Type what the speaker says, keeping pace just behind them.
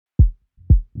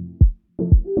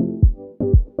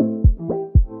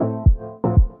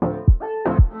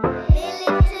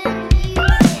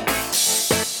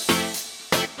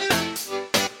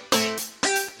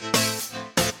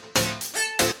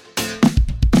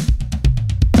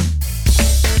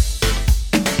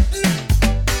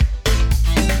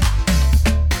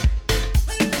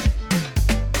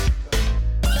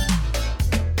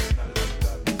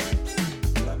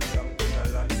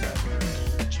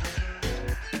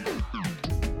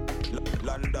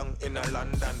London in a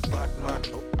London, Batman.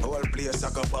 Whole place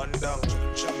like a bun down.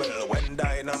 Trouble when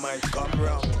dynamite come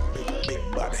round. Big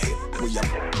bad hit. We are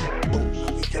boom.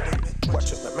 We get them in.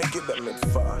 Watch it, let me get them in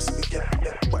fast. We get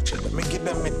them. Watch it, let me get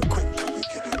them in quick.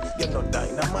 You know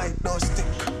dynamite no stick.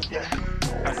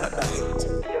 Another hit.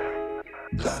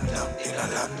 London in a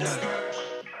London.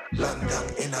 London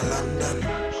in a London.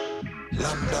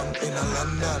 London in a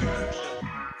London.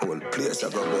 Whole place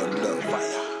like a run down.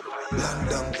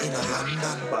 London in a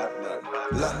London.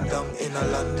 London in a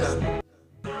London.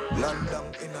 London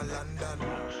in a London.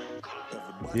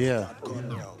 Yeah.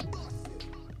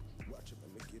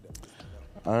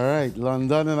 All right,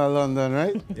 London in a London,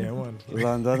 right? Yeah, man.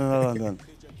 London in a London.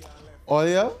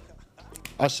 Olia,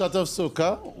 a shot of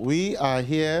soca. We are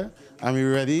here and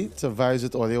we're ready to vibes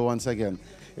with Olia once again.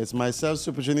 It's myself,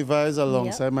 Super Junior Vibes,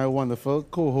 alongside my wonderful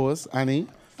co-host, Annie.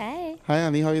 Hey. Hi,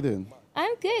 Annie. How you doing?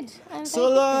 I'm good. I'm So,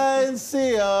 line,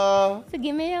 see ya. So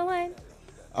give me your wine.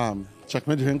 Check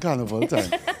me during carnival time.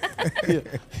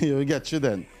 He'll get you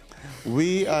then.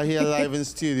 We are here live in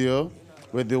studio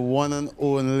with the one and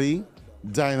only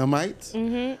Dynamite.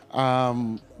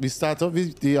 We start off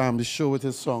the show with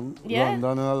his song,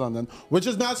 London in a London, which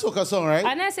is not soca song, right?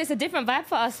 I know it's a different vibe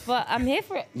for us, but I'm here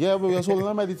for it. Yeah, but we're holding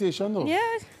a meditation though. Yeah.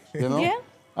 You know? Yeah.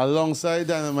 Alongside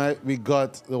Dynamite, we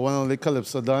got the one and only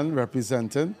Calypso Don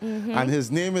representing. And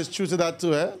his name is true to that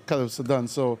too, Calypso Don.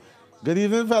 So, good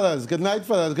evening, fellas. Good night,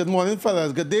 fellas. Good morning,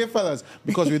 fellas. Good day, fellas.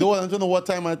 Because we don't want them to know what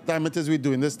time it is we're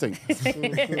doing this thing.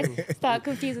 Start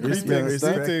confusing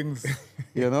Greetings.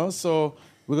 You know, so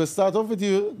we're going to start off with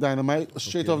you, Dynamite,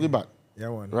 straight off the bat. Yeah,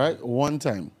 man. Right? One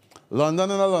time.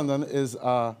 London in a London is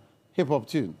a hip-hop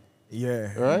tune.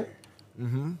 Yeah. Right?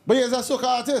 But he's a soca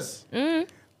artist.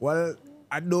 Well,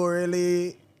 I don't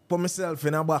really put myself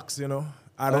in a box, you know.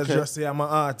 I just say I'm an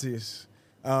artist.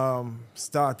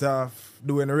 Start off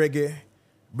doing reggae.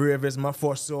 Brave is my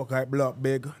first soca, I blow up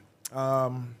big. I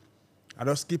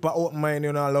just keep an open mind,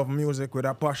 you know. I love music with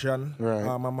a passion. Right.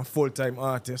 I'm a full-time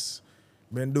artist.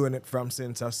 Been doing it from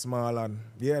since I was small, and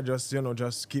yeah,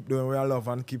 just keep doing what I love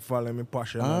and keep following my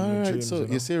passion and my All right, dreams. so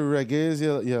you say reggae is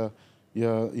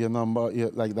your number,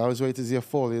 like that was where it is your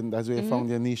falling, that's where you found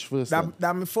your niche first. That's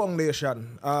my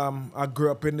foundation. I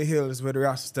grew up in the hills with the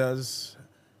Rastas.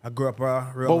 I grew up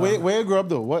around. But where you grew up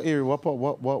though? What area?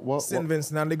 What? St.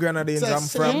 Vincent and the Grenadines. I'm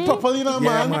From from. properly now,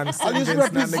 Yeah, man. man. I St. used to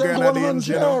Vincent and the represent Grenadines,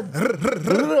 you know.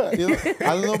 100. You know?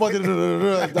 I don't know about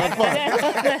that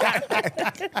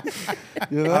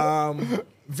part. You know?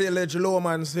 Village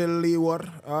Lowman's Hill, Leeward.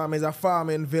 It's a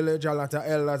farming village, a lot of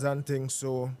elders and things.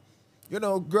 So, you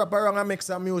know, grew up around a mix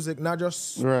of music, not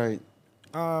just Right.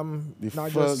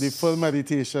 The full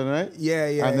meditation, right?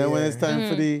 Yeah. And then when it's time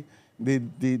for the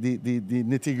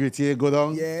nitty gritty, you go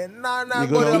down. Yeah, nah, You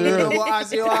go go down, down the you know,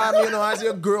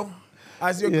 road.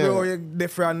 as you grow, you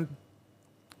different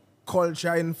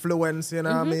culture influence, you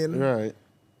know what I mean? Right.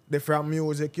 Different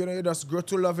music, you know, you just grow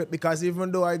to love it, because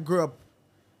even though I grew up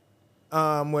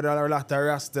with a lot of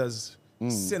Rastas,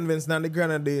 St. Vincent and the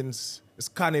Grenadines, it's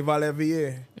carnival every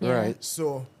year. Right.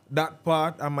 So that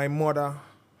part, and my mother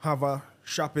have a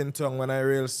shopping tongue when I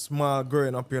real small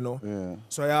growing up, you know. Yeah.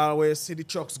 So I always see the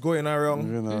trucks going around.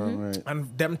 Right.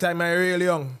 And them time I real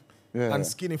young. Yeah. And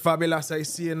Skinny Fabulous, I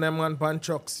see them on pan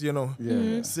trucks, you know,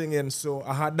 singing. So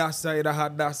I had that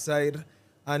side.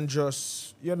 And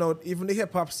just, you know, even the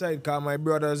hip hop side, because my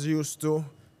brothers used to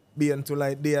be into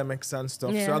like DMX and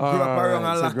stuff. Yeah. So I grew up around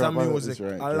a So lot grew of up around- music.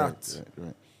 right, a right, lot.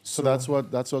 Right. So that's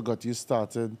what got you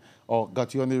started, or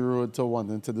got you on the road to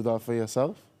wanting to do that for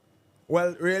yourself?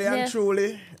 Well, really and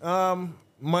truly,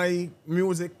 my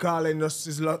music calling just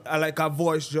is like a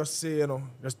voice just say, you know,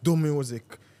 just do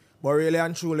music. But really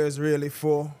and truly is really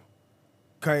for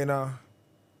kind of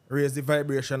raise the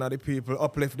vibration of the people,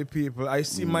 uplift the people. I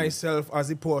see myself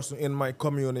as a person in my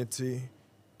community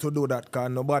to do that, because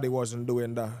nobody wasn't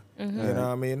doing that. You know what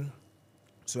I mean?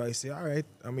 So I say, all right,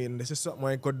 I mean, this is something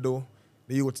I could do.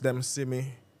 The youths, them see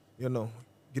me, you know,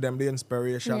 give them the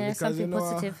inspiration. Yeah, because, something you know,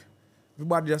 positive.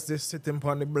 everybody just sitting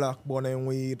on the block, burning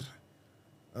weed.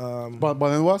 But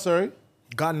then what, sorry?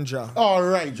 Ganja. Oh,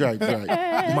 right.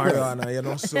 Marijuana, you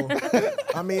know, so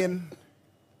I mean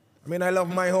I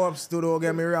love my herbs too, don't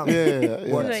get me wrong. Yeah.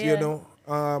 But you know,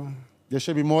 There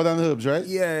should be more than herbs, right?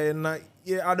 yeah, and I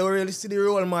don't really see the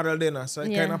role model then, so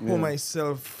I kind of put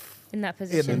myself In that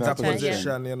position. in that to try,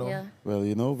 position, you know. Yeah. Well,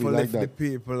 you know, we For like lift the that.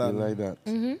 people We and like that.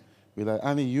 We like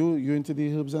Annie. You into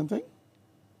the herbs and thing?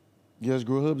 You just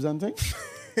grow herbs and thing?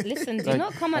 Listen, do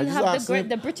not come I and just have asked him.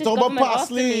 the British Talk government about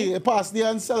after me. parsley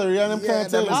and celery and them Yeah, kind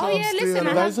of them things. is Oh yeah, herbs too, listen, you know.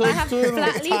 I have That's herbs too, you know.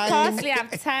 flat leaf Thyme. parsley, I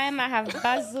have thyme, I have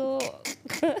basil.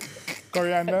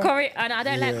 Coriander. And I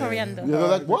don't like coriander. You don't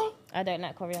like what? I don't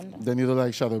like coriander. Then you don't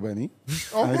like Shadow Benny.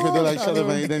 Oh, And if you don't like Shadow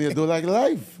Benny, then you don't like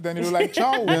life. Then you like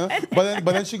chow. Yeah. But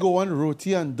then she go on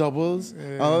roti and doubles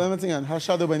and all them thing and have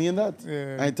Shadow Benny in that.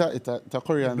 Yeah. And it's a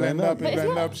coriander in Blend that. up, But it's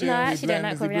blend not, up, shit, no, I we actually blend, don't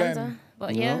like is the coriander. blend.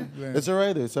 But yeah. Blend.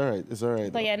 It's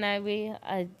alright. But yeah, no,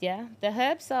 the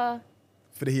herbs are.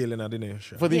 For the healing of the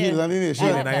nation. For the Yeah. healing and the nation. I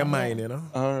Healing like of your that, mind, yeah. you know?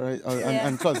 All right. Yeah.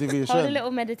 And Hold a cultivation. little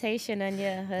meditation and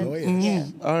herbs. Oh, yeah. Yeah.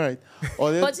 All right.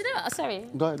 All But you know, sorry.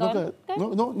 Go ahead. on. Go ahead.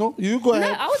 Go on. No. You go No,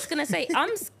 ahead. I was gonna say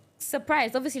I'm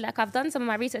surprised. Obviously, like I've done some of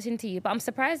my research into you, but I'm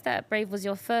surprised that Brave was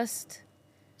your first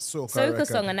Soca soca record.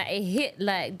 song and that it hit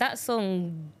like that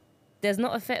song. There's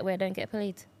not a fit where it don't get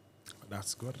played.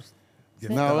 That's good.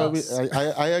 No,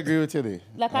 I agree with you there.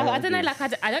 Like I don't know, agree.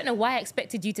 like I don't know why I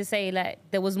expected you to say like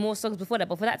there was more songs before that,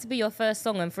 but for that to be your first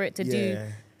song and for it to do Yeah.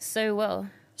 so well.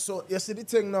 So, you see the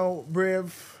thing now,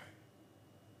 Brave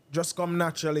just come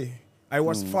naturally. I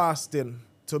was fasting,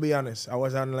 to be honest. I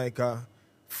was on like a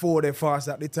 4-day fast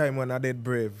at the time when I did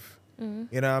Brave. You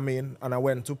know what I mean? And I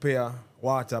went to pay a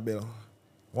water bill,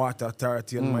 water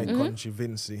authority in my country,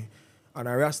 Vincy. And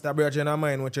a Rasta brother of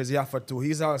mine, which is Yaffa too,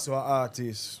 he's also an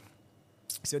artist.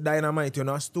 He said, Dynamite, you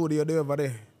know, a studio there over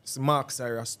there. It's Mark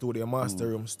Cyrus studio, Master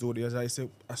Room Studios. I said,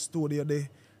 a studio there,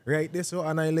 right there. So,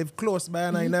 and I live close by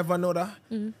and I never know that.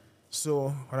 So,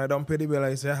 when I don't pay the bill,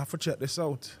 I say, I have to check this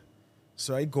out.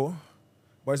 So I go.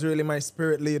 But it's really my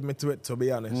spirit lead me to it, to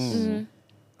be honest.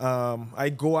 I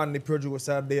go and the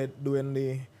producer, they're doing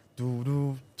the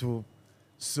do.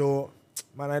 So,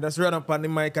 man, I just run up on the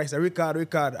mic, I say, record.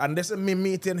 And this is me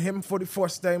meeting him for the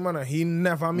first time, man. He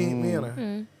never meet me, you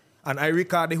know. And I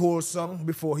record the whole song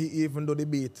before he even do the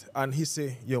beat. And he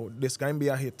say, yo, this can be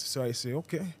a hit. So I say,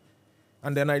 okay.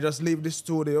 And then I just leave the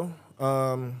studio.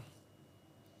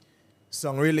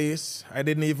 Song release, I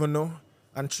didn't even know.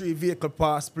 And 3 vehicle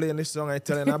pass playing this song. I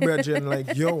telling a virgin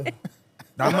like, yo,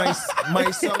 that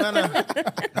my song, Anna.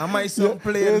 That my song You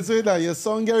playing. say that your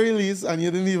song get released and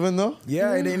you didn't even know?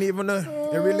 Yeah, I didn't even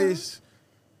know. It released.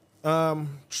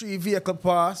 3 vehicle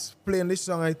pass playing this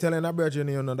song. I telling a virgin,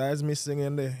 you know, that's me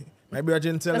singing there. My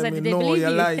virgin telling like, me, did they no, believe you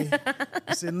you? lie.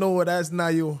 I said, no, that's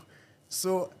not you.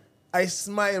 So I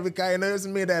smile because I know it's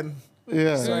me then.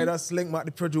 Yeah. So I just link back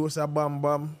the producer,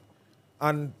 bam.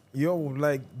 And yo,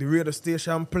 like the radio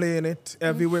station playing it,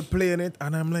 everywhere playing it.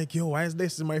 And I'm like, yo, why is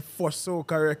this my first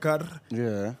soca record?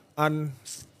 Yeah. And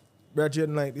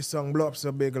Virgin, like the song blew up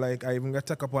so big, like I even got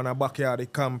take up on a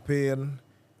backyard campaign,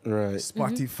 Right.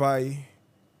 Spotify.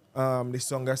 The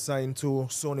song got signed to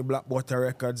Sony Blackwater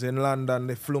Records in London.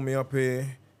 They flew me up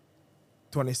here.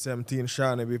 2017,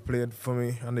 Shani be played for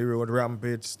me on the road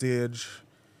Rampage stage.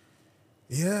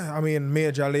 Yeah, I mean,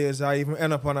 major layers. I even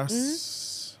end up on a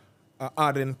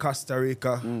ad in Costa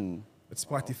Rica. With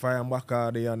Spotify and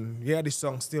Bacardi. And yeah, the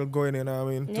song's still going, you know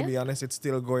what I mean? To Yeah. be honest, it's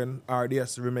still going.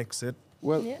 RDS remix it.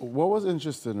 Well, Yeah. what was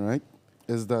interesting, right,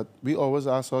 is that we always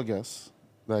ask our guests,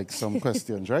 like, some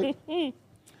questions, right?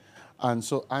 And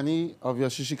so Annie,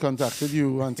 obviously, she contacted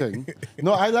you and thing.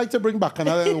 No, I like to bring back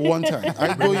another one time.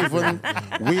 I don't even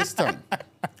waste time.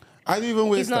 I don't even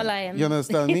waste He's not time. lying. You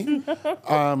understand me?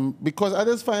 Because I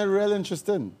just find it real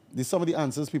interesting, some of the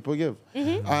answers people give.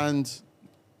 And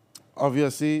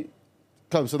obviously,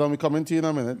 Calypso Don, we coming to you in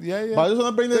a minute. Yeah. But I just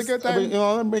want to bring this, Take your time. you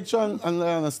know, make sure and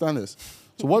I understand this.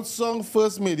 So what song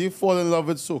first made you fall in love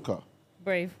with soca?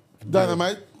 Brave.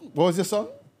 Dynamite, what was your song?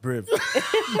 Brave.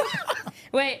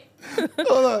 Wait,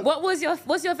 Hold on.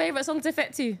 what's your favorite song to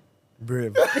fit to?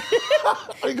 Brave.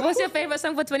 What's your favorite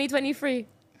song for 2023?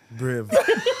 Brave.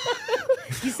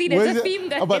 You see, Where there's is a it- theme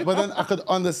going. but then I could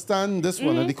understand this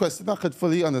one. And the question I could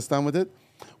fully understand with it.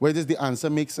 Where does the answer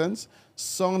make sense?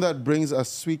 Song that brings a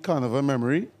sweet carnival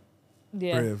memory.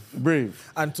 Yeah. Brave.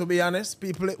 Brave. And to be honest,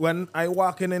 people, when I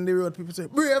walk in the road, people say,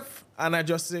 Brave. And I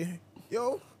just say,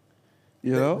 yo,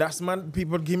 You know? that's man,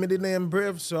 people give me the name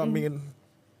Brave. So I mean,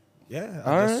 yeah,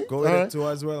 I All just right, go with all it right. too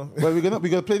as well. Well, we're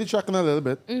gonna play the track in a little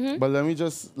bit. But let me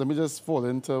just fall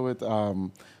into with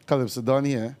Calypso Don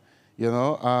here. You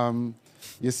know,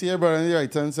 you see your brother on the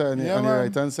right hand side, Yeah, on your man.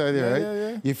 right hand side here, Yeah, right? yeah,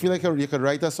 yeah. You feel like you could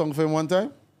write a song for him one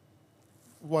time?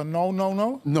 Well, no.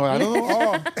 No, I don't know.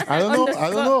 Oh, I don't know. I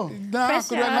don't know. nah, Pressure.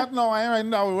 could I not know? I ain't right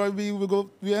now. We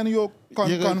go. We and you You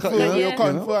can confer, co- yeah. you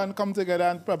confer and come together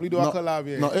and probably do a collab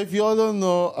here. No, if you all don't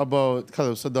know about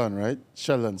Calypso Don, right?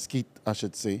 Sheldon Skeet, I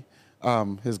should say,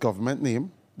 his government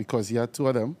name, because he had 2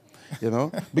 of them, you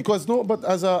know. Because no, but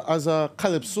as a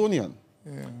Calypsonian,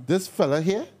 this fella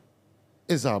here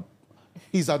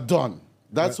he's a Don.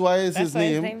 That's why it's That's his why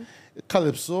his name, name.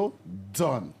 Calypso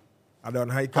Don. I don't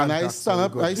high And contact.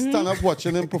 I stand up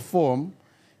watching him perform,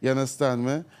 you understand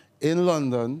me, in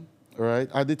London right,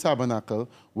 at the Tabernacle,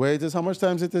 where it is, how much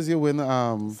times it is you win?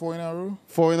 4 in a row.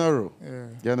 4 in a row. Yeah.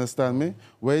 You understand me?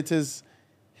 Where it is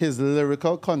his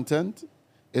lyrical content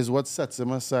is what sets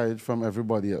him aside from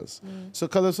everybody else. So,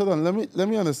 Calypso Don, let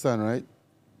me understand, right?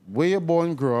 Where you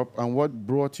born, grew up, and what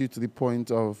brought you to the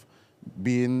point of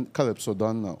being Calypso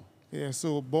Don now? Yeah,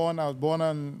 so I was born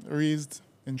and raised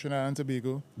in Trinidad and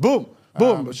Tobago. Boom!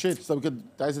 Boom! Shit, so we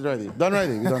could dice it ready. Done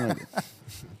ready. We done ready.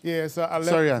 Yeah, so I left.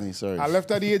 Sorry, Annie, sorry. I left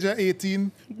at the age of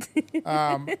 18,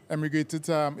 emigrated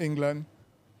to England.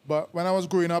 But when I was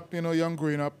growing up, young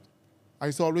growing up, I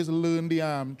used to always learn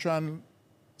try and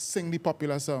sing the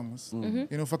popular songs.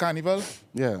 For Carnival,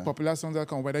 Yeah. popular songs that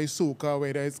come, whether it's soca,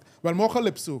 whether it's, more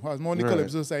Calypso. I was more on the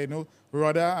Calypso side,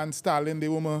 Rudder and Stalin, they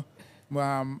were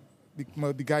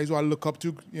the guys who I look up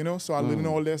to, so I learned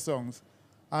all their songs.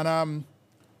 And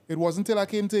it wasn't until I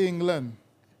came to England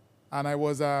and I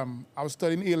was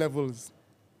studying A-levels.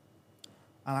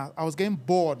 And I was getting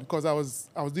bored because I was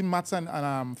doing maths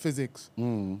and physics.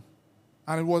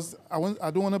 And it was,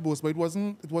 I don't want to boast, but it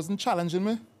wasn't challenging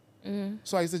me.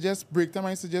 So I used to just break time.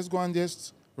 I used to just go and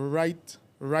just write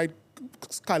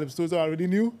calypsos I already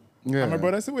knew. Yeah. And my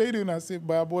brother said, what are you doing? I said,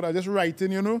 by about I just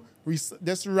writing,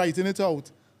 just writing it out.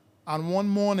 And one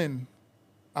morning,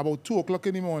 about 2 o'clock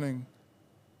in the morning,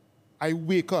 I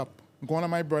wake up, go on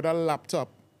my brother's laptop,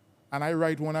 and I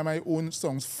write one of my own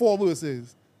songs, 4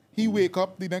 verses. He wake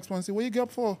up the next morning and say, what you get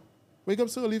up for? Wake up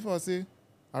so early for? I say,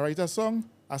 I write a song.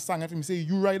 I sang it for him. He say,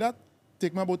 you write that?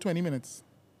 Take me about 20 minutes.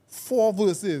 4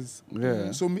 verses.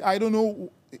 Yeah. So I don't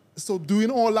know. So doing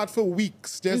all that for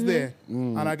weeks, just there.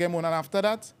 And I get one. And after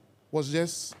that, was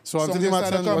just... So I'm to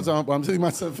the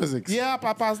maths and physics. Yeah,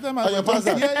 I passed them. Oh, you passed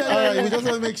that? Yeah. All right, we just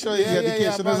want to make sure the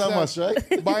education is a must,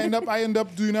 right? But I end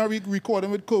up doing a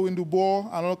recording with Cohen Dubois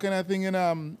and all kind of thing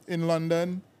in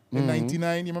London in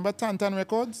 99. You remember Tantan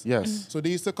Records? Yes. So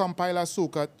they used to compile a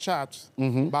soca chart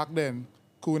back then.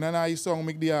 Cohen and I song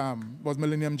make the was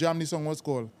Millennium Jam, the song was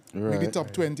called. Make the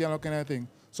top 20 and all kind of thing.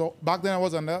 So back then I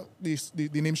was under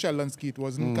the name Sheldon Skeet,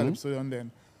 wasn't Calypso Don then.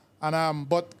 And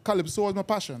but Calypso was my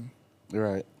passion.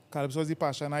 Right. Calypso was the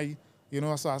passion.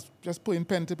 So I was just putting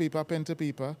pen to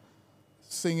paper,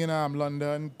 singing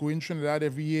London, going Trinidad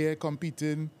every year,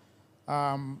 competing,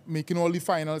 making all the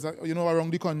finals,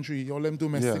 around the country, all them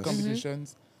domestic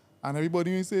competitions. And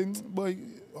everybody was saying, boy,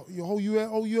 how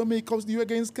you make ups, you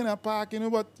against Kenner Park,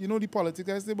 but the politics.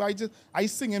 I say, but I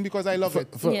singing because I love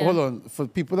it. Hold on. For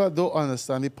people that don't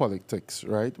understand the politics,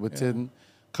 right, within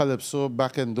Calypso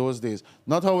back in those days,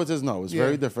 not how it is now, it's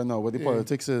very different now. What the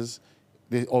politics is,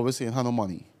 they always say had no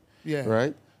money. Yeah.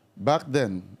 Right? Back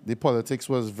then, the politics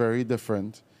was very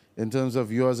different in terms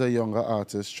of you as a younger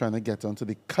artist trying to get onto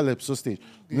the Calypso stage.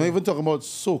 You're not even talking about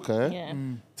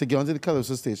soca, to get onto the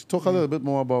Calypso stage. Talk a little bit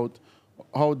more about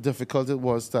how difficult it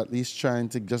was to at least trying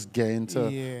to just get into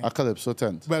a Calypso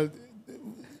tent. Well,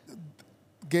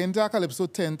 getting into a Calypso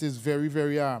tent is very,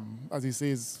 very, as you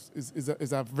say,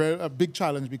 is a big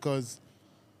challenge because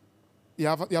you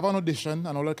have an audition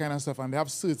and all that kind of stuff, and they have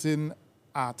certain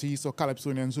artists or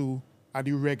calypsonians who are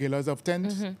the regulars of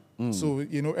tents. So,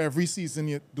 every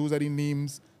season, those are the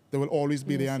names that will always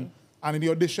be there. And in the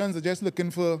auditions, they're just looking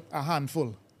for a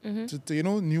handful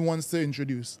to new ones to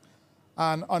introduce.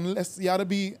 And unless you have to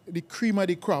be the cream of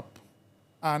the crop,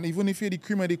 and even if you're the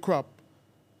cream of the crop,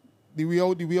 the way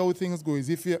how things go is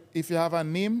if you have a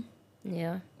name,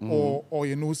 or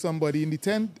you know somebody in the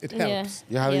tent, it helps.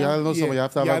 You have to know somebody. You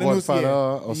have to have a godfather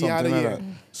or something like that.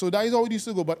 So that is how it used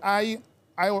to go. But I've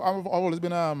always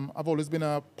been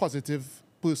a positive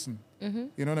person.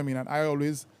 You know what I mean? And I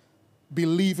always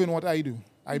believe in what I do.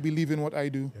 I believe in what I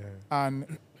do. Yeah.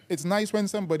 And it's nice when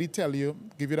somebody give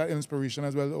you that inspiration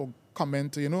as well, or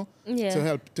comment, to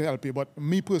help you. But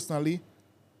me personally,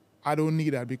 I don't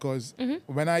need that because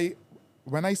when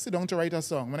I sit down to write a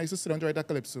song, when I used to sit down to write a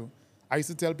calypso, I used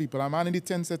to tell people, a man in the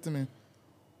tent said to me,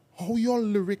 how your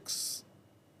lyrics,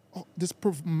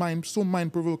 so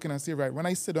mind-provoking. I say, right, when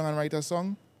I sit down and write a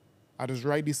song, I just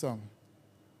write the song.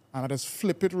 And I just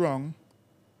flip it wrong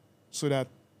so that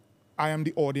I am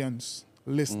the audience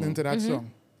listening to that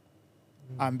song.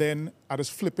 And then I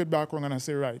just flip it back wrong and I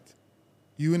say, right,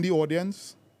 you in the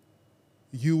audience,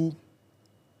 you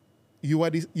are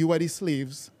the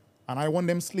slaves, and I want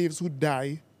them slaves who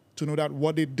die to know that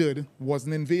what they did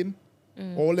wasn't in vain.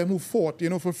 All them who fought,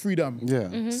 for freedom,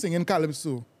 singing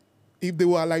calypso, if they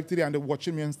were alive today and they're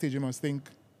watching me on stage, you must think,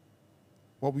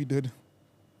 what we did,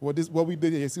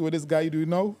 you see what this guy do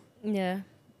now? Yeah.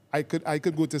 I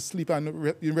could go to sleep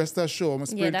and rest assured, my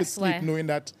spirit could sleep knowing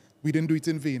that we didn't do it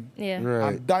in vain. Yeah.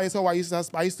 Right. And that is how I used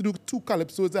to do 2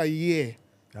 calypsos a year.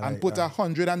 and put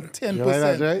 110%, You like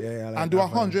that, right? Yeah, I like and do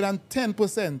that one.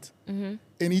 110%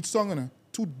 in each song, you know,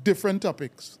 2 different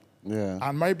topics. Yeah.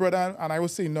 And my brother and I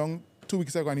was saying down 2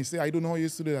 weeks ago, and he said, I don't know how you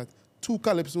used to do that. 2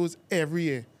 calypsos every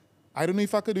year. I don't know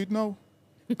if I could do it now.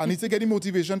 I need to get the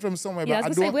motivation from somewhere. Yeah, I but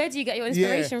was going to say, where do you get your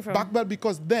inspiration from? Back then,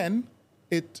 because then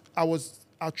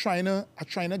I trying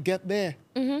to get there.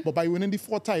 But by winning the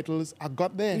 4 titles, I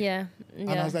got there. Yeah. And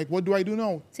I was like, what do I do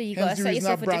now? So you Hence gotta the set reason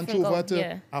I yourself a branch different over goal. to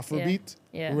Yeah. Afrobeat,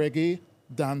 Yeah. reggae,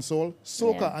 dancehall,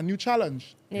 soca, Yeah. a new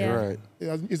challenge. Yeah. You're right.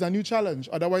 It's a new challenge.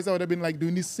 Otherwise, I would have been like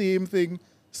doing the same thing.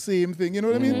 You know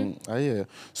what I mean? I hear.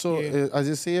 So, Yeah. as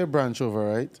you say, you branch over,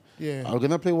 right? Yeah. I'm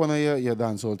gonna play one of your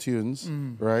dancehall tunes,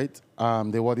 right?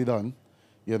 They what he done,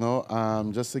 you know,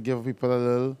 just to give people a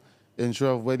little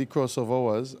intro of where the crossover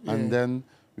was, and then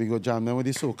we go jam them with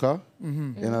the soca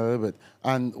in a little bit.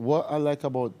 And what I like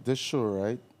about this show,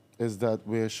 right, is that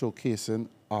we're showcasing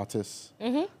artists,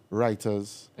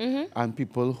 writers, and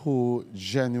people who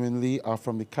genuinely are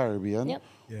from the Caribbean, Yep.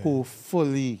 who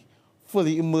fully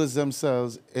immerse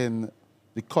themselves in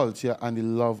the culture and the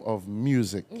love of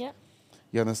music. Yeah.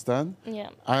 You understand? Yeah.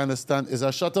 I understand. It's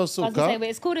a shot of I was going to soca. say, but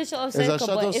it's called a shot of It's a soca, shot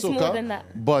but of it's soca, more than that.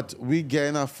 but we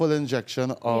gain a full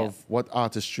injection of Yeah. what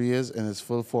artistry is in its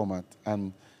full format,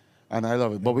 and I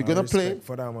love it. But we're gonna play.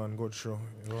 For that man, good show.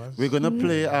 It was. We're gonna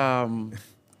play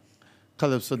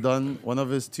Calypso Don, one of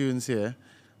his tunes here,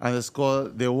 and it's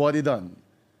called "The What He Done."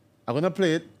 I'm gonna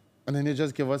play it, and then you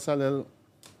just give us a little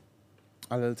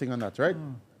thing on that, right?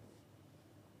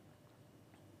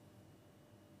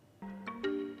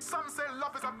 Some say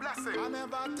love is a blessing, I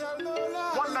never tell no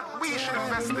lie. one that we should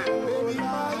invest in. Baby,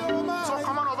 my, So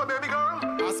come on over, baby girl,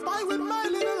 I spy with my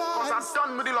little cause eyes. I'm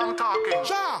done with the long talking.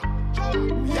 Cha!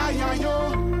 Yeah, yeah, yo.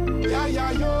 Yeah,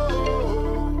 yeah, yo.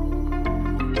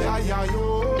 Yeah, yeah, yo.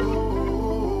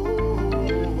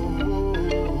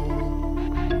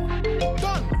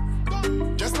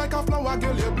 Done. Just like a flower,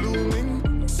 girl, you're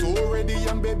blooming. So ready,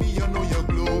 and baby, you know you're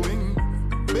glowing.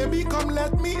 Baby, come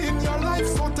let me in your life,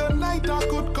 so tonight I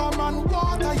could come and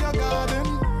water your garden.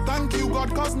 Thank you,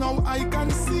 God, cause now I can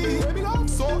see.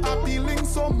 So appealing,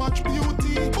 so much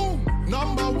beauty. Boom.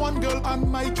 Number 1 girl and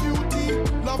my cutie.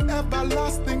 Love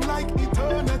everlasting like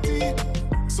eternity.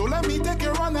 So let me take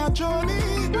you on a journey.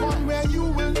 One where you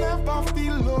will never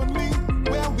feel lonely.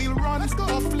 Where we'll run,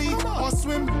 or flee, or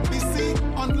swim the sea.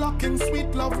 Unlocking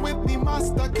sweet love with the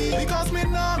master key. Because me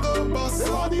nah go bust.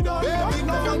 Baby, no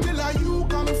until you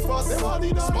come first.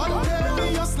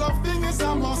 Spontaneous loving is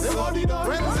a must.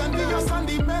 Friends envious and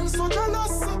the men so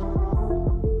jealous.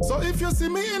 So if you see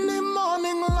me in the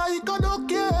morning like I don't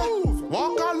care,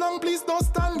 walk along, please don't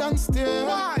stand and stare.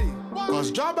 Why?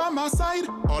 Cause job on my side,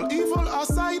 all evil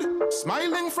aside,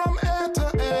 smiling from ear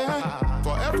to ear.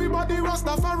 For everybody,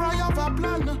 Rastafari have a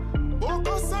plan.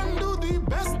 Focus and do the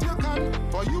best you can.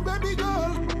 For you, baby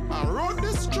girl, I wrote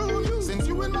this tune since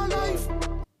you in my life.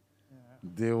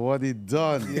 The What He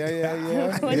Done.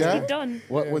 Yeah. What Yeah? you done?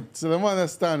 So let me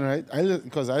understand, right?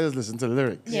 Because I just listen to the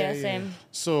lyrics. Yeah, same.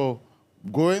 So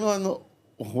going on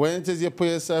when it is you put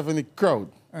yourself in the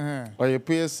crowd, or you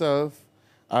put yourself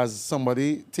as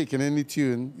somebody taking in the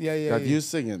tune that you're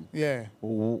singing,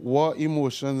 what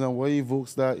emotions and what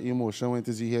evokes that emotion when it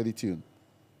is you hear the tune?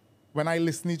 When I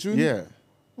listen to tune? Yeah.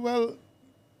 Well,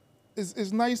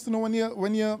 it's nice to know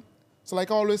when you so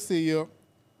like I always say,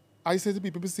 I say to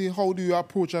people say, how do you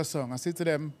approach a song? I say to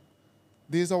them,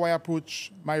 this is how I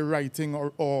approach my writing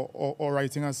or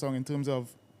writing a song in terms of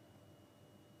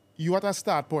you at a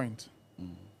start point.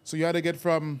 So you had to get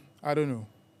from, I don't know,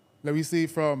 let me say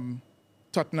from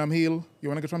Tottenham Hill, you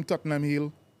want to get from Tottenham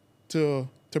Hill to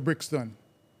Brixton,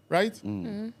 right?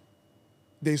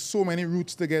 There's so many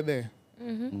routes to get there.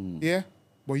 Yeah?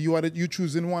 But you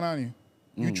choosing one, aren't you?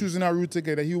 You choosing a route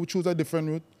together. He will choose a different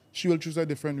route. She will choose a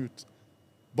different route.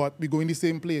 But we go in the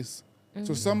same place.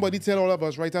 So somebody tell all of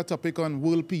us, write a topic on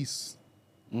world peace.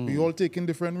 We all taking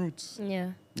different routes.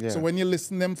 Yeah. Yeah. So when you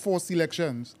listen them 4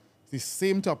 selections, it's the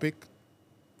same topic,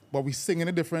 but we singing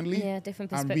it differently. Yeah,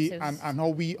 different and perspectives. and how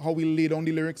we lay down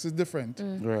the lyrics is different.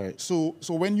 Right. So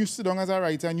when you sit down as a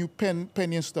writer and you pen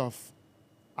your stuff,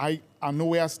 I know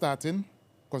where I'm starting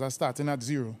because I'm starting at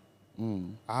 0.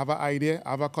 I have an idea,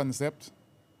 I have a concept,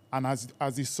 and as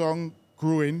the song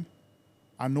growing,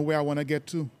 I know where I want to get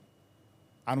to.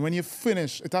 And when you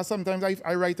finish, it has sometimes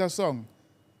I write a song,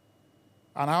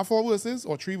 and I have 4 verses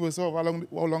or 3 verses, how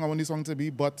long I want the song to be,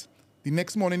 but the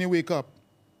next morning you wake up,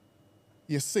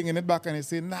 you're singing it back and you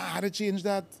say, nah, I had to change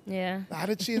that. Yeah. I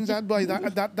had to change that, boy.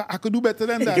 That I could do better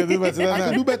than that. You could do better than I that.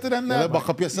 could do better than You that. gotta back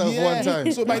up yourself one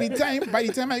time. So by the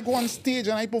time I go on stage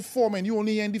and I perform, and you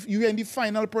only hear in the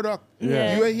final product.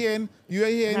 Yeah. You are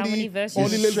hearing How many verses? all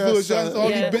the little Stress versions, all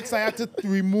Yeah. the bits I had to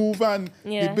remove and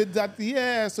Yeah. the bits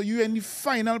that so you in the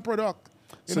final product.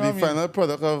 You So know the what I mean? final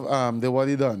product of the what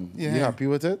he done, Yeah. you happy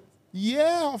with it?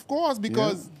 Yeah, of course,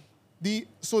 because that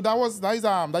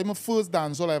is my first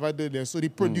dance all I ever did there. So the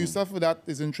producer for that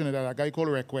is in Trinidad, a guy called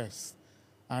Request.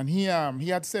 And he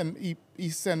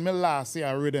sent me last year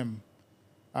a rhythm,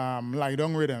 lie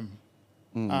down rhythm.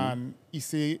 And he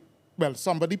say, well,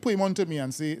 somebody put him on to me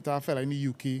and say to a fella in the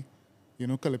UK,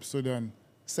 Calypso Don,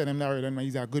 send him that rhythm, and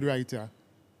he's a good writer.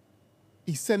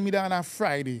 He sent me that on a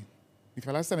Friday. The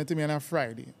fella sent it to me on a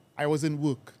Friday. I was in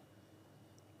work.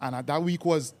 And that week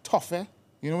was tougher.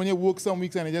 When you work some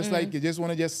weeks and you just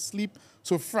want to just sleep.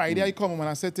 So Friday I come home and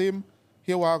I said to him,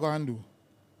 here what I go and do.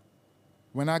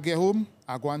 When I get home,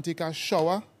 I go and take a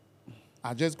shower.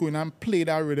 I just go in and play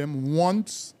that rhythm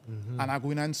once and I go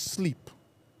in and sleep.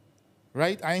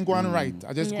 Right? I ain't going to write.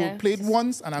 I just go play it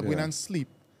once and I go in and sleep.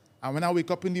 And when I wake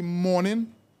up in the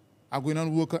morning, I go in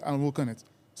and work on it.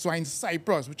 So I'm in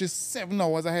Cyprus, which is 7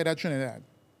 hours ahead of Trinidad.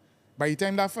 By the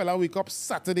time that fella wake up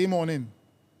Saturday morning,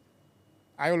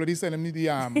 I already sent him the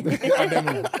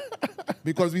demo.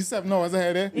 Because we 7 hours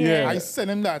ahead, eh? Yeah. I sent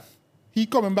him that. He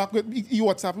coming back with, he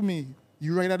WhatsApp me.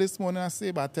 You write that this morning, I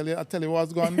say, but I tell you what I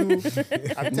was going to do.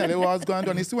 I tell you what I was going to do.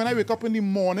 And you see, when I wake up in the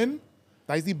morning,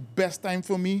 that is the best time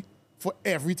for me for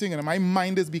everything. And my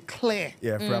mind is be clear.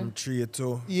 Yeah, from 3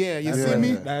 to... Yeah, you That's see when-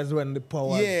 me? That's when the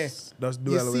power does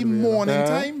do You a little see bit, morning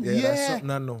time? Yeah, that's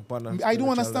something I know. I don't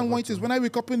understand why it is. When I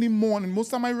wake up in the morning,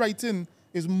 most of my writing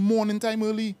is morning time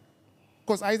early.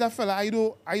 Because I, that fella, I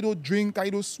don't drink, I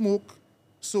don't smoke.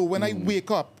 So when I wake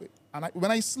up, and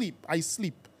when I sleep, I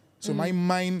sleep. So my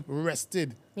mind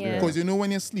rested. Yeah. Because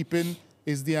when you're sleeping,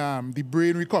 is the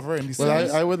brain recovering. The Well,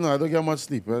 cells. I wouldn't know. I don't get much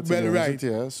sleep. Right? Well, right.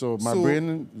 Yeah. So my So-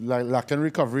 brain lacking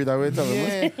recovery that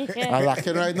way. Yeah. I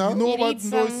lacking right now. No, You but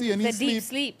need no, some- see, and the he deep sleep.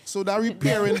 sleep. So that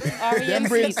repairing, them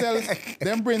brain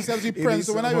cells repair.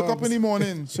 So when I wake up in the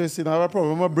morning, So you see, now I have a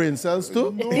problem with brain cells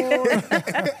too?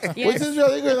 Yes. Which is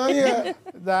really going on here?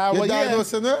 nah, You but yeah.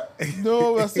 diagnosing it?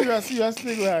 No, we're serious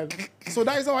thing, man. So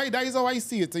that is how I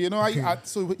see it.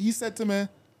 So he said to me,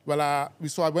 well,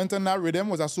 I went on that rhythm,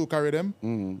 was a soca rhythm,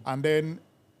 and then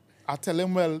I tell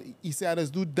him, well, he said, I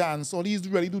just do dance, all he's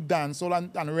really do dance, all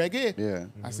and reggae. Yeah.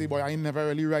 I say, boy, I never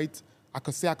really write. I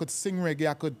could say I could sing reggae,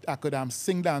 I could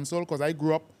sing dancehall, because I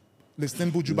grew up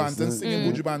listening Buju Banton,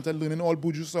 singing Buju Banton, learning all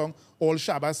Buju song, all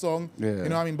Shabba song. Yeah. You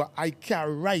know what I mean? But I can't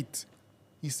write.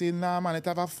 He said, nah, man, it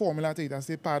have a formula to it. I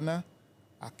say, partner,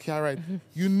 I can't write.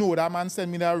 You know that man sent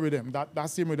me that rhythm, that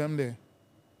same rhythm there.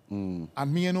 And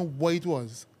me, what it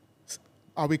was.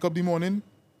 I wake up the morning,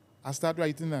 I start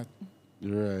writing that.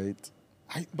 Right.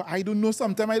 But I don't know,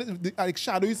 sometimes like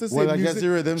Shadow used to say Well, I music. guess the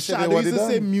rhythm said Shadow what used he to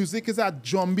say done. music is a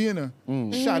jumbie,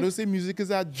 Shadow say music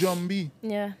is a jumbie.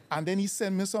 Yeah. And then he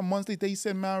sent me some months later, he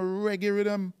sent me a reggae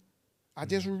rhythm. I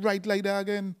just write like that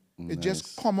again. It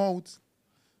just come out.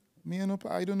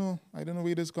 I don't know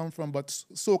where this come from. But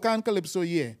soca and calypso,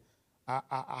 yeah. I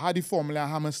had the formula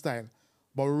hammer style.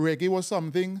 But reggae was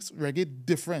reggae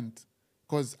different.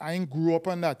 Because I ain't grew up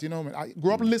on that, I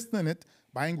grew up listening it,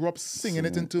 but I ain't grew up singing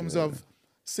it in terms of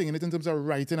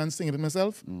writing and singing it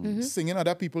myself. Singing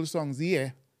other people's songs,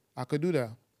 yeah, I could do that.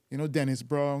 Dennis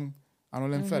Brown and all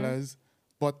them fellas.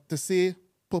 But to say,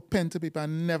 put pen to paper, I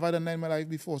never done that in my life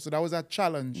before. So that was a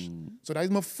challenge. So that is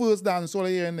my first dance all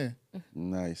here and there.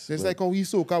 Nice. It's like how we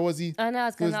soca was the I know, I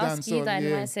was going to first ask you dancehall, that.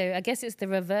 yeah. So I guess it's the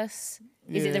reverse.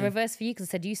 Is it the Yeah. reverse for you? Because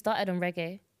I said you started on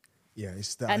reggae. Yeah, it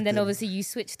started. And then obviously you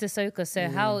switched to soca. So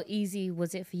how easy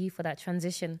was it for you for that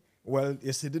transition? Well,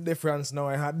 you see the difference now.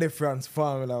 I had different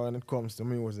formula when it comes to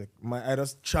music. I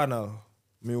just channel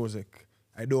music.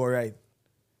 I don't write.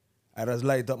 I just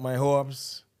light up my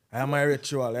herbs. I have my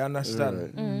ritual, I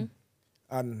understand? Right.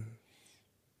 And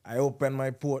I open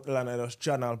my portal and I just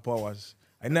channel powers.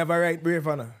 I never write brave,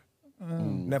 Anna.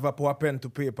 Never put a pen to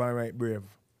paper and write brave.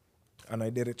 And I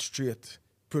did it straight.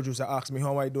 Producer asked me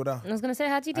how I do that. I was going to say,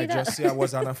 how do you do I that? just say I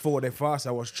was on a 4-day fast.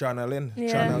 I was channeling,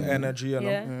 channel energy, Yeah.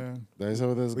 Yeah. That is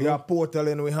how it is. We are portal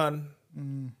in we hand.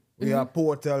 We are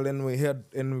portal in we head,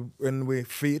 in we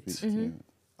feet.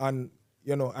 And,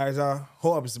 as a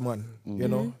herbs man,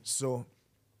 So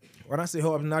when I say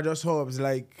herbs, not just herbs,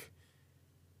 like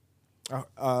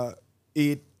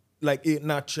eat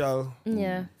natural,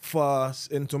 Yeah.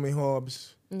 fast into me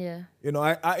herbs. Yeah.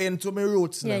 I into me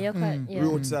roots now. Yeah, you're quite, yeah.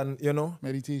 Roots and,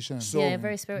 Meditation. So Yeah,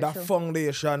 very spiritual. that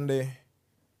foundation there,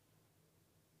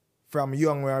 from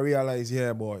young where I realized,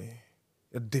 yeah, boy,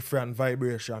 a different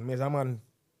vibration. Me as a man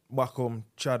back home,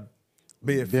 Chad,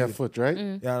 Barefoot, right?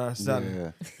 You understand?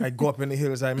 Yeah. I go up in the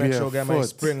hills, I make sure I get my Barefoot.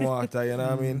 spring water, you know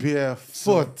what I mean?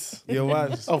 Barefoot. You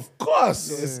was. Of course.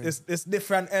 So it's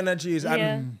different energies.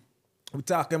 And we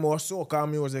talking about soca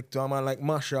music to a man like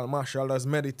Marshall. Marshall does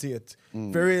meditate.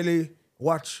 If you really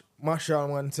watch Marshall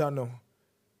Montano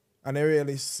and you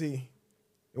really see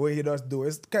the way he does do,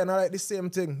 it's kind of like the same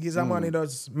thing. He's a man, he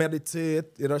does meditate,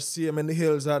 he does see him in the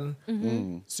hills. And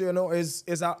so, you know, it's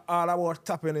all about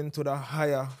tapping into the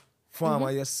higher form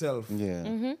of yourself.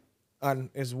 Yeah. And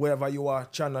it's wherever you are,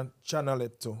 channel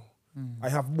it to. I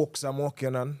have books I'm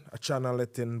working on. I channel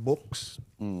it in books.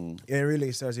 It ain't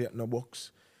really says yet no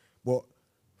books. But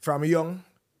from young,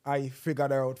 I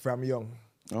figured out from young.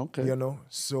 Okay. You know,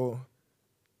 so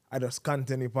I just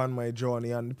continue upon my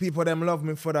journey. And people them love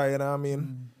me for that, you know what I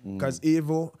mean? Because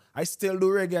even I still do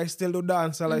reggae, I still do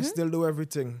dancehall, I still do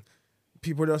everything.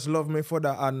 People just love me for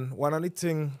that. And one of the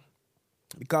things,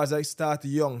 because I started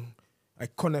young, I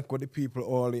connect with the people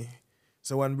early.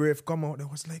 So when Brave come out, they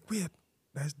was like, wait,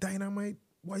 that's Dynamite.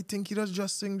 Why think he does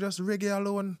just sing just reggae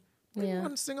alone? Yeah.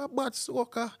 And sing a bad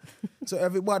soca. So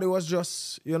everybody was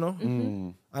just, you know,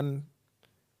 and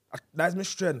that's my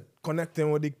strength, connecting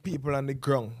with the people and the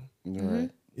ground. Right.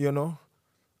 You know?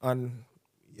 And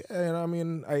yeah, you know what I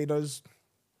mean?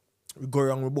 We go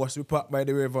around with bus, we park by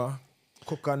the river,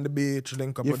 cook on the beach,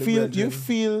 link up You with the feel,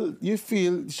 brethren. you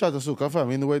feel Shut of Soca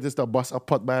family in the way this the bus a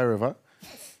pot by a river.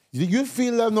 You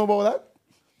feel them know about that?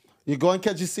 You go and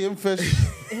catch the same fish,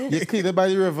 you clean it by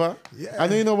the river. Yeah. I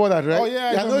know you know about that, right? Oh,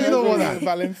 yeah. I know you know about that.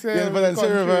 Valencia, Yeah, Valencia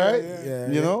River, right?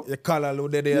 Yeah, You know? You color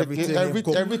loaded everything.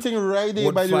 Everything right there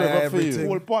wood by the fire, river for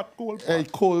everything. you. Cold pot. Hey,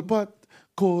 cold pot,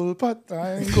 cold pot,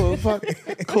 Right. cold pot,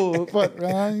 cold pot,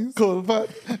 Right. cold pot,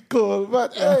 cold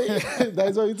pot. Hey,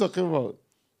 that's what you're talking about.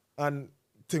 And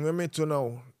thing we meet to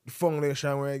now, the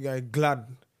foundation where I get glad,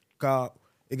 because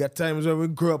it got times where we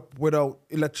grew up without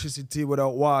electricity,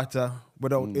 without water,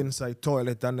 without inside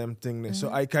toilet and them things. So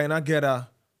I kind of get a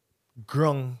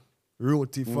ground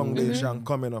rooty foundation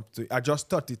coming up to it. I just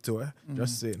thought it too,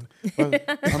 just saying. Well,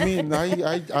 I mean,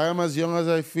 I am as young as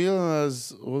I feel and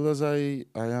as old as I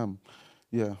am.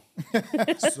 Yeah.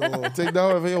 So, Take that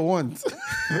however you want.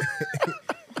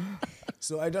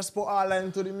 so I just put all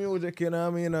into the music, you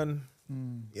know what I mean? And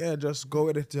yeah, just go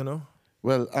with it, you know?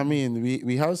 Well, I mean,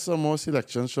 we have some more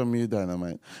selections from you,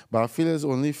 Dynamite, but I feel it's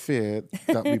only fair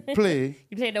that we play.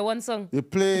 You play the one song. You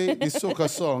play the soca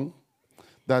song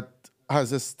that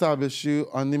has established you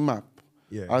on the map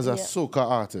as a soca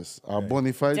artist, a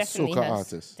bona fide Definitely soca has.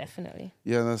 artist. Definitely.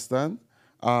 You understand?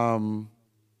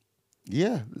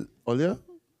 Yeah, Olia,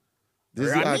 this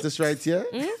is the artist right here,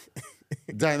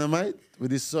 Dynamite, with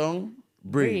the song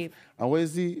Brave. Brave. And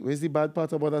where's the bad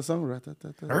part about that song?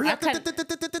 Ratatata.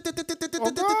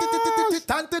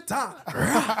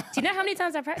 Do you know how many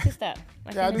times I practiced that?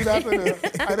 Yeah, I do that.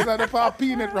 I just had to put a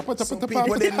peanut, wrap it up So in the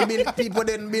people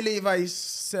didn't believe I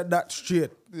said that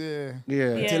straight. Yeah.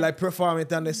 Yeah. Until I perform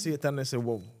it and they see it and they say,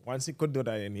 whoa, once he could do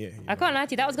that in here. I can't lie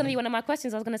to you. That was going to be one of my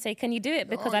questions. I was going to say, can you do it?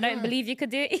 Because I don't believe you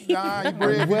could do it. Nah, you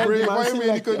brave, Well, brave. the man Why you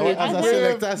mean you could do it? as a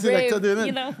Brave. selector doing it.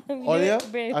 You know,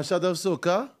 Olia, brave. a shot of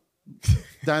soca,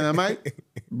 Dynamite,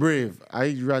 Brave. I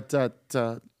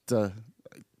ratata.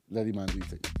 Let the man do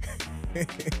it.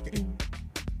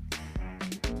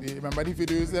 Yeah, remember the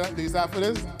video you start for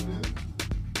this?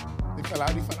 The fella.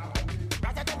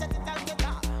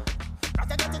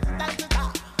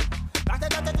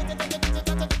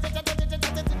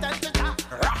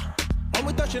 When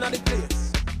we touching on the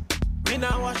place, we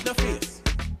now wash the face.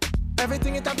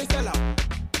 Everything it have be sell out.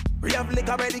 We have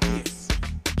liquor by the case.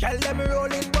 Girl them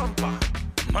rolling bumper,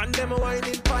 man them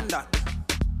whining panda.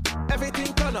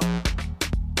 Everything turn up,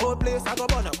 whole place I go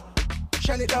burn up.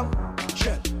 Shell it down,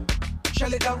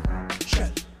 shell it down, shell.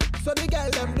 So the girl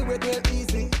them do it real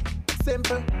easy,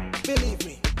 simple, believe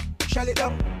me. Shell it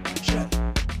down, shell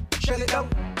it down,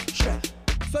 shell.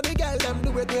 So the girl them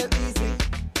do it real easy.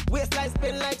 Waistline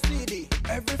spin like CD.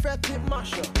 Every fret tip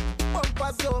mash up.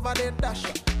 Bumpers over the dash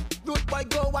up. Root boy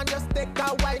go and just take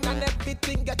a wine and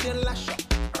everything getting lash up.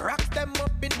 Rocks them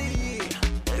up in the air.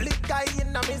 Liquor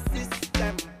in my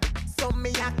system. So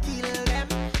me I kill them.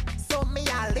 So me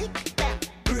I lick them.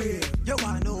 Brave. You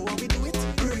wanna know how we do it?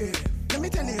 Brave. Let me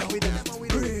tell you how we do it.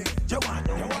 Brave. You wanna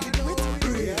know how we do it?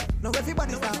 Brave. Now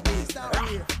everybody start with.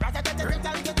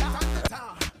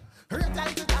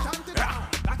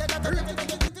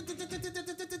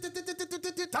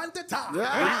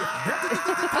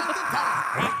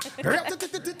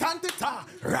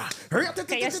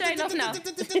 Okay, you're showing off now.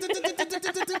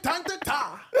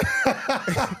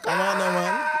 Come on now,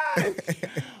 man.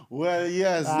 Well,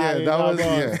 yes, Ah, that was,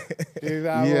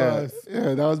 That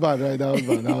that was bad, right? That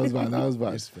was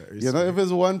bad. Respect, You know, if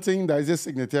it's one thing, that is your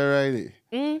signature, right?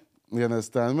 You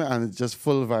understand me? And it's just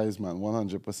full vibes, man,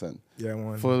 100%. Yeah,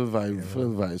 man. Full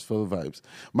vibes.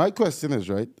 My question is,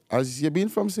 right, as you've been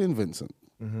from St. Vincent,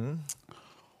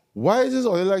 why is this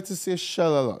all you like to say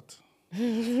shell a lot?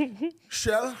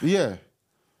 Shell? Yeah.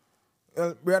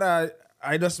 Brother,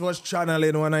 I just was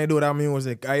channeling when I do that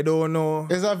music. I don't know.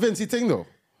 Is that Vincey thing, though?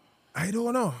 I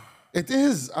don't know. It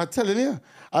is. I'm telling you.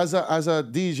 As a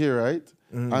DJ, right?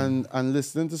 And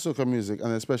listening to soca music,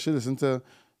 and especially listen to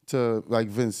like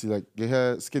Vincey, like you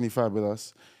hear Skinny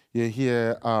Fabulous, you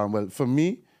hear, well, for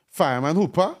me, Fireman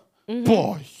Hooper,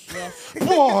 boy. Yes.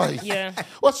 Boy. Yeah.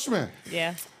 Watch me.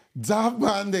 Yeah. That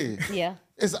man there. Yeah.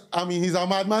 He's a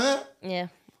madman, eh? Yeah.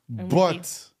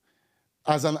 But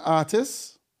as an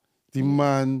artist, the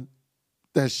man,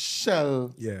 the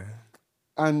shell, Yeah.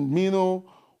 and you know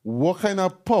what kind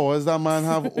of powers that man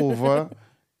have over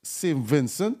St.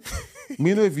 Vincent.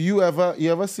 Me know if you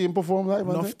ever see him perform live,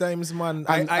 man. Enough times, man.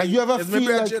 And you ever it's feel my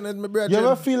like brethren, it's my brethren. you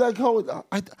ever feel like how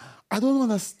I don't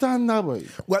understand that way.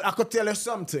 Well, I could tell you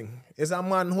something. It's a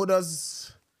man who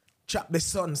does chop the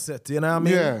sunset, you know what I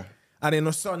mean? Yeah. And you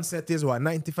know, sunset is what,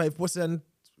 95%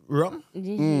 rum?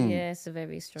 Yeah, it's a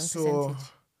very strong So, percentage.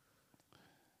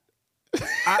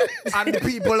 and the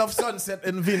people of sunset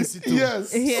in Vincey too.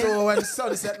 Yes. Yeah. So when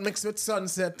sunset mixed with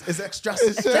sunset, it's extra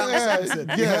It's strong yeah,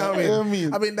 sunset. You yeah, know what you know what I I mean?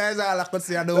 mean? I mean, that's all I could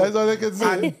say. I know. That's all I can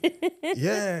say. And,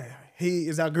 yeah, he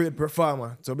is a great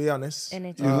performer, to be honest.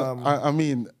 Energy. You know, I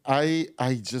mean, I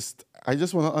just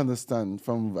want to understand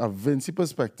from a Vincey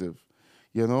perspective,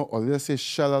 you know, all you say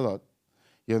shell a lot,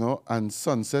 you know, and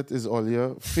sunset is all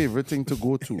your favorite thing to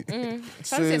go to.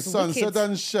 So it's Sunset's sunset wicked.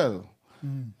 and shell.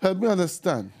 Help me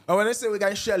understand. And when I say we got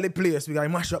to shell the place, we got to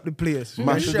mash up the place. We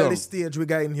got to Mash it shell down. the stage, we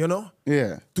got to, you know,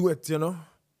 Yeah. do it, you know.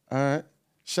 All right.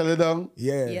 Shell it down.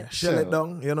 Yeah, Yeah. shell it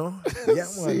down, you know. Yeah,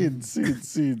 man.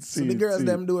 Seed. So the girls,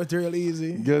 them do it real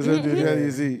easy. Girls are doing it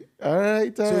easy. All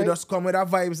right. So you just come with our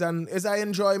vibes and it's an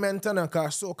enjoyment, and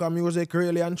because soca music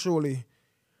really and truly,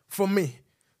 for me,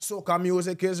 soca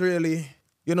music is really,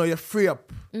 you know, you free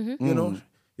up. You know,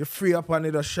 you free up and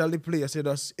you just shell the place, you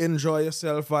just enjoy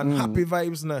yourself and happy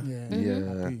vibes now.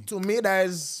 Yeah. To me, that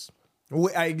is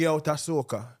where I get out of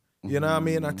soca. You know what I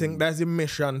mean? I think that's the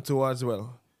mission too as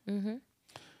well.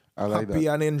 I like Happy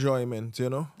that. and enjoyment, you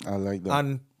know? I like that.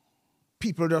 And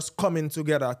people just coming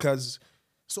together because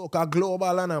soca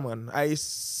global, and man.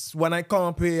 When I come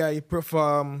up here, I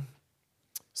perform.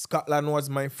 Scotland was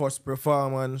my first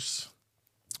performance.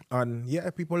 And yeah,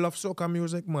 people love soca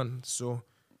music, man. So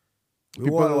we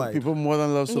worldwide. People more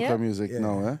than love soca Yeah. music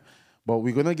now, eh? But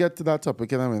we're gonna get to that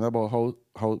topic in a minute about how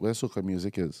where soca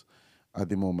music is at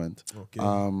the moment. Okay.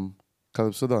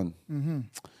 Calypso Don,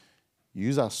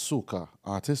 you're a soca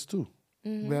artist too.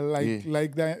 Well, like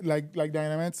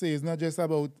Dynamite says, it's not just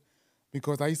about,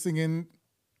 because I singing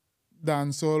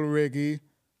dancehall, reggae.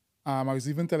 I was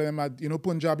even telling them that, you know,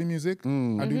 Punjabi music.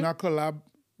 I do not collab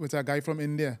with a guy from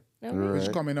India, which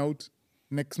Right. coming out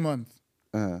next month.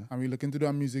 And we're looking to do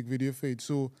a music video for it.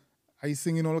 So I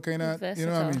singing all kind of, you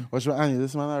know what I mean? What's my Annie?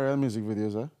 This man are real music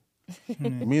videos, huh?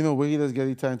 Me know where he does get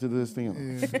the time to do this thing. You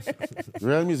know?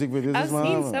 Real music videos. I've this man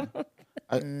seen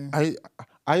have,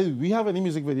 some. we have any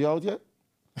music video out yet?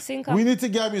 Sing We need to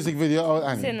get a music video out,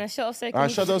 Annie. Sing a short of soca.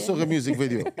 Shut up, soca music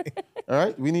video. All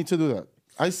right, we need to do that.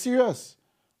 I serious.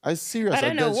 I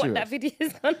don't know what that video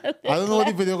is gonna look I don't know what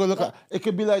the like. video gonna look like. It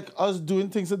could be like us doing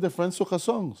things with different soca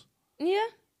songs. Yeah,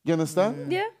 You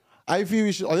understand? yeah. I feel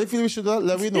we should. All I feel we should do,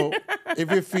 let me know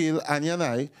if you feel Annie and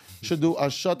I should do a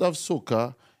shot of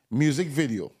soca music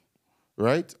video,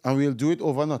 right? And we'll do it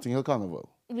over Notting Hill Carnival.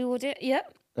 We will do it.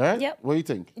 Yep. All right? Yep. What do you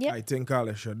think? Yep. I think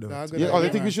Carla should do That's it. a good Yeah, idea,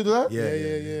 I think we man. should do that?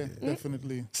 Yeah,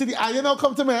 definitely. See, the idea now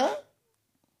come to me, eh?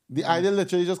 The idea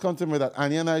literally just come to me that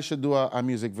Annie and I should do a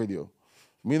music video.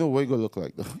 Me know what it gonna look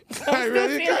like, though. I I'm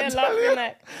really still can't feeling tell you.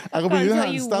 like. I could be Can't doing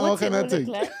tell you handstand, all what it kind of will thing.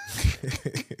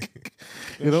 look like.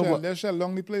 You know what? They'll shell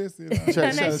along the place. You know? Shut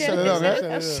it down, right? Shell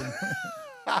it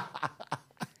down.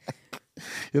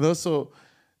 You know, so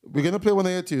we're gonna play one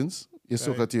of your tunes, your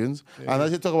soca tunes. And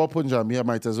as you talk about Punjabi, I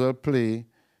might as well play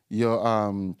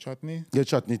your Chutney.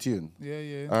 chutney tune.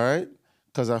 Yeah. All right?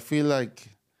 Because I feel like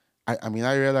I mean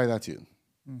I really like that tune.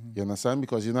 You understand?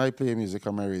 Because you know I play music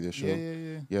on my radio show.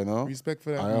 Yeah. You know? Respect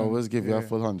for that, I man. always give you a Yeah.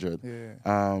 full 100.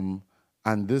 Yeah.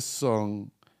 And this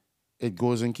song, it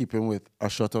goes in keeping with a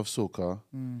shot of soca,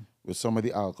 with some of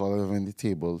the alcohol on the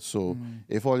table. So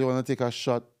if all you want to take a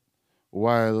shot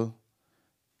while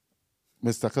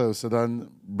Mr. Calypso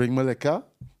Don bring my liquor,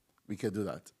 we can do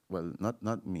that. well,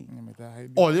 not me. Yeah,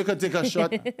 All you can take a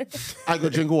shot. I go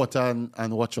drink water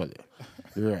and watch all you.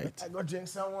 You're right. I go drink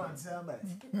some water,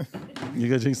 man. You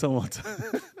go drink some water.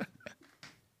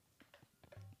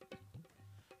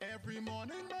 Every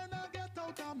morning when I get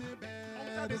out of my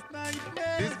bed, it's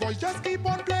nightmare. This voice just keep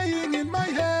on playing in my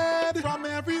head from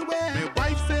everywhere. My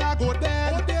wife say I go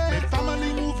dead. My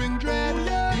family moving dread.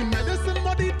 The medicine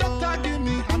what the doctor give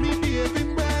me, and me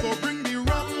behaving well. So bring the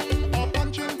rum or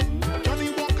punching. Johnny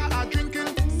Walker are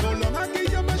drinking. So long I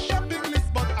give you my shopping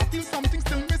list, but I feel something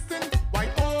still missing.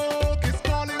 White Oak is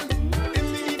calling in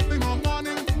the evening or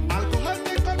morning. Alcohol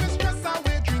take all the stress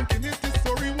away. Drinking it is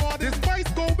so rewarding. This voice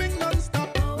going non-stop.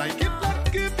 Like it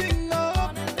not giving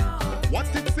up. What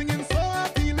it's singing so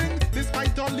appealing,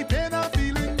 despite all the pain I'm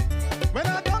feeling. When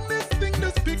I done this thing,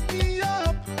 just pick me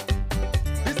up.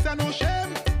 This is no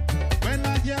shame. When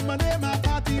I hear my name, I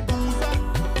party boozer,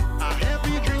 a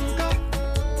heavy drinker.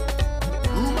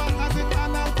 Rumor has it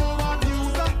an alcohol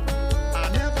user. I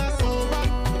never sober,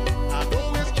 I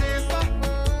always chaser.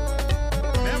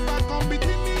 Never come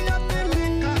between me and the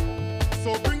liquor.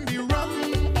 So bring the rum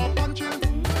or punching.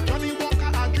 Johnny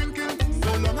Walker are drinking. So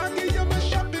long I give you my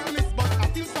shopping list, but I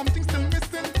feel something still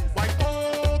missing. White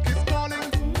Oak is calling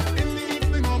in the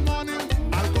evening or morning.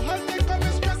 Alcohol take all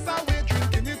the stress away.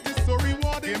 Drinking it is so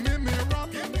rewarding. Give me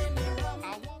rum, give me rum.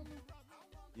 I want me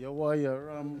rum. You want your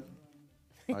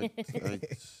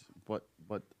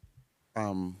but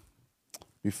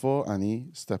before Annie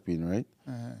step in, right?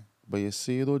 But you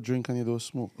say you don't drink and you don't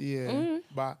smoke. Yeah,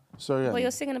 but Sorry, Well, Annie.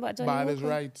 you're singing about Johnny but Walker. is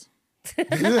right.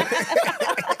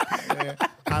 Yeah.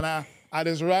 And I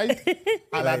is right,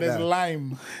 and I is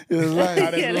lime. It's like,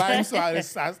 That is lime. So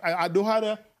I don't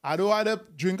have to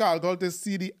drink alcohol to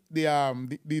see the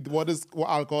what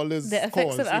alcohol is The effects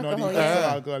called. of alcohol, the effects yeah.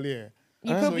 of alcohol, yeah.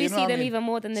 You So probably you know see what I them mean? even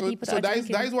more than the people that are that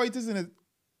drinking. is why it is in it.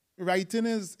 Writing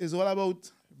is all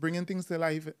about bringing things to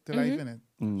life in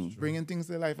it. Bringing things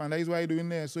to life, and that is why I do in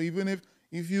there. So even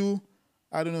if you,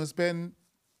 I don't know, spend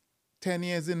 10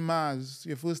 years in Mars,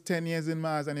 your first 10 years in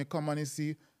Mars, and you come and you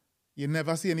see, you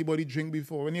never see anybody drink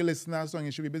before. When you listen to that song,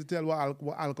 you should be able to tell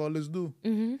what alcoholists do.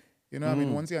 You know what I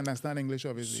mean? Once you understand English,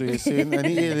 so obviously. you're saying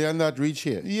any alien that reach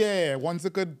here, Yeah, once they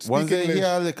could speak once they English. hear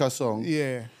a liquor song,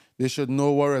 Yeah. they should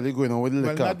know what really going on with the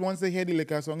Well, liquor. not once they hear the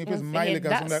liquor song. It was Once my they hear liquor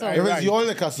that song that song. I It was write. your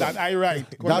liquor song. That I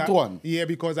write. 'Cause That one? Yeah,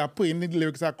 because I put in the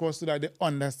lyrics across so that they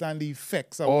understand the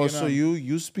effects of Oh, you so know.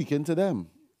 you speaking to them?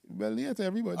 Well, yeah, to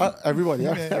everybody. Everybody,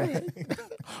 yeah. Yeah.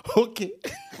 Okay.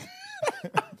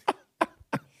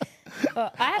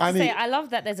 I have to Annie- say, I love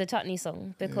that there's a Chutney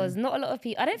song because not a lot of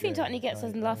people. I don't think Chutney gets a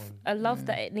love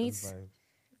that it needs.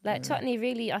 Like Chutney,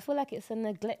 really, I feel like it's a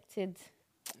neglected.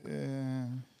 Yeah.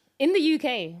 In the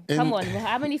UK, come on,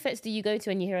 how many fets do you go to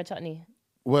when you hear a Chutney?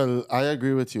 Well, I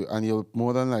agree with you, and you'll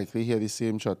more than likely hear the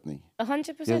same chutney.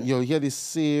 100%. You'll hear the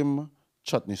same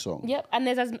chutney song. Yep, and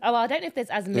there's I don't know if there's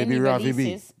as many Ravi B.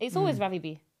 releases. It's always Ravi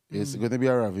B. It's going to be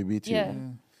a Ravi B too. Yeah.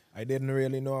 I didn't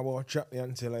really know about chutney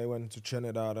until I went to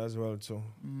Trinidad as well, too.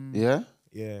 Yeah?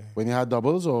 Yeah. When you had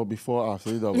doubles or before or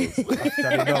after the doubles?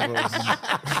 After the doubles.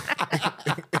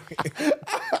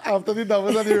 After the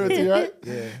doubles and the roti, right?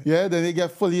 Yeah. Yeah, then you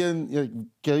get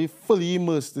fully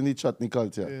immersed in the chutney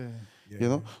culture. You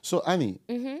know? So, Annie,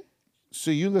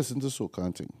 so you listen to soca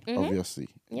and thing, obviously.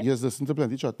 Yep. You just listen to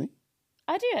plenty chutney?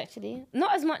 I do actually.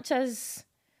 Not as much as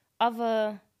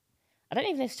other. I don't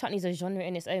even know if chutney's a genre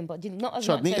in its own, but not as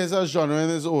Chutney much as. is a genre in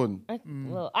its own.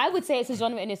 Well, I would say it's a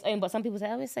genre in its own, but some people say,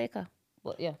 oh, it's soca.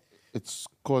 But yeah. It's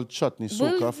called chutney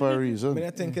soca for a I reason. mean,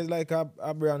 I think it's like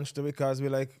a branch too, because we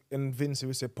like in Vinci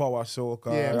we say power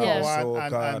soca, Yeah, rock Yeah.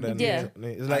 soca, and- then Yeah.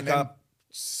 chutney. It's like then- a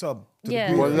sub to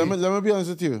Yeah. the Well, group. let me be honest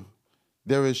with you.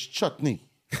 There is chutney.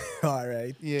 All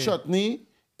right. Yeah. Chutney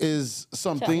is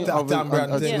something Chutney. of That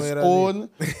brand thing, its you know what I own,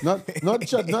 not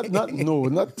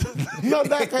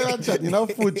that kind of chutney,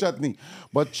 not food chutney,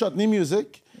 but chutney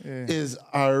music is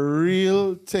a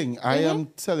real thing. I am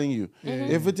telling you.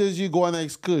 If it is you go on an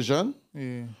excursion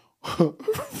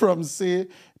from say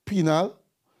Penal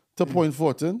to Point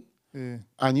Fortin,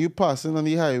 and you passing on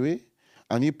the highway,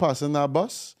 and you passing that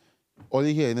bus, all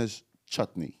you hearing is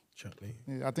chutney. Chutney.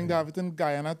 Yeah, I think they have it in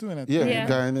Guyana too, innit? Yeah, Yeah.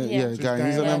 Guyana, Yeah. yeah, So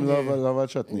Guyanese and them Guyana, love a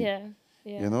chutney. Yeah.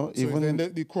 Yeah. You know, So even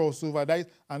then the crossover,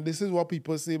 and this is what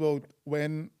people say about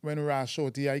when Rash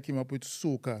Shorty, I came up with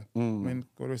soca, when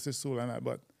God rest his soul and that,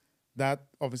 but that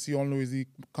obviously you all know is the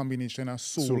combination of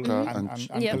soul Soca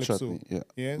and Yeah. calypso. chutney,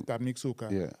 yeah. That makes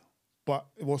soca. yeah. But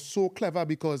it was so clever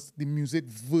because the music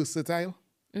versatile.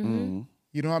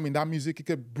 You know what I mean? That music, you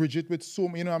could bridge it with so,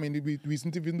 you know what I mean? We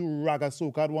recently even do raga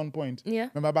soca at one point. Yeah.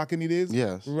 Remember back in the days?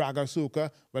 Yes. Raga soca.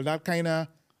 Well, that kind of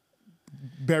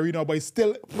buried now, but it's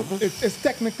still, it's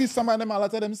technically some of them, a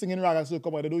lot of them singing raga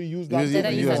soca, but they don't use that. They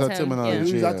don't use that terminology. They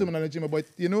use Yeah. that terminology, but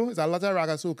you know, it's a lot of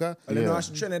raga soca. And you know, as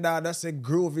Trinidad, that's a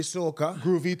groovy soca.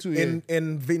 Groovy too, yeah.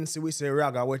 In Vinci, we say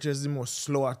raga, which is the most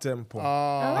slower tempo. is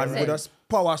And it? with us,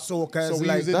 power soca So is we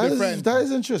like... use it That different. is, that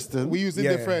is interesting. We use it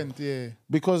Yeah. different, yeah.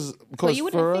 because But you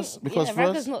for wouldn't us, think, because yeah, for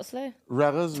raga's us, not slow.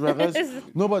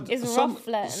 ragas. No, but It's some rough,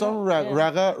 like, some no?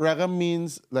 raga raga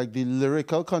means like the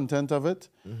lyrical content of it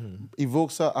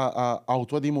evokes a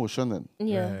outward emotion. Then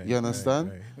Yeah. you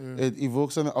understand? It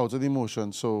evokes an outward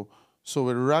emotion. So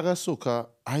with raga soca,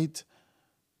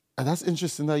 and that's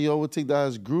interesting that you all would take that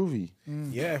as groovy.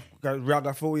 Yeah, because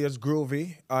raga for is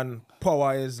groovy and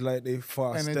power is like the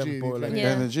fast Energy, tempo. Like, Yeah.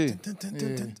 Energy.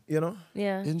 you know?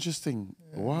 Yeah. Interesting.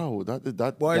 Wow.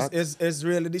 That. But it's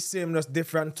really the same, just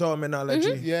different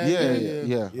terminology. Yeah,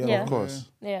 Yeah. Of course.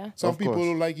 Yeah. Some Of people course.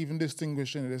 don't like even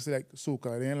distinguishing it. They say like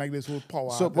soca. They ain't like this whole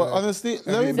power. So, but honestly,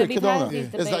 let me So break we've it down. had Now. these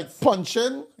It's like debates.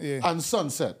 punching Yeah. and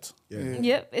sunset.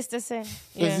 Yep, it's the same.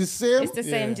 Yeah. the same? It's the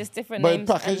same, Yeah. just different But names.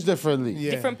 packaged and differently.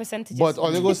 Yeah. different percentages. But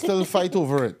all you go still fight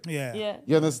over it. yeah. yeah.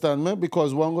 You understand me?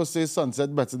 Because one go say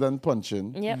sunset better than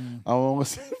punching. Yep. And one go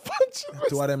say punching.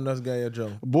 Two of them just get you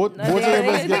drunk. Both No, of they-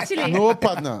 them get literally. no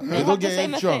partner. They have don't the get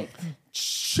same drunk. effect.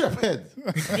 Shepherd.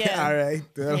 Yeah. All right.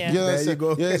 Well, Yeah. there you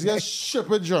go. Yeah, it's get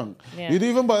shepherd drunk. Yeah. You don't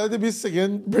even bother to be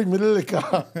singing, bring me the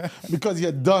liquor. Because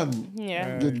you're done.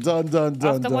 Yeah. You're done.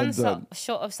 After one done.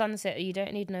 shot of sunset, you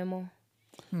don't need no more.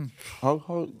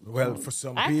 How Well, for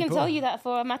some I people. can tell you that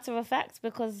for a matter of fact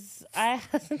because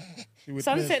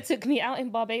sunset took me out in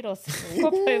Barbados.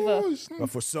 Pop over. But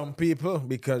for some people,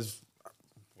 because,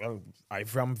 well, I'm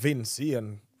from Vinci,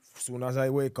 and as soon as I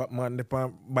wake up, man,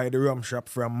 by the rum shop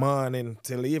from morning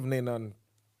till evening, and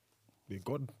they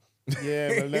good.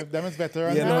 Yeah, well, them is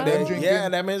veteran. You know, them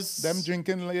drinking. them is... Them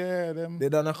drinking, yeah, them. They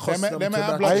done accustomed them to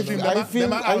have that. blood I, stream. I Them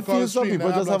feel are I alcohol feel some stream, people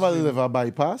them are just have a blood liver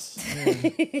bypass.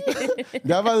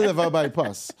 They have a liver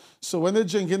bypass. So when they're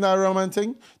drinking that rum and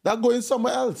thing, that going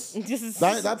somewhere else. Just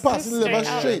That passing the liver straight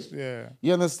out. straight. Yeah.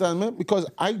 You understand me? Because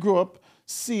I grew up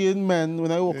seeing men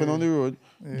when I walking on the road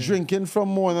drinking from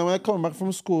morning when I come back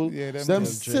from school. Yeah, them them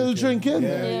still drinking.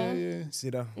 Yeah. See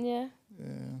that? Yeah.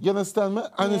 You understand me?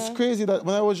 And it's crazy that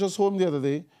when I was just home the other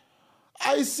day,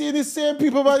 I see the same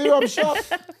people by the rum shop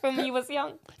From when you was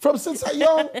young. from since I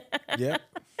young. Yeah.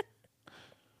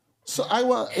 So I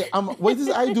want. What is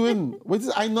I doing? What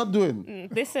is I not doing?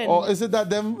 Listen. Or is it that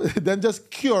them just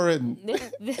curing?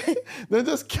 They're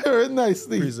just curing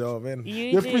nicely. Preserving.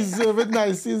 you They do. preserve it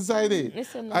nicely inside it.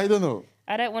 Listen, I don't know.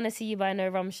 I don't want to see you by no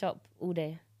rum shop all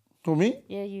day. For me,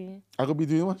 Yeah, you. I could be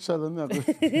doing what Shannon. I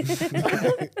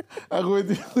go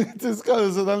do this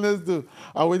color, so then let's do.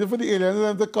 I'm waiting for the aliens and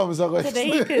them to come. So I go. Today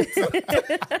you could.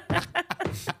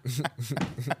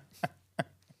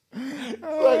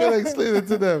 So I can explain it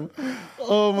to them.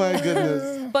 Oh my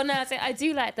goodness. But no, I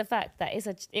do like the fact that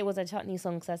it was a chutney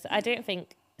song. Cause I don't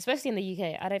think, especially in the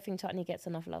UK, I don't think chutney gets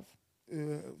enough love.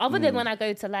 Other than when I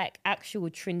go to like actual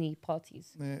Trini parties,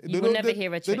 you will never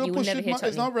hear a chutney. You will never hear It's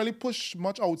chutney. not really pushed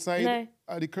much outside No.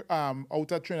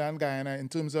 outer Trinidad and Guyana in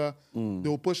terms of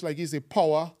they'll push like you say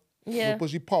power. Yeah. They'll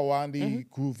push the power and the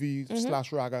groovy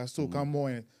slash raga soca more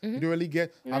in it. You don't really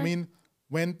get. I mean,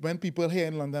 when people here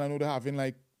in London, I know they're having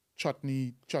like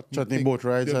chutney thing. boat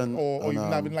rides They'll- and or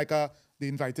even having like they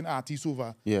inviting artists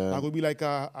over. Yeah. That would be like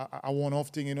a one-off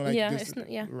thing, you know, like Yeah, this it's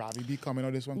not- yeah. Ravi be coming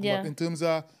or this one. Yeah. But in terms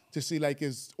of to see like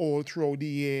it's all throughout the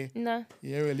year, No.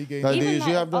 yeah, really getting. That they Even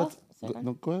usually like have that. us- sorry.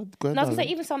 No, go ahead. Go ahead. No, I was gonna say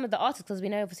darling. even some of the artists, because we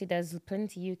know obviously there's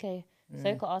plenty UK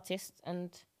soca artists, and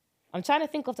I'm trying to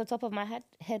think off the top of my head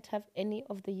have any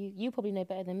of the you probably know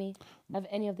better than me, have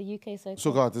any of the UK soca?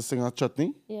 So got to sing a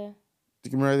chutney. Yeah.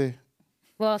 Take him ready.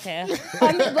 Well, okay.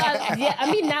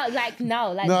 I mean now,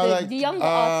 the younger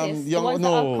artists, the ones that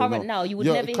are current now, you would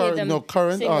never hear them. No,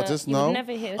 current sing artists you now. would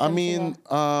never hear I them mean,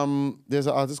 sing there's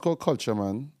an artist called Culture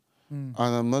Man, and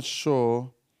I'm not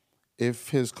sure if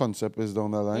his concept is down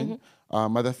the line. I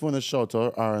definitely want to shout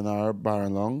out R&R Bar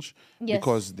and Lounge Yes,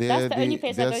 because that's the only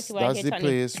place I go to where I that's hear the Tony.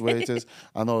 place where it is,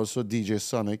 and also DJ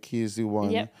Sonic, he's the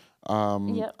one. Yep.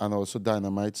 Yep. And also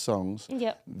Dynamite songs.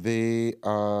 Yep. They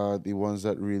are the ones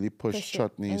that really push Push it.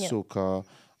 chutney, Yep. soca,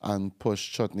 and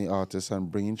push chutney artists and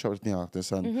bringing chutney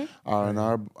artists. And Mm-hmm.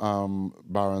 R&R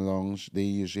Bar and Lounge, they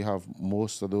usually have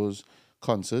most of those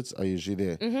concerts are usually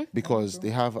there Mm-hmm. because they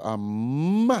have a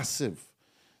massive,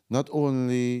 not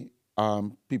only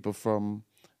people from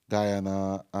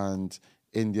Guyana and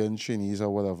Indian Trinis or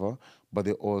whatever, but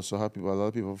they also have a lot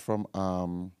of people from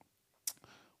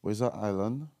where's that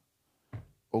island?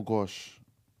 Oh gosh,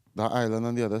 that island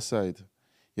on the other side.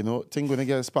 You know, thing gonna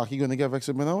get sparky, gonna get vexed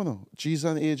with me now. No, G's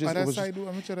and Ages. But that's side,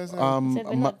 I'm sure that's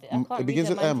It begins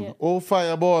with M. Oh,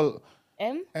 Fireball.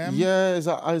 M? Yeah, it's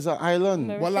an island.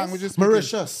 Mauritius? What language is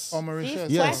Mauritius. Oh, Mauritius.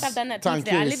 Yes. Twice I've done that Thank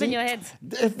today. I you. live in your head.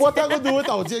 If what I gonna do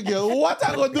without you, girl? What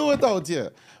I gonna do without you?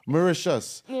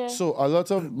 Mauritius. Yeah. So a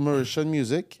lot of Mauritian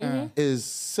music is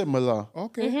similar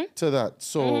to that.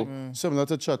 So similar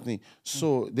to chutney.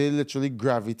 So they literally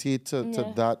gravitate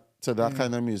to that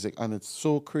kind of music, and it's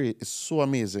so it's so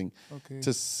amazing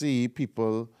to see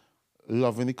people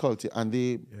loving the culture, and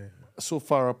they so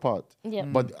far apart. Yeah.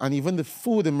 But and even the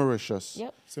food in Mauritius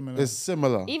is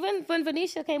similar. Even when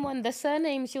Venetia came on, the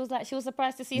surname, she was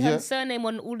surprised to see her surname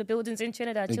on all the buildings in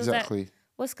Trinidad. She was like,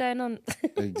 what's going on?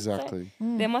 Exactly.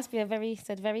 So there must be a very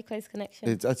close connection.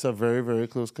 It's a very, very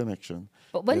close connection.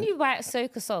 But when you write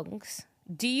soca songs,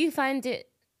 do you find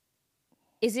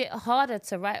is it harder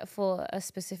to write for a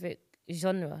specific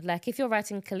genre? Like if you're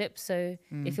writing calypso,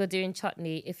 if you're doing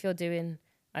chutney, if you're doing,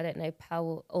 I don't know,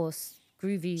 power or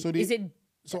groovy,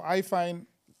 So I find,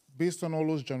 based on all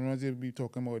those genres you'll be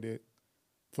talking about it,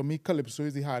 for me, calypso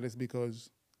is the hardest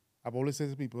because I've always said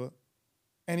to people,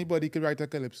 anybody could write a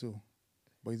calypso,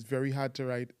 but it's very hard to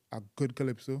write a good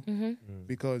calypso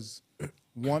because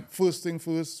first thing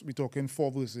first, we're talking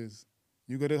 4 verses.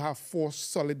 You got to have 4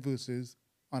 solid verses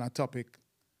on a topic.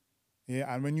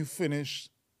 Yeah, and when you finish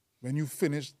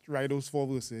write those 4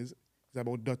 verses, it's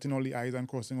about dotting all the I's and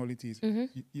crossing all the T's.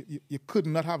 You could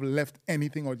not have left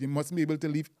anything out. You must be able to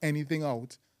leave anything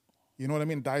out. You know what I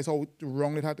mean? That is how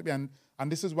wrong it had to be. And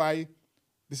this is why,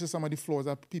 this is some of the flaws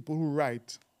that people who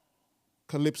write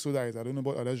calypso, that is, I don't know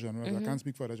about other genres, I can't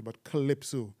speak for others, but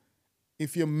calypso,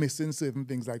 if you're missing certain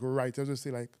things, like writers will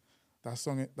say like, that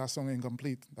song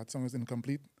incomplete, that song is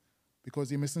incomplete,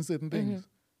 because you're missing certain things.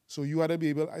 So you ought to be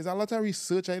able, there's a lot of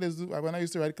research I do. When I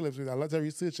used to write calypso, there's a lot of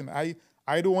research, and I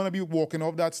don't want to be walking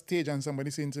off that stage and somebody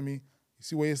saying to me, you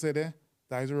see what you said there?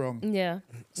 That is wrong. Yeah.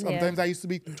 Sometimes I used to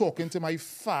be talking to my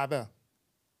father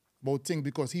about things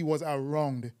because he was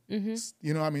around.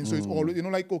 You know what I mean? So it's always,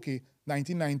 like, okay,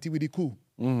 1990 with the coup.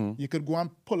 You could go and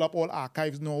pull up all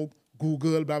archives now,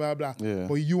 Google, blah, blah, blah. Yeah.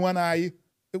 But you and I,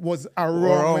 it was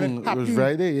around when it happened. It was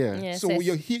right there, yeah. So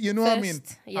you're here, you know what I mean?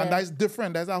 Yeah. And that's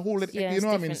different. There's a whole, Yeah, you know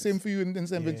what I mean? different. Same for you in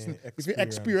St. Vincent. If you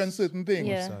experience certain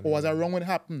things, or was around when it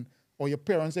happened, or your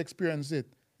parents experienced it,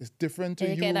 it's different to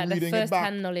And you get like reading the it back.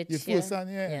 first-hand knowledge. Your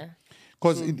first-hand, Yeah.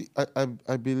 Because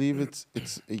I believe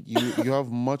it's you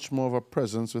have much more of a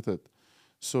presence with it.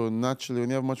 So naturally, when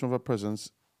you have much more of a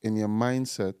presence in your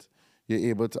mindset, you're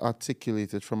able to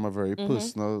articulate it from a very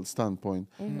personal standpoint,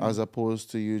 as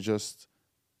opposed to you just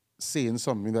saying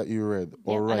something that you read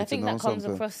or writing and I think that comes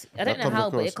something. across. I don't know how,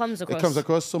 but it comes across. It comes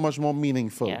across so much more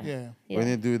meaningful Yeah. when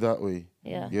you do it that way.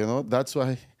 Yeah. You know, that's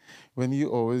why when you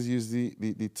always use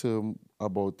the term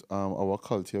about our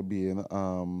culture being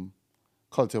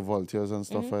culture vultures and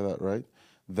stuff like that, right?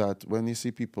 That when you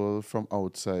see people from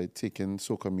outside taking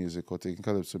soca music or taking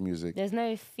calypso music, There's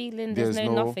no feeling, there's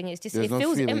no nothing. It's just, it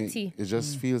feels empty. It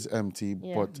just feels empty,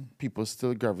 but people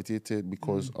still gravitate to it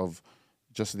because of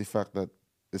just the fact that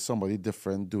there's somebody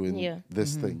different doing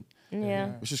this thing. Yeah.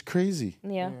 Which is crazy.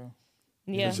 Yeah.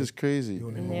 Which is crazy.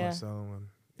 Yeah.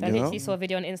 I literally saw a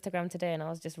video on Instagram today and I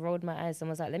was just rolled my eyes and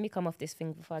was like, let me come off this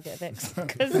thing before I get vexed.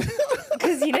 Because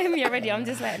you know me already, I'm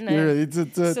just like, no. You're ready to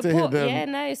hit support, them. yeah,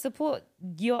 no, support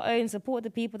your own, support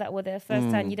the people that were there first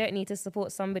time. You don't need to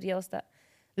support somebody else that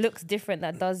looks different,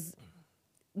 that does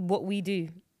what we do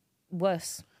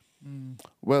worse.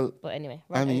 Well, But anyway,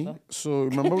 Annie, over. so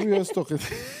remember we were talking.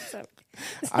 Sorry.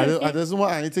 I just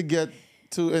want Annie to get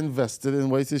too invested in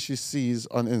what it is she sees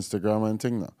on Instagram and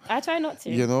thing now. I try not to.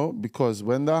 You know, because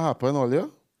when that happened earlier,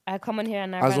 I come on here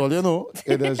and I as rant. all you know,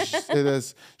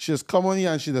 she has come on here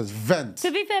and she does vent.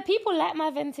 To be fair, people like my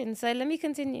venting, so let me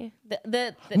continue.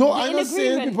 No, I'm not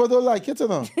saying people don't like it, you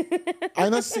know.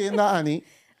 I'm not saying that, Annie.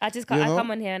 I just can't, I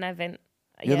come on here and I vent.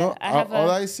 You know,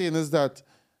 all I'm saying is that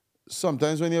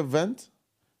sometimes when you vent,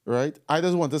 right, I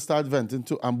just want to start venting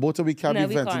too, and both of we can't be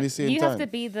venting at the same time. You have to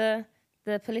be the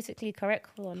politically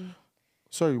correct one.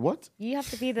 Sorry, what? You have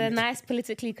to be the nice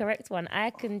politically correct one. I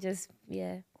can just,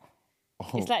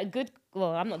 Oh. It's like good,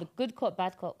 well, I'm not the good cop,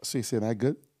 bad cop. So you're saying I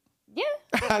good? Yeah.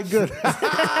 I good.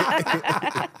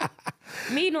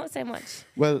 Me, not so much.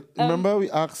 Well, remember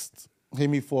we asked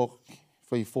him for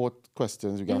 4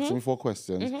 questions. We asked him 4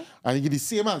 questions. And he gave the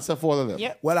same answer for all of them.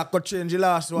 Yep. Well, I could change the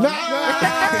last one.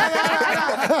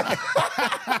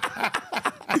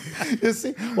 You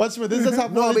see, watch me. This has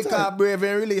happened all No, the because time. Brave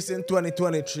and release in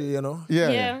 2023, you know.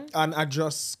 Yeah. And I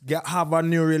just have a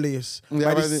new release Yeah,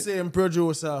 by the but same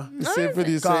producer. Same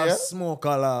producer, Called yeah? Smoke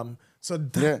Alarm. So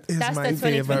that is That's my the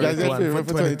 2020. favorite That's your one favorite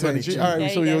for 2023. All right, There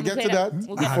so you go. you'll get to that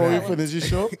We'll get before to we that one. finish the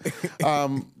show.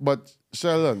 But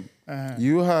Sheldon,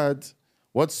 you had,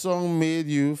 what song made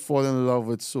you fall in love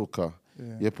with soca? Yeah.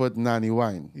 You put Nanny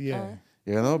Wine. Yeah.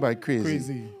 You know, by Crazy.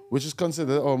 Crazy. Which is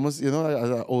considered almost, as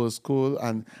an old school,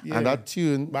 and that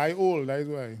tune. By old, that's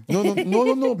why.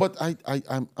 No. But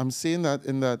I'm saying that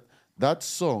in that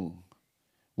song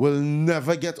will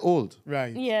never get old.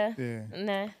 Right. Yeah.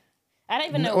 Nah. I don't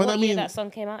even know When what I year mean, that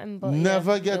song came out in, but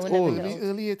never yeah, get it will old. never get old.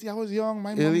 Early 80s, I was young.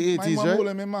 My Early mom 80s, mom right?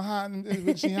 holding me in my hand,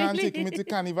 with she hand taking me to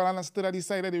Carnival, and I stood at the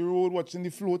side of the road watching the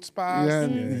floats pass.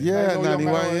 Yeah, How Nanny young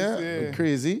I Wine, was, yeah.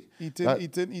 Crazy.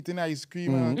 Eating ice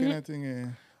cream and that kind of thing. Yeah.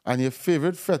 And your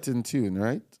favorite fretting tune,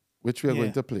 right? Which we are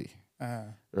going to play.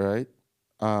 Right?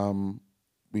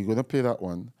 We're going to play that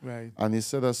one. Right. And he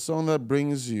said a song that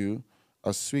brings you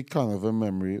a sweet carnival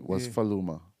memory was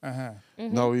Faluma.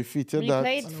 Now we featured We that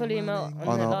played Faluma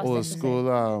on the our last old episode.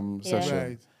 school session.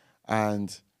 Right.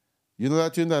 And you know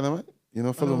that tune, Dynamite? You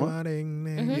know Faluma?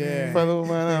 Yeah.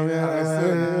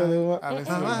 Faluma.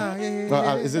 Alison.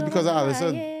 Well, is it because of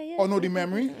Alison? Oh, no, the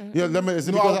memory? Yeah, is it No, because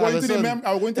of I'll go into the Alison?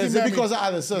 I'll go into Is the it memory. because of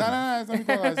Alison? No, it's not because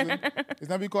of Alison. It's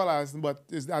not because of Alison, but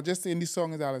I just saying this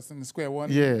song is Alison, the square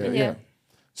one. Yeah.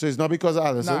 So it's not because of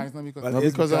Alison? Nah, it's not because of Not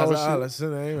It's because of how she...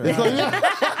 Alison, eh,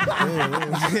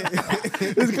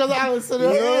 It's because of Alison.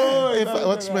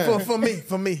 What's man? For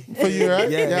me. For you, right?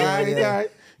 Yeah.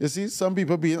 Right. You see, some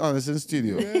people being honest in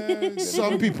studio.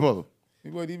 Some people.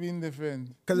 Everybody being different.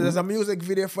 Because there's a music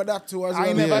video for that too as well.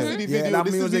 I never see the video. Yeah, that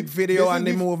This is music the- video this and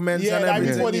is the movements and that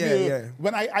everything. before the video. Yeah.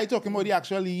 When I talking about the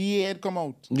actual year it come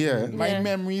out. Yeah. My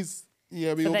memories.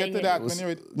 Yeah, we So will that get to year. that when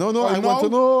you're... No, Oh, I want to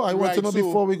know. I want to Right, know so-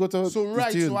 before we go to So the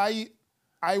right, tune. so I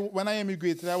when I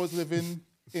immigrated, I was living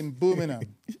in Birmingham.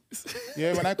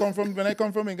 Yeah, when I come from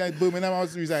Birmingham, I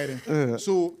was residing.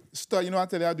 So I tell you,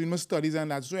 I'm doing my studies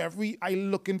and that. So I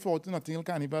looking forward to Notting Hill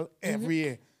Carnival every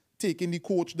year. Taking the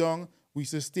coach down. We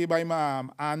used to stay by my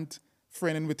aunt,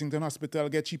 friend in Whittington Hospital,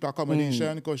 get cheaper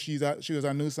accommodation because she was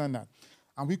a nurse and that.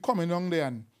 And we coming down there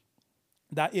and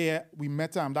that year we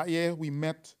met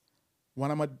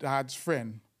one of my dad's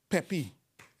friend, Pepe.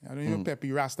 I don't know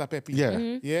Pepe, Rasta Pepe.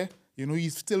 Yeah. Yeah? You know,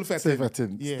 he's still fetting. Still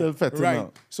fetting. Yeah. Still fetting Right.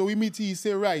 now. So we meet, he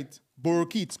say, right,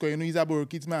 Borokits, because you know he's a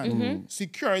Borokits man.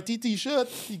 Security t-shirt.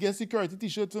 He gets security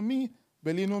t-shirt to me.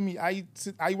 But you know me, I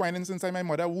whining since my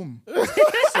mother womb. so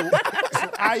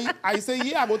I say,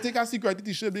 yeah, I will take a security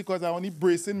t-shirt because I only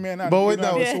bracing men. And, But wait you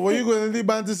know, now, so what you going to the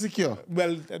band to secure?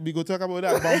 well, we go talk about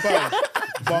that.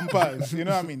 Bumpers. You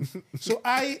know what I mean? So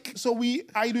I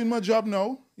doing my job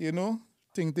now, you know,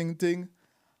 ting.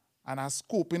 And I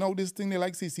scoping out this thing, they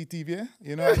like CCTV, yeah?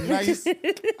 You know, and nice.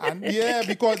 And yeah,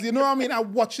 because you know what I mean,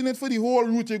 I'm watching it for the whole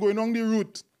route, you're going on the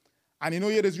route. And you know,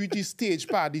 you just reach the stage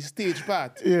part.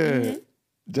 Yeah.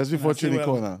 Just before say, Trini well,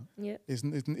 Corner. Yeah.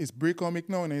 It's break or make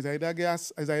now, and it's either I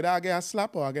get a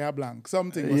slap or I get a blank.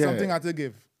 Something I have to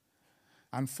give.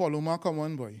 And Faluma come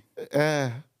on, boy.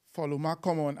 Faluma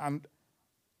come on.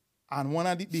 And one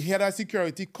of the head of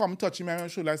security come touch me on my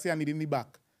shoulder, I say I need in the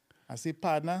back. I say,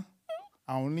 partner,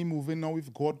 I'm only moving now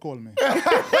if God call me.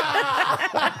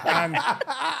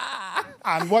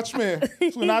 and watch me.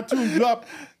 So when that tune drop,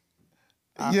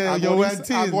 Yeah, you went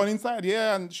I in. gone inside,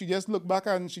 yeah, and she just looked back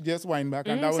and she just whined back,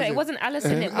 and that was So it it. wasn't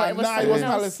Alison, it was Nah, it someone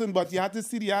wasn't else. Alison, but you had to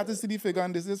see the figure,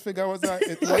 and this figure was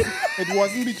it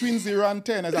wasn't between 0 and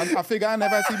 10. It's a figure I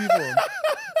never see before.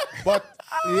 But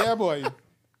yeah, boy,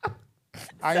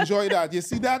 I enjoyed that. You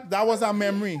see that? That was a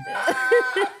memory.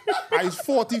 I was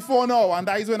 44 now, and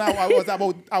that is when I was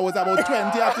about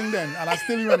 20, I think then, and I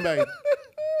still remember it.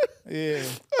 Yeah.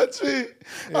 Actually,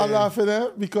 I'm laughing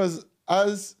at because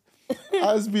as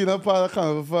being a part of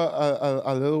Carnival for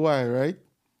a little while, right?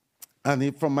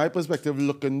 And from my perspective,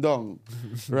 looking down,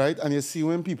 right? And you see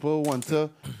when people want to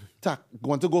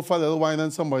go for a little wine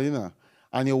on somebody now,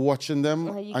 and you're watching them,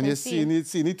 you and can you're see.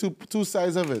 seeing it two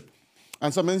sides of it.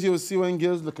 And sometimes you'll see when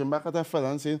girls looking back at a fella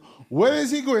and saying, where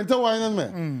is he going to wine on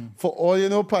me? For all you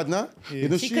know, partner, you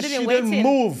know, She she could have been didn't waiting.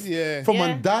 move from Yeah.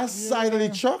 on that side of the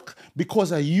truck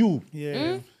because of you.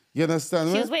 Yeah. You understand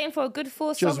me? She was waiting for a good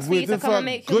full She song was for you waiting to come for and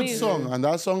a make your good move. song. And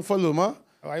that song for Luma,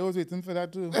 I was waiting for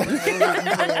that too. I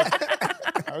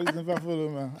was waiting for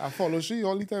Faluma. I follow she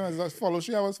all the time. As I follow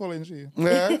she, I was following she.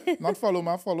 yeah. Not follow me,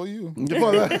 I follow you. You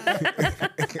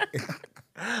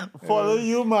follow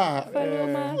you, ma.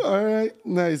 All right,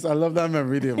 nice. I love that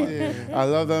memory, there, man. I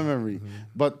love that memory.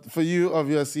 But for you,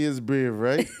 obviously, it's brave,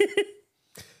 right?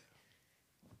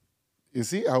 You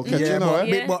see, I'll catch you now,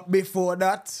 right? But before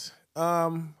that,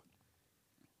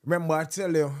 remember I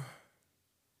tell you,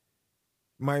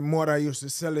 my mother used to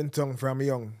sell in tongue from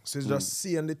young. So just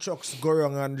seeing the trucks go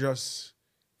wrong and just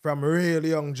from real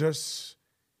young,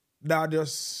 that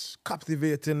just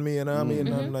captivating me, you know what I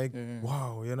mean? I'm like,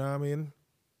 wow, you know what I mean?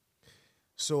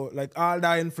 So like all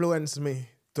that influenced me,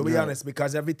 to be honest,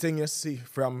 because everything you see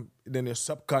from then your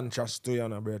subconscious to you,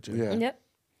 know, Bridget. Yeah. Yep.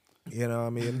 You know what I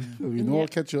mean? We know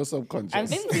what catch your subconscious. And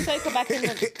Vincy Soca back in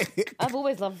the... I've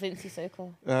always loved Vincy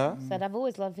Soca. Yeah? Said I've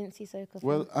always loved Vincy Soca.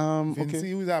 Well, Vincy, okay.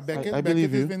 who's that? Beckett? I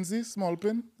believe Beckett you. is Vincy, Small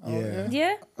Pin. Oh, Yeah.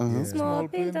 Yeah? Uh-huh. Small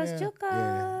pin does yeah.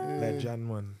 Joker. Legend,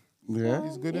 man. Yeah?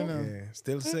 He's good enough. Yeah,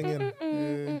 still singing.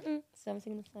 So I'm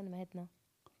singing the song in my head now.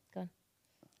 Gone.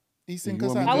 He sing You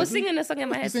want me Cassandra. I was too? singing the song in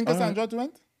my He head. sing Cassandra too,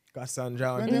 went?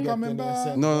 Cassandra. When you coming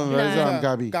back? No, No. that's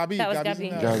Gabby. Gabby. That was Gabby's Gabby.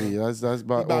 in there. Gabby, that's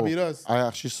Gabby does. I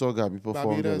actually saw Gabby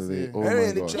perform the does, other day. yeah. Oh Hey, my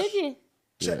really, gosh. Did you?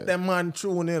 Check them man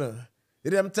tune, you know.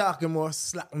 Them talking more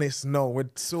slackness now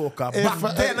with soca. If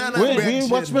Back then, and we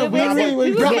watch me. We'll get there.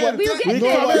 We'll get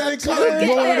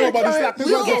there. But the slackness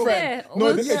We'll was get different. there. No,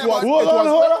 We'll it get was. Hold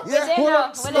on. Yeah,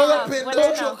 We're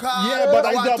there now. Yeah, but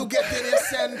I want to dubbed- get in the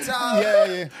center.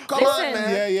 Yeah. Come on, Listen.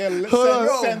 man. Yeah. Hold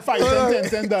on. Send $5,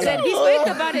 $10 Said he spoke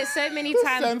about it so many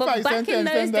times, Send but five, back send in 10,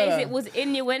 those send days, that. it was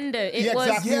innuendo. It Yeah, was,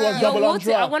 exactly. It was your double on water,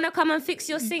 I track. want to come and fix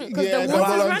your sink because Yeah, the double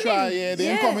water's on running. try. Yeah, they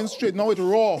ain't coming straight. No, it's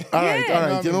raw. All right.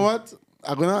 Yeah. You know what?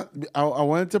 I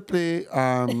wanted to play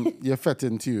your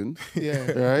fetting tune.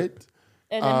 Yeah. Right?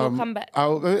 And then we'll come back.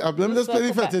 Let me just play the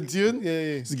circle back. fetting tune.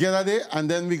 Yeah. Together there, and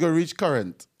then we go reach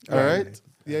current. All right?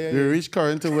 Yeah. We reach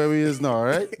current to where we is now, all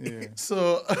right? Yeah.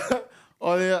 So,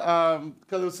 all your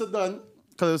Calypso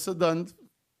Don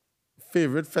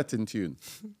favorite fetting tune.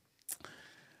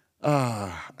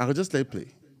 I could just let play.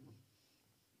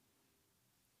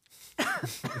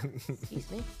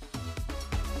 Excuse me.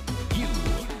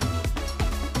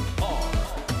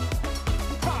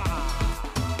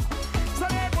 So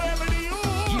make way for the you.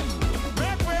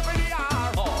 Make way for the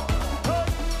R.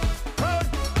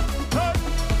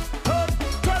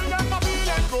 Tell them I'm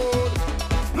feeling good.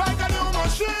 Like a new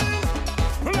machine.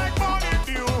 Like morning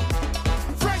dew.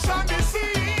 Fresh on the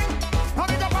scene.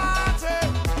 Having a party.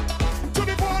 To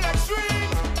the full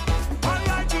extreme. And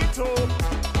light it up.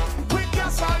 With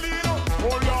gasoline.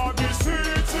 Oh Lord, the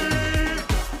city.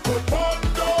 Put one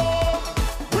down.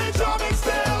 We jamming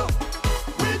still.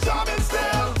 We jamming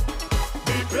still.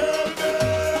 The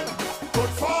building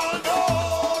could fall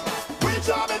down. We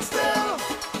jamming still.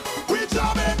 We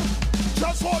jamming.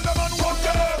 Just hold them and walk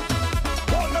them.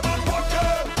 Hold them and walk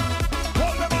them.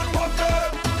 Hold them and walk them.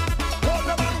 Hold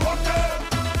them and walk them.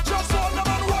 Just hold them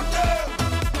and walk them.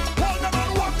 Hold them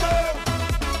and walk them.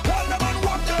 Hold them and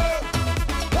walk them.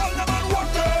 Hold them and walk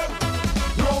them.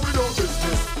 No, we don't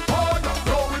business. Oh,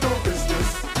 no, we don't business.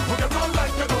 We get on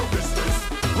like you don't business.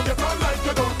 We get on like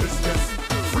you don't business.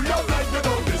 Free up like you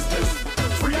don't business.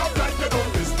 Free up like you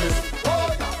don't business. Oh,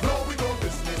 no, we don't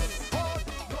business. Oh,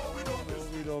 no, we don't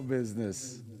business. We know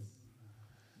business.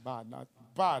 Bad, not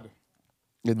bad.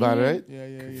 It's bad, right?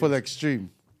 Yeah. Full extreme.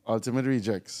 Ultimate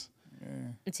rejects.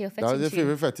 It's your That was fetching your tune.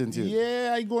 favorite fetting tune.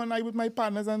 Yeah, I go and I with my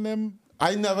partners and them.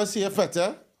 I never see a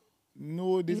fetter.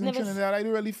 No, this in never Trinidad, I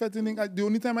don't really fit in. The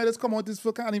only time I just come out is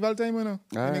for carnival time, you know.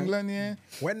 Alright. In England, yeah.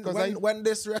 'Cause When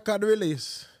this record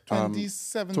release?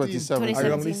 2017. 27.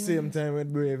 Around the 2017. same time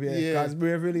with Brave, yeah. Yeah. Because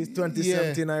Brave released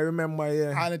 2017, I remember,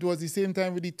 yeah. And it was the same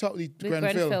time with the With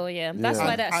Grenfell. Grenfell, yeah. That's Yeah.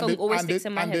 why that song always sticks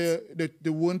in my head. They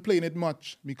weren't playing it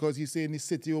much because he's saying the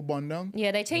city will burn down.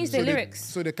 Yeah, they changed the lyrics.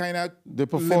 So they kind of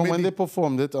When they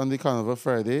performed it on the Carnival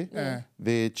Friday,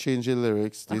 they changed the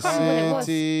lyrics. The can't remember what it was.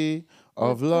 city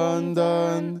of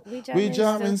London, we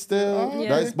jamming still.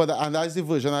 Yeah. That's the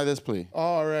version I just play.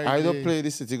 All right. I don't play the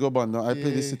city go London. I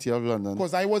play the city of London.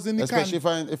 Because I was in the Especially if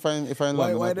I in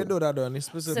Why London. I they play. do that, Donny?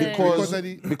 Specifically?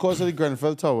 So- Because of the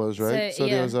Grenfell Towers, right? So,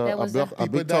 there yeah, was there a was block, a People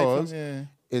big died from- towers. yeah.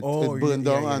 It Oh, burned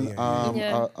yeah, down, yeah, and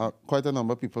yeah. Yeah. quite a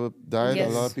number of people died. Yes.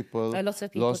 A lot of people A lot of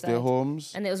people lost their died.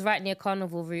 homes. And it was right near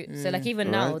Carnival route. So like even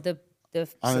now, Right. the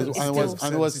And it's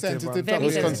it was sensitive. it Very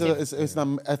was sensitive. considered it's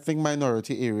an ethnic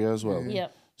minority area as well.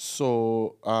 Yep.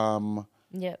 So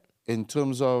Yep. in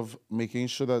terms of making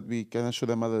sure that we kind of show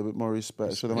them a little bit more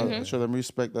respect, show them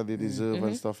respect that they deserve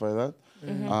and stuff like that.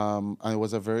 And it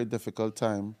was a very difficult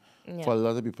time for a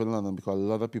lot of people in London because a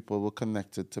lot of people were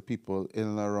connected to people in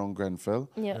and around Grenfell.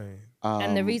 Yep.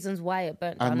 And the reasons why it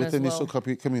burnt down And as within well. the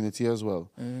soca community as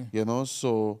well. You know,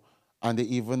 so, and they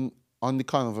even, on the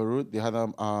Carnival route, they had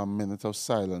a minute of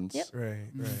silence Yep.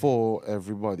 Right. for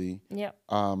everybody Yep.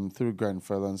 through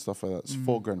Grenfell and stuff like that,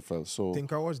 for Grenfell. So, I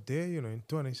think I was there, in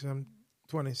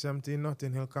 2017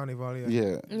 Notting Hill Carnival.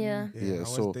 Yeah. I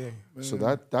was So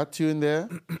there. that tune there,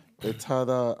 it had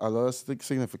a lot of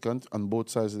significance on both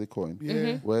sides of the coin.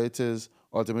 Where it is,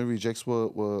 Ultimate Rejects were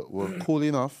cool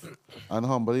enough and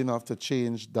humble enough to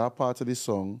change that part of the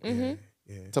song to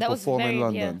That was perform very- in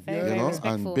London. very You know,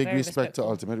 respectful, and big very respect to respectful.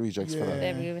 Ultimate Rejects for that.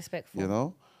 Very respectful. You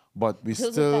know, but we Because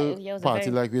of still that, it was a party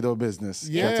very- like we do business.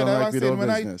 Yeah, Get on that like was we saying do when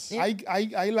business.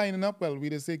 I lining up, well, we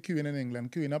just say queuing in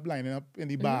England, queuing up, lining up in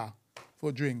the bar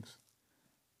for drinks.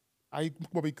 I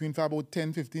probably queuing for about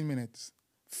 10, 15 minutes.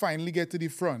 Finally get to the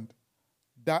front.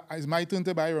 That is my turn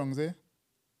to buy wrongs, eh?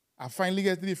 I finally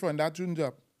get to the front, that tune's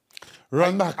up.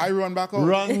 Run back. I run back out.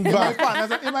 Run In back. my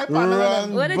partner, in my partner,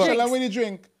 Run What a back. drink. Shella with the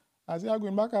drink. I say, I'm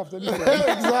going back after this.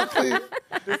 Exactly.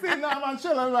 They say, nah, man,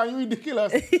 Shella, man, you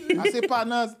ridiculous. I say,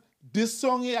 partners, this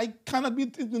song here, I cannot be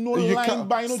no You line can't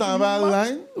by no stand tune, by a man.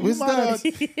 line? You What's mad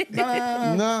that?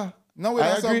 Nah. Nah. No way I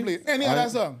that song agree. play. Any other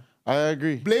song. I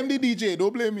agree. Blame the DJ,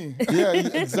 don't blame me. Yeah,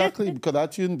 exactly. Because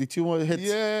that tune, the tune hits.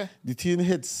 Yeah. The tune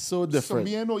hits so So different.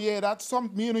 me, you know, yeah, that's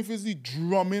some, me, you know, if it's the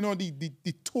drumming or the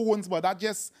tones, but that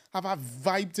just have a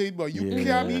vibe to it. But you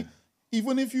can't be,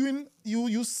 even if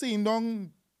you sing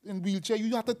down in wheelchair,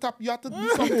 you have to tap, you have to do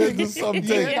something. Do something.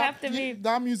 You have to be.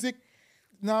 That music,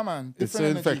 nah, man. It's so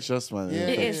different energy. infectious, man. Yeah.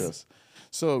 It is. Infectious.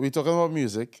 So we're talking about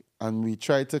music, and we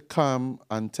try to calm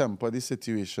and temper the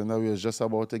situation that we was just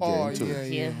about to get Oh, into.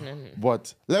 Yeah.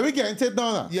 But let me get into it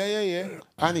now. Yeah.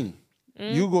 Annie,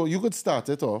 you could start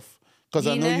it off because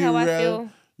I You know know how I feel.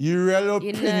 you real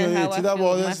You know how I opinionated feel. about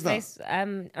My this now. face,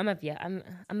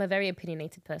 I'm a very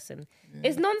opinionated person.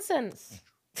 It's nonsense.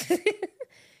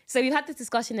 So we've had this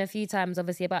discussion a few times,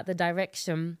 obviously, about the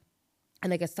direction,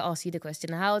 and I guess to ask you the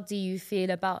question: how do you feel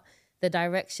about the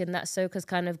direction that Soca's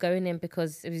kind of going in?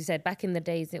 Because, as you said, back in the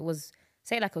days, it was,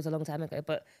 say it like it was a long time ago,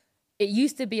 but it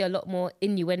used to be a lot more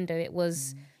innuendo. It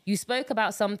was, you spoke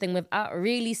about something without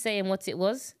really saying what it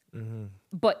was.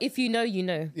 But if you know, you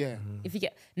know. Yeah. If you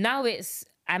get, now it's,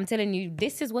 I'm telling you,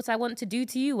 this is what I want to do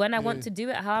to you, when I want to do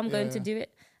it, how I'm going to do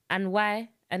it, and why.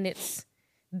 And it's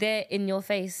there in your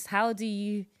face. How do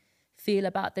you feel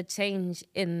about the change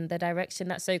in the direction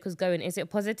that Soca's going? Is it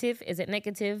positive? Is it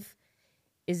negative?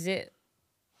 Is it?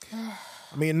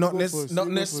 I mean, not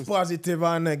this positive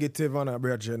or negative on a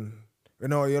brethren. You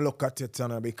know, you look at it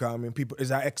and because I mean, people,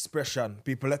 it's an expression.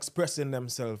 People expressing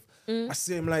themselves. I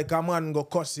seem like a man go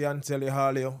cuss you and tell you how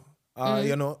you,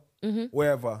 you know,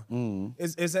 wherever.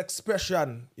 It's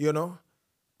expression, you know.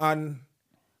 And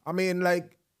I mean,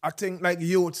 like, I think like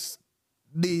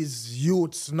these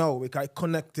youths now, because I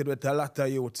connected with a lot of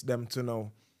youths them to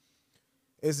know.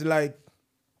 It's like,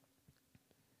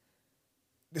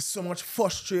 there's so much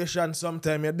frustration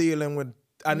sometimes you're dealing with,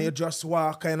 and you just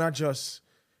walk kind of just,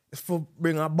 it's for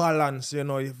bring a balance, you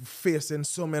know, you're facing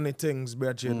so many things,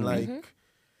 brethren, like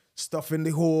stuff in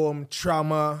the home,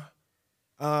 trauma,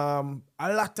 a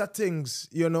lot of things,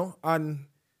 you know, and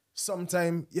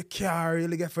sometimes you can't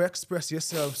really get to express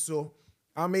yourself. So,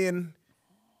 I mean,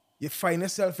 you find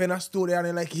yourself in a studio and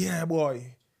you're like, yeah,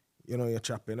 boy. You know, you're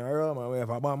chopping around and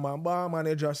whatever, bam, bam, bam,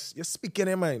 and you're speaking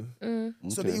their mind.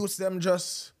 So the youths them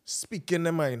just speaking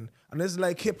their mind. And it's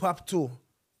like hip hop too,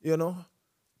 you know?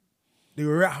 The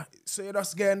raw, so you're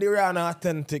just getting the raw and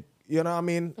authentic, you know what I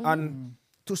mean? And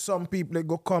to some people, they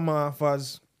go come off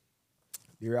as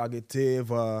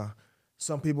derogative,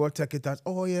 some people take it as,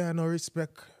 oh yeah, no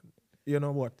respect, you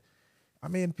know what? I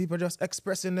mean, people just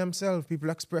expressing themselves. People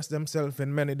express themselves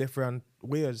in many different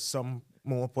ways, some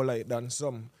more polite than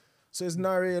some. So it's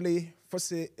not really, for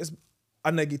say, it's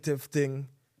a negative thing.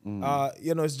 You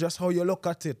know, it's just how you look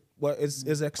at it. But it's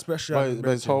expression.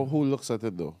 But it's who looks at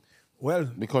it though. Well,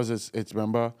 Because it's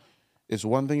remember, it's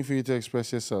one thing for you to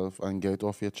express yourself and get it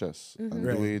off your chest and do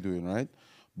what you're doing, right?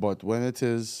 But when it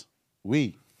is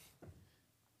we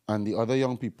and the other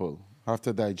young people have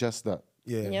to digest that.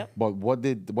 yeah. Yep. But what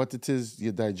it is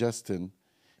you're digesting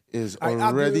is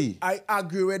already. I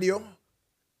agree with you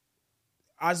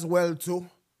as well too.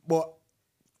 But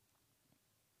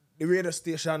the radio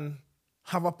station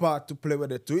have a part to play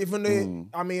with it too. Even though,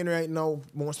 I mean, right now,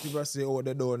 most people say, oh,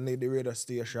 they don't need the radio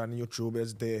station, YouTube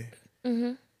is there.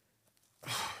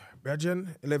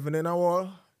 Brethren, living in a world,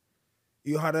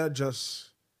 you had to just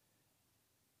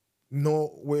know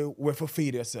where to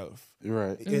feed yourself.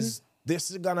 Right. Is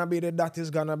this is gonna be the, that is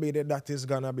gonna be the, that is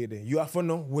gonna be the. You have to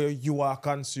know where you are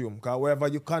consumed. Because wherever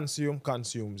you consume,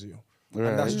 consumes you. Right.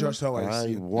 And that's just how I see it.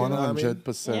 You know what I mean?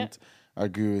 100%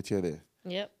 agree with you there.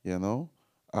 Yep. You know?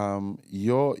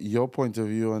 Your point of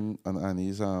view on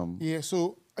Annie's Yeah,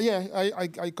 so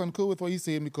I concur with what he's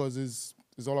saying because it's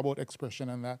all about expression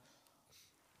and that.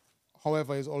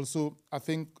 However, it's also, I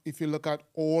think, if you look at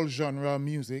all genre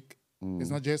music,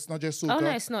 it's not just soca. Oh no,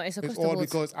 it's not. It's across the all board.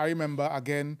 because I remember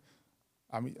again.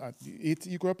 I mean,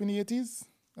 you grew up in the 80s.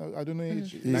 I don't know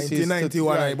age.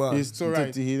 1991, right. Right. So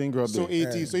right. He didn't grow up So there.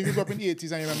 80s. So if you grew up in the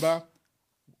 80s and you remember,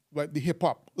 like the hip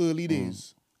hop early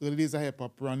days of hip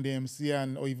hop, Run DMC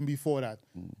and or even before that,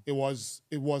 it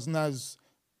wasn't as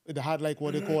it had like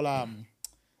what they call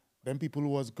them people who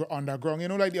was underground, you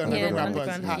know, like the underground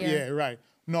rappers. underground, Yeah, right.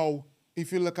 Now,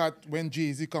 if you look at when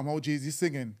Jay-Z come, how Jay-Z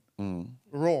singing,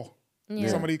 raw. Yeah.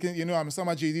 Somebody can, you know, some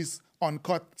of Jay-Z's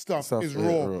uncut stuff is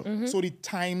raw. So the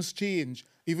times change.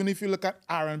 Even if you look at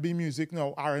R&B music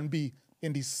now, R&B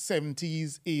in the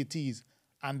 70s, 80s,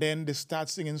 and then they start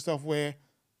singing stuff where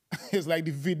it's like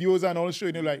the videos and all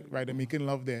showing you like, right, they're making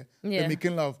love there. Yeah. They're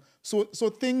making love. So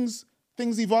things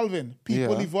evolving,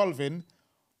 people Yeah. evolving.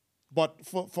 But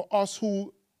for us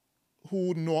who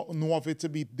know of it to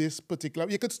be this particular,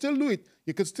 you could still do it.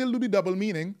 You could still do the double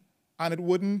meaning, and it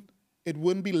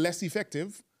wouldn't be less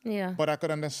effective. Yeah. But I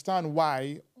could understand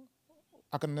why.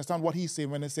 I can understand what he's saying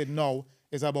when he said no.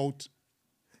 It's about.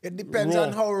 It depends raw.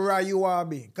 on how raw you are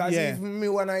be. Because Yeah. even me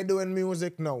when I doing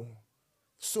music now,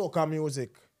 soca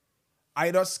music,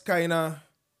 I just kind of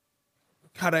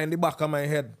had it in the back of my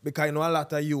head because I know a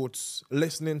lot of youths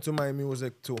listening to my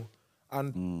music too.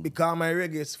 And because my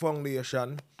reggae is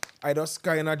foundation, I just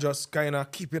kind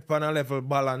of keep it on a level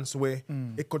balance where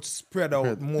it could spread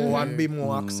out more and be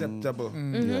more acceptable.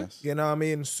 Yes. You know what I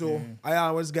mean? So I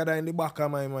always get that in the back of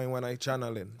my mind when I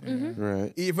channeling.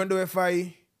 Right. Even though if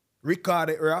I record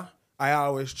it raw, I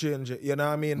always change it. You know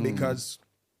what I mean? Because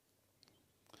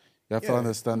You have to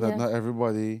understand that Yeah. not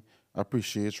everybody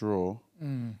appreciates raw,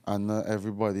 and not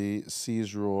everybody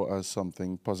sees raw as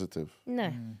something positive.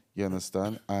 No. You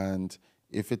understand? And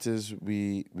if it is,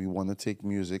 we want to take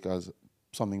music as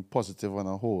something positive on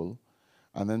a whole,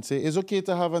 and then say it's okay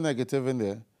to have a negative in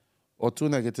there, or 2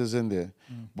 negatives in there.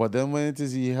 But then when it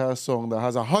is you hear a song that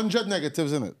has 100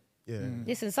 negatives in it,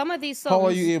 Listen, some of these songs. how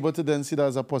are you able to then see that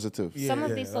as a positive? Some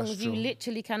of these that's songs you true.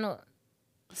 literally cannot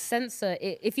censor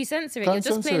it. If you censor it, Can't you're just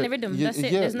censor playing the it. rhythm. You- That's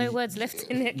it. yeah, There's no you- words left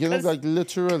in it. You know, 'cause- like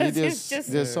literally, it's there's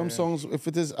just- some songs. If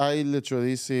it is, I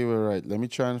literally say, well, right, let me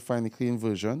try and find a clean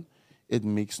version. It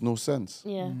makes no sense.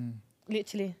 yeah,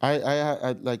 literally.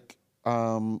 I like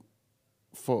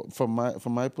for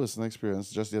my personal experience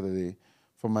just the other day,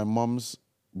 for my mom's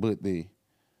birthday,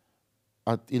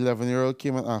 at 11-year-old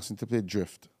came and asked me to play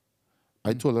Drift.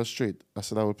 I told her straight. I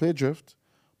said I will play Drift,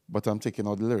 but I'm taking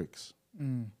out the lyrics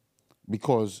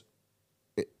because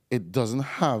it doesn't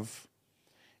have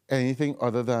anything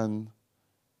other than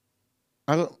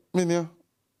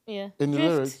Yeah. in the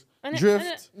lyrics. I know-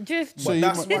 Drift. Drift. So but you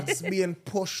that's mu- what's being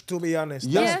pushed, to be honest.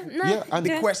 Yeah, no, yeah, and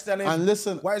The question is, and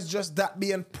listen, why is just that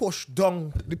being pushed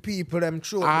down the people them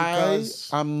through? I Because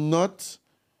am not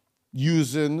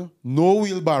using no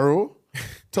wheelbarrow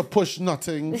to push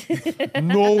nothing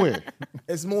nowhere.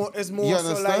 it's more You so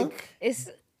understand? like, It's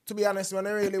to be honest, when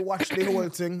I really watch the whole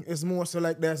thing, it's more so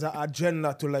like there's an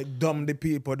agenda to like dumb the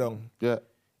people down. Yeah.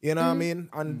 You know what I mean?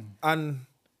 And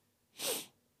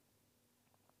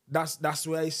that's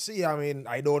where I see. I mean,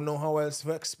 I don't know how else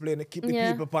to explain it. Keep the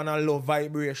Yeah. people on a low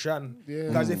vibration.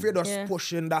 Because if you're just Yeah.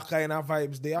 pushing that kind of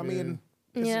vibes there, I mean,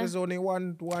 there's only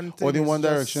one thing. Only one it's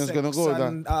just direction is gonna sex go, that-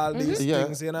 and all these Yeah.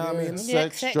 things, you know what I mean?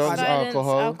 Sex, drugs, violence,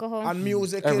 alcohol. And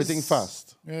music Everything is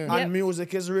fast. Yeah. And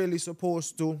music is really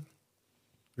supposed to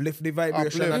lift the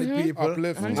vibration of the people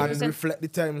Uplift. and 100%. reflect the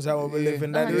times how we live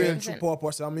in. That's the real true 100%.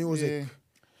 purpose of music.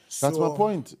 That's my So-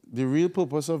 point. The real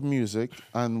purpose of music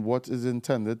and what is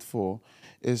intended for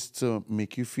is to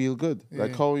make you feel good.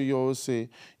 Like how you always say,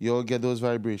 you'll get those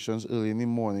vibrations early in the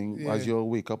morning as you'll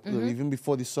wake up, early, even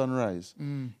before the sunrise.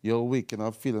 You're waking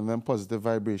up feeling them positive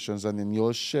vibrations, and then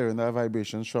you're sharing that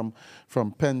vibrations from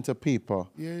pen to paper.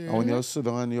 And when you'll sit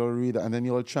down and you'll read it, and then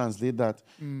you'll translate that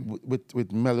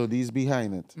with melodies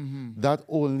behind it. That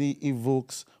only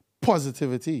evokes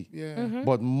positivity.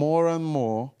 But more and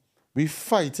more, we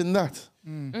fight in that.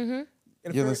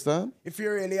 If You understand? If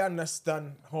you really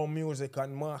understand how music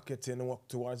and marketing work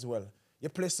too as well, you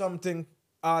play something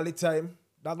all the time,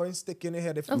 that's going to stick in your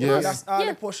head. If Of course. that's all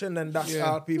Yeah. the pushing, then that's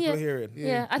all people hearing.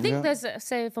 Yeah, I think Yeah. there's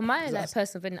so for my like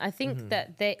personal opinion, I think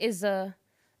that there is a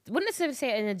wouldn't necessarily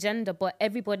say an agenda, but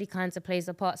everybody kind of plays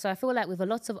a part. So I feel like with a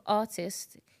lot of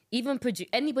artists, even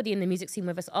anybody in the music scene,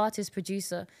 whether it's artist,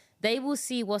 producer, they will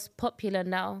see what's popular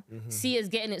now, see it's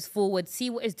getting its forward,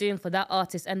 see what it's doing for that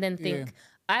artist, and then think,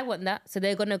 I want that. So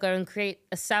they're gonna go and create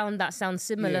a sound that sounds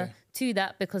similar to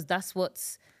that because that's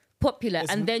what's popular,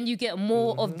 and then you get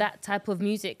more of that type of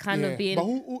music kind of being. But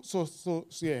who so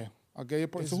yeah. I'll get your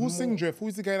point. So who sing Drift?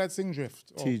 Who's the guy that sing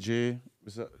Drift? Oh. TJ.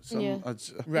 Yeah.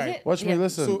 Right. Watch me Yeah.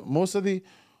 listen. So- most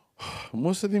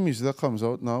of the music that comes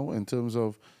out now in terms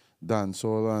of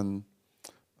dancehall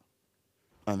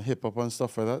and hip hop and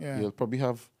stuff like that, Yeah. you'll probably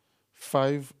have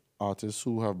 5 artists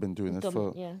who have been doing it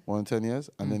for Yeah. more than 10 years,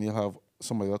 and then you'll have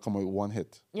somebody that'll come out with one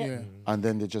hit, Yeah. Yeah. and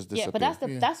then they just disappear. Yeah,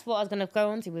 but that's what I was gonna go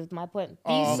on to with my point. These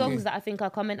Oh, songs okay. that I think are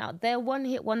coming out, they're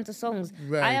one-hit wonder songs.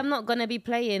 Right. I am not gonna be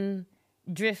playing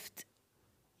Drift.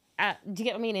 Do you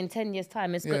get what I mean? In 10 years'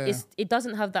 time, Yeah. it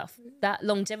doesn't have that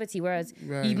longevity. Whereas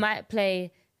Right. you might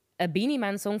play a Beanie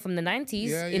Man song from the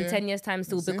 90s Yeah, in yeah. 10 years' time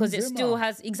still, Same because it still Zimmer.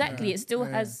 has it still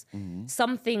has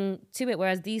something to it.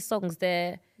 Whereas these songs,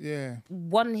 they're Yeah.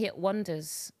 one-hit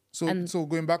wonders. So so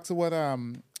going back to what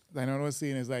Diana was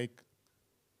saying is like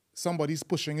somebody's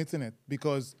pushing it in it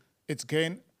because it's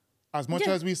getting as much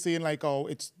Yeah. as we saying like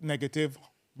it's negative.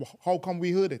 How come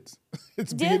we heard it?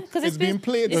 It's Yeah, because it's being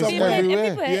played it's being somewhere. played everywhere.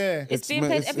 everywhere. Yeah. It's being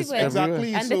played everywhere.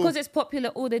 Exactly. And so, because it's popular,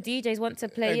 all the DJs want to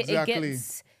play Exactly. it. It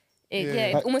gets,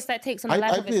 Yeah. it almost like takes on a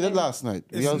life I of its played it own. last night.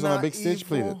 We was on a big stage,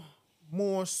 played it.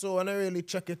 More so, and I really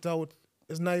check it out.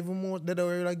 It's not even more, they don't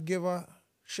really like give a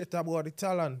shit about the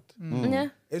talent. Yeah.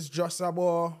 It's just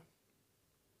about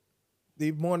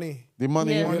the money. The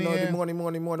money, Yeah. You know, yeah. the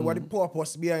money, what the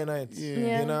purpose behind it.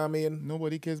 Yeah. You know what I mean?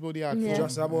 Nobody cares about the art. Yeah. form.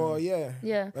 Just about, yeah.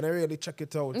 Yeah. When I really check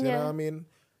it out, you Yeah. know what I mean?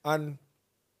 And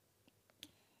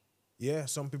yeah,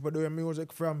 some people doing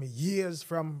music from years,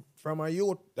 from a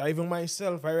youth. Even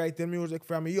myself, I write the music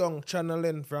from young,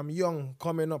 channeling from young,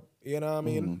 coming up, you know what I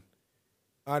mean?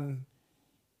 And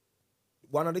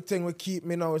one of the things that keep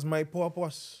me now is my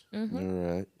purpose.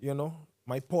 Right. You know,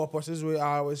 my purpose is what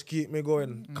always keep me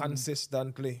going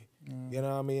consistently. You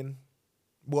know what I mean?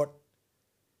 But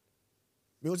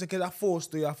music is a force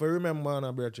to you have to remember,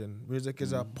 Anna Brethren. Music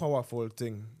is a powerful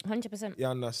thing. 100%. You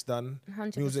understand?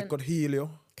 100%. Music could heal you.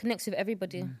 Connects with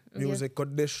everybody. Music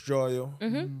could destroy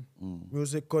you.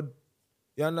 Music could,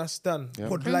 you understand? Yep.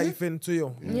 Put life into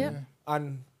you. Yeah.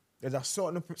 And there's a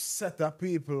certain set of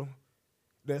people,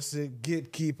 there's the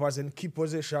gatekeepers in key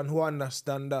position who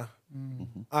understand that.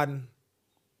 And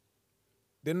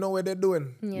they know what they're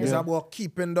doing. Yeah. It's about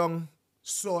keeping down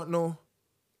certain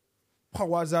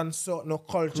powers and certain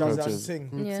cultures and Cultures.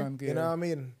 things. Roots Yeah. and You know what I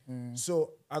mean?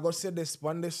 So I gotta say this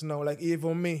on this now, like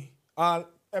even me,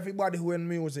 everybody who in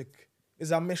music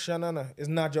is a mission, Anna. It's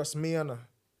not just me, Anna.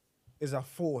 It's a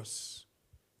force.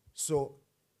 So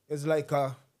it's like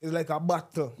a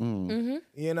battle.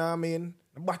 You know what I mean?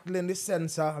 A battle in the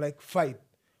sense of like fight,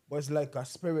 but it's like a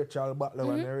spiritual battle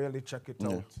when you really check it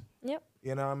out. Yep.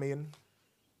 You know what I mean?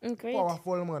 Agreed.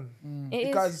 Powerful, man. It is.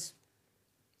 Because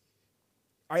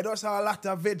I just have a lot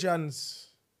of visions,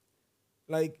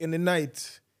 like in the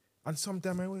night, and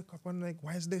sometimes I wake up and like,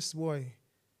 why is this boy?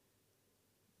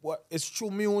 What? It's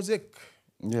through music.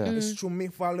 Yeah. It's through me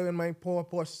following my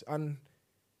purpose, and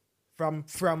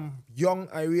from young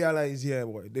I realized, yeah,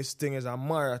 boy, this thing is a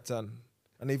marathon,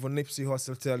 and even Nipsey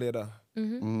Hussle tell you that.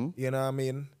 You know what I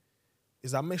mean?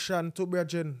 It's a mission to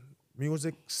brethren.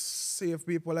 Music save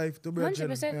people life to brethren.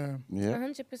 100%. Yeah.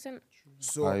 100%.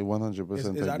 So I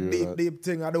 100% it's a agree with deep, that. deep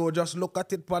thing. I don't just look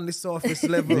at it on the surface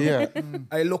level. Yeah.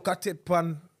 I look at it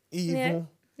on evil.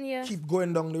 Yeah. Keep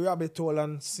going down the rabbit hole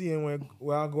and seeing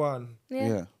where I go on. Yeah.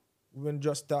 Yeah. We've been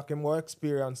just talking more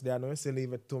experience there. I know you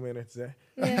leave it 2 minutes there.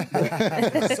 Yeah.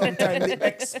 Sometimes the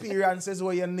experience is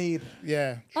what you need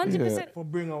 100%. for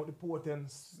bring out the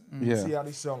potence Yeah. of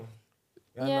the song.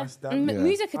 You Yeah. understand? Yeah.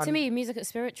 Music, to And- me, music is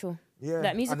spiritual. Yeah.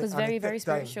 Like music And is it very, take very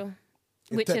time. spiritual.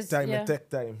 It Which take is, time. yeah. It take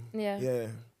time. Yeah. Yeah.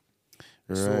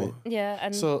 Right. So- Yeah.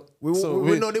 And So We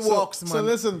know the walks, man. So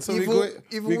listen, so even, we go.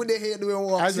 even with the hair doing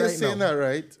walks As you're right saying now. that,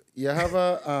 right? You have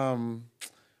a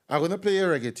I'm gonna play a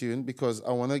reggae tune because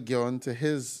I wanna get on to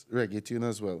his reggae tune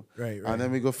as well. Right. And then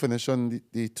we go finish on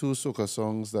the 2 soca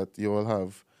songs that you all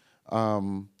have.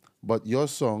 But your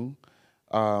song,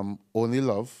 Only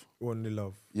Love, Only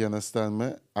love. you understand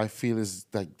me? I feel is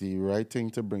like the right thing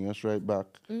to bring us right back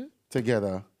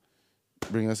together,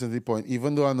 bring us into the point.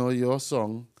 Even though I know your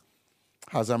song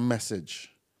has a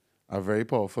message, a very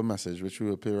powerful message, which we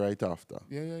will play right after.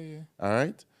 Yeah. All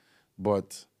right?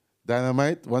 But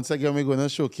Dynamite, once again, we're going to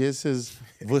showcase his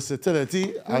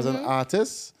versatility as an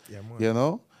artist. Yeah, man. You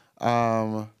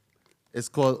know? It's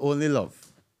called Only Love.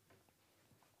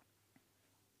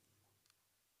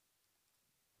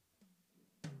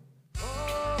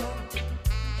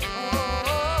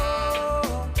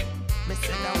 Me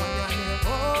say that when you're here,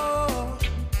 oh,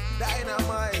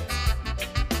 dynamite.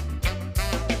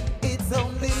 It's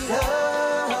only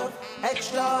love,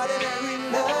 extraordinary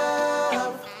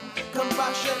love,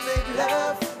 compassionate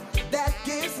love that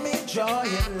gives me joy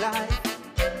in life.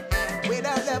 life.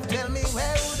 Without love, tell me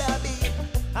where would I be?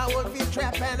 I would feel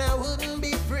trapped and I wouldn't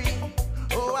be free.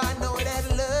 Oh, I know that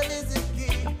love is the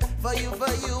key for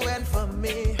you and for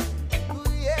me.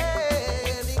 Ooh,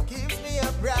 yeah, and it keeps me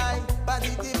upright.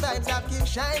 Positive vibes have keep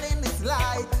shining this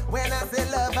light. When I say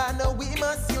love, I know we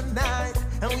must unite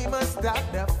and we must stop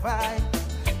the fight.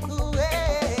 Ooh,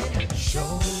 yeah.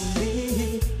 Show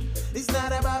me it's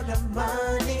not about the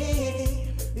money.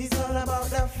 It's all about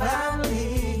the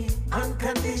family.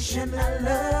 Unconditional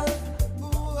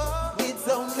love. It's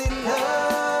only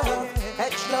love.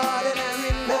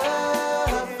 Extraordinary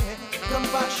love.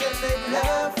 Compassionate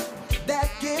love. That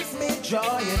gives me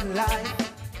joy in life.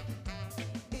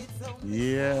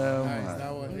 Yeah, Nice, man.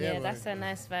 that one. Yeah, boy. that's a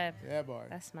nice vibe. Yeah, boy.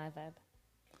 That's my vibe.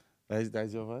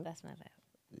 That's your vibe? That's my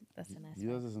vibe. That's a nice You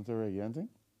vibe. just listen to reggae and thing?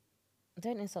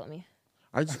 Don't insult me.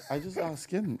 I just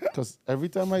asking because every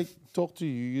time I talk to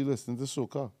you, you listen to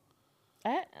soca.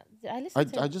 I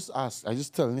listen to I just ask. I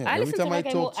just telling you. I Every listen to time I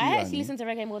reggae more. talk to you, I actually Annie- listen to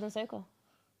reggae more than soca.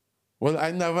 Well,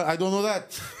 I don't know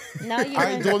that. Now you know.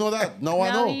 I don't know that. Now I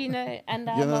Now know. you know, and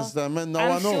You understand, man? Now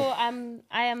I I'm know. sure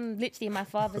I am literally my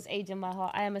father's age in my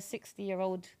heart. I am a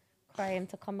 60-year-old crying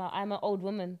to come out. I'm an old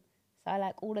woman, so I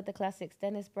like all of the classics.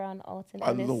 Dennis Brown, Alton I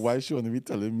don't Ellis. know why she want to be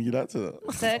telling me that. So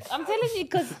I'm telling you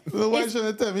because I don't know why she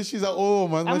want to tell me she's an old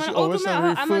man I'm when an she old always woman.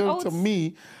 trying to I'm an refer old- to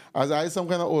me as I some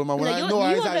kind of old man. When I know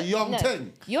I is a young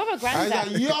thing. You're a granddad. I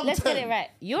is a young Let's get thing. it right.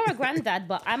 You're a granddad,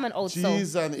 but I'm an old soul.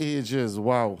 Jeez and ages.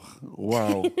 Wow.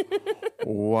 Wow.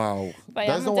 Wow. But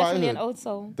yeah, I'm not what I definitely an heard. old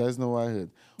soul. That's not what I heard.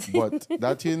 But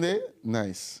that tune there,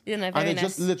 nice. You know, and very it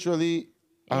just nice. literally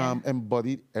Yeah.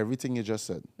 embodied everything you just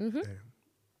said.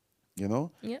 You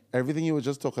know? Yep. Everything you were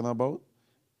just talking about,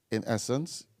 in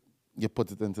essence, you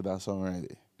put it into that song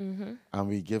already. And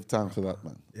we give thanks for that,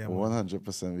 man. Yeah, man.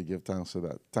 100% we give thanks for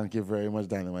that. Thank you very much,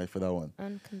 Dynamite, for that one.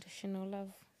 Unconditional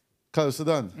love. Calypso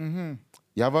Don,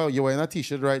 you're wearing a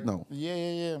t-shirt right now.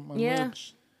 Yeah. My Yeah.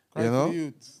 merch. Cry You for know? the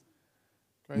youths.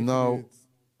 Cry for the Now, youths.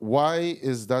 why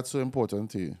is that so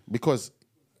important to you? Because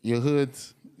you heard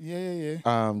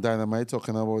Yeah. Dynamite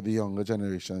talking about the younger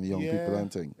generation, the young people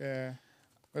and thing. Yeah.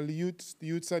 Well, the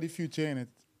youths are the future in it.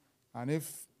 And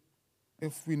if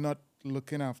we're not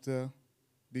looking after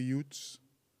the youths,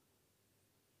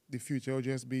 the future will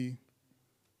just be,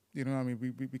 you know what I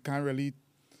mean?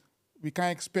 We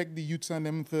can't expect the youths and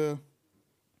them to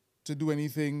do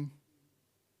anything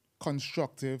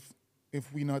constructive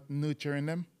if we're not nurturing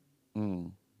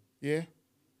them. Yeah?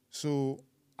 So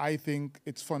I think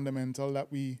it's fundamental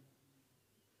that we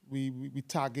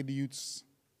target the youths,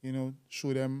 you know,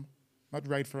 show them not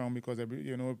right from wrong, because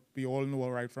we all know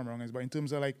what right from wrong is, but in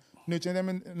terms of like nurturing them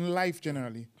in life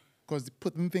generally, because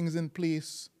putting things in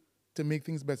place to make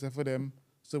things better for them,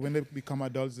 so when they become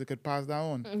adults they could pass that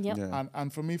on. Yep. Yeah.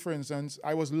 And for me, for instance,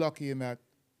 I was lucky in that,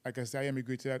 like I said, I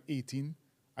immigrated at 18.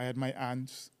 I had my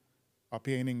aunts up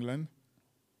here in England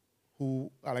who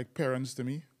are like parents to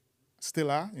me,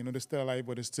 still are, you know, they're still alive,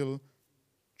 but they still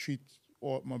treat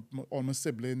all my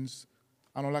siblings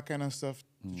and all that kind of stuff.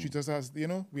 Treat us as, you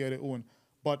know, we are their own.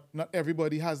 But not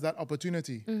everybody has that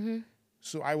opportunity.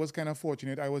 So I was kind of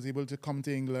fortunate. I was able to come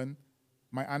to England.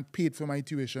 My aunt paid for my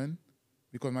tuition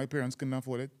because my parents couldn't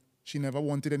afford it. She never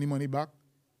wanted any money back.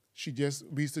 We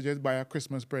used to just buy her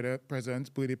Christmas presents,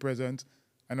 birthday presents,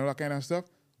 and all that kind of stuff.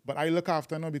 But I look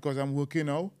after her now because I'm working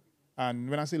now. And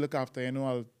when I say look after, you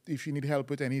know, if you need help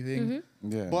with anything.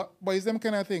 Yeah. But it's them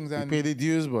kind of things. You And pay the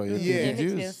dues, boy. You Yeah. pay the Literally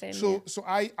the dues. same, so yeah. so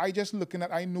I just looking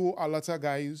at, I know a lot of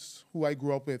guys who I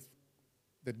grew up with,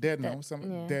 they're dead now, Dead,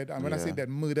 some yeah. dead. And when I say Yeah. dead,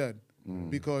 murdered.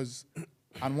 Because,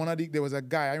 and there was a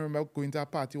guy, I remember going to a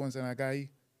party once and a guy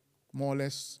more or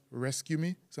less rescued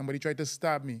me. Somebody tried to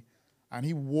stab me. And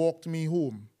he walked me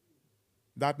home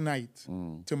that night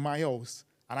to my house.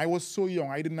 And I was so young,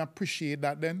 I didn't appreciate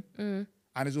that then.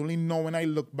 And it's only now when I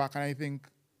look back and I think,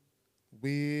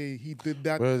 wait, he did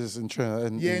that. Where is this in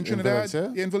Trinidad? In Trinidad.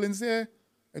 Valencia? In Valencia.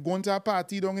 Going to a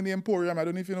party down in the Emporium. I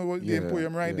don't know if you know what the Yeah,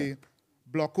 Emporium right yeah. there.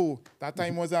 Blocko. That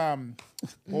time was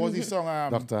what was the song?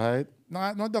 Dr. Hyde?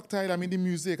 No, not Dr. Hyde, I mean the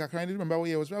music. I can't remember what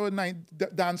year it was. Probably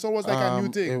dancehall was like a new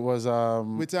thing. It was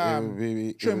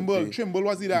With Trimble. Trimble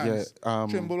was the dance. Yeah,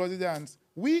 Trimble was the dance.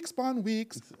 Weeks upon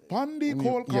weeks, upon the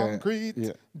cold yeah, concrete.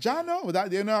 yeah. Jano,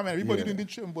 that you know what I mean? Everybody Yeah. doing the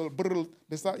Trimble. Brrr,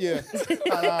 they start, yeah.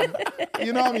 And,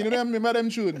 you know what I mean? You remember them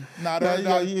tune? Nah,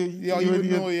 you would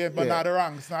know, yeah, but not the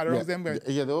ranks. Not the ranks, them guys.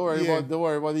 Yeah, don't worry Yeah.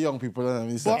 about the young people. I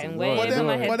mean, But, And don't way worry, over don't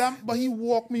my worry. head. but he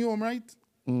walked me home, right?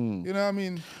 You know what I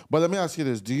mean? But let me ask you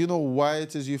this. Do you know why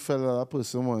it is you felt that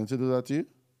person wanted to do that to you?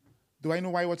 Do I know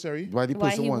why? What, sorry? Why the Why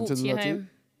person he wanted to walked do you that to you? home.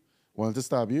 wanted to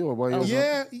stab you or what?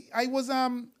 Yeah, I was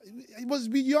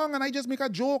young and I just make a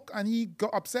joke and he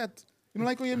got upset. You know,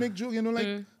 like when you make joke, you know,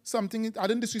 like something. I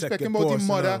didn't disrespect him about his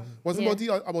mother. Wasn't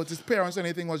about his parents or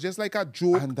anything. It was just like a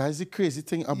joke. And that's the crazy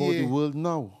thing about the world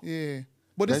now. Yeah.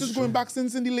 But this is going back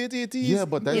since in the late 80s. Yeah,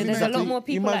 but that's there's a lot more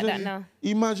people like that now.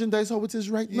 Imagine that's how it is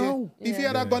right now. If he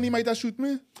had a gun, he might have shoot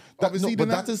me. But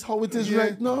that is how it is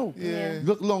right now. Yeah.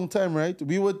 Look, long time, right?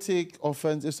 We would take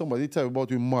offense if somebody tell you about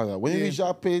your mother. When you reach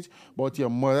our page about your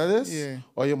mother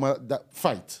or your mother, that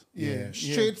fight. Yeah.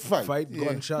 Straight fight. Fight,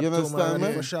 gunshot, you understand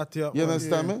me? Shot you up, you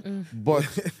understand me? But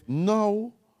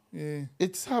now,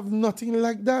 it's have nothing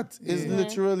like that. It's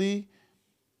literally,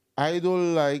 I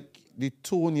don't like the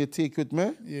tone you take with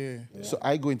me. So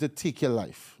I going to take your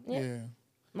life.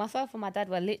 Myself and my dad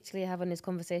were literally having this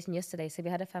conversation yesterday. So we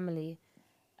had a family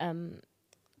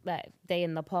like day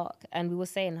in the park, and we were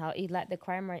saying how he like the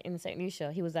crime rate in St.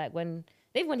 Lucia. He was like when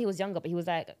he was younger, but he was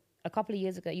like a couple of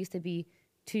years ago it used to be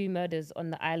 2 murders on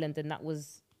the island, and that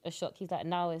was a shock. He's like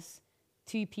now it's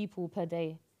 2 people per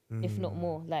day, if not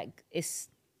more. Like it's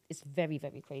very,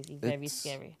 very crazy, very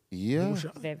scary. Yeah.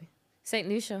 Very. St.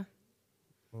 Lucia.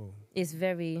 It's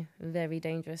very, very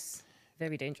dangerous.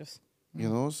 Very dangerous. You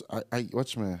know, I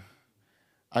watch me.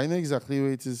 I know exactly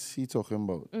what it is he talking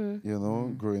about. You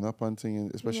know, growing up and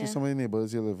things, especially some of the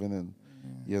neighborhoods you're living in.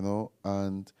 You know,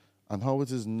 and how it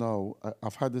is now.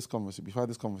 I've had this conversation. We've had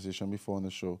this conversation before on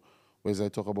the show, where I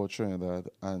talk about Trinidad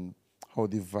and how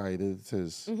divided it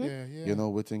is. You know,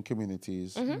 within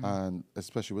communities and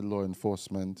especially with law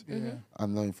enforcement.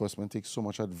 And law enforcement takes so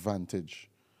much advantage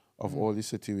of all these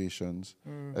situations,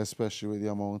 especially with the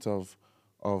amount of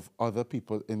other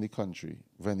people in the country,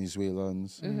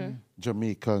 Venezuelans,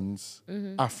 Jamaicans,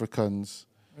 Africans,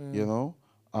 you know,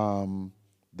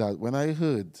 that when I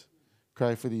heard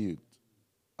Cry for the Youth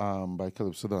by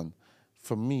Calypso Don,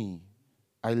 for me,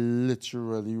 I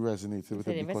literally resonated with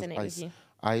it because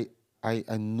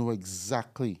I know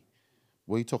exactly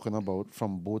what you're talking about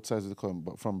from both sides of the coin,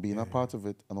 but from being a part of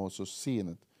it and also seeing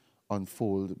it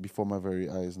unfold before my very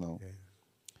eyes now.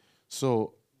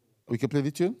 So, we can play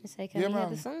the tune? So can we hear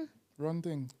the song? Run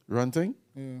thing. Run thing?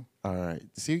 Yeah. All right.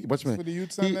 See, watch me. For the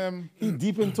youths and them. He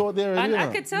deep in thought there. And I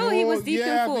could tell he was deep in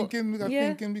thought. I'm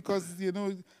thinking because, you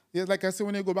know, like I said,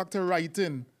 when you go back to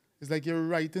writing, it's like you're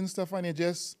writing stuff and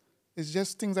it's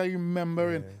just things I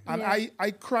remember. And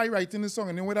I cry writing the song.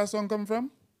 And you know where that song come from?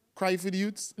 Cry for the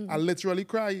Youths. I literally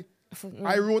cry.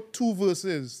 I wrote 2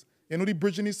 verses. You know the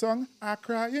bridge in the song? I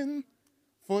crying,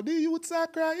 for the youths are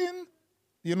crying.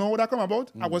 You know what that come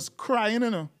about? I was crying, you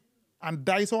know. And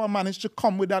that's how I managed to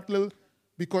come with that little,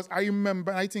 because I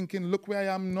remember I thinking, look where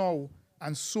I am now.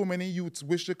 And so many youths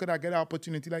wish they could have get an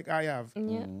opportunity like I have.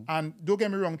 And don't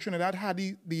get me wrong, Trinidad had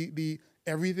the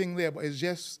everything there, but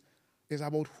it's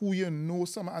about who you know,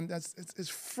 and it's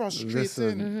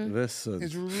frustrating. Listen.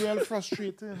 It's real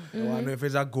frustrating. I wonder if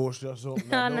it's a ghost or something.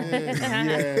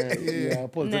 Yeah.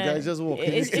 Poltergeist just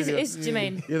walking. It's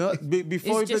Jermaine. You know,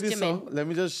 before we play this Jermaine. song, let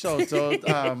me just shout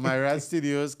out my Rad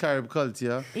Studios, Carib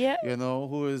Culture. Yeah. You know,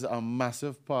 who is a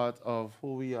massive part of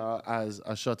who we are as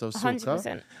a shot of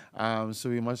soca. 100%. So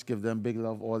we must give them big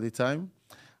love all the time.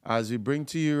 As we bring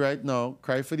to you right now,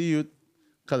 Cry for the Youth,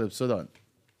 Calypso Don.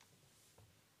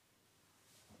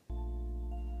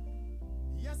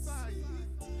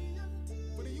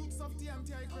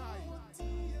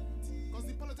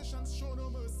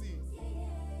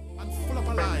 Full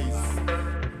of lies.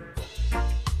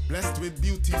 Blessed with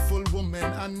beautiful women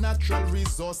and natural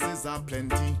resources are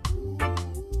plenty.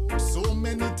 So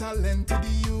many talented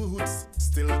youths,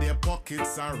 still their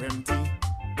pockets are empty.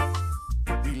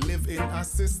 We live in a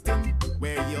system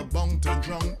where you're bound to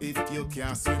drown if you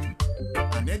can't swim.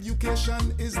 And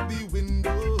education is the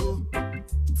window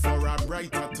for a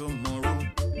brighter tomorrow.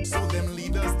 So them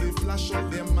leaders, they flash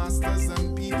out their masters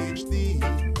and PhD,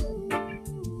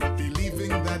 believing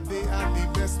that they are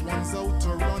the best ones out to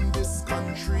run this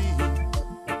country.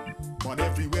 But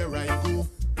everywhere I go,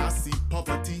 I see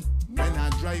poverty. When I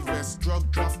drive west,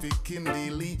 drug trafficking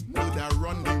daily. Would I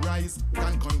run the rise,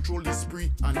 can't control the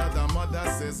spree. Another mother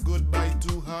says goodbye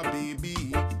to her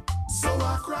baby. So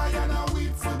I cry and I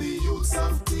weep for the youths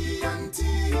of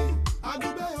TNT. I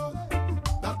do better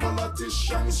that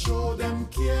politicians show them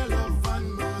care, love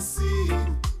and mercy.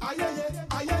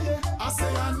 I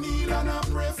say I kneel and I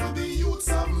pray for the youths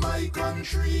of my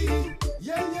country. And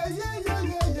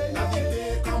the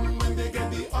day come when they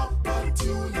get the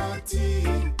opportunity.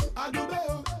 I do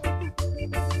better.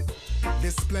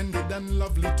 This splendid and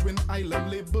lovely twin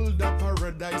island labeled a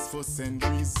paradise for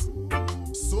centuries.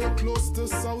 So close to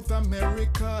South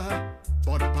America,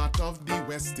 but part of the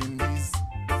West Indies.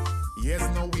 Yes,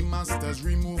 now we masters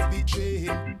remove the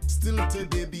chain. Still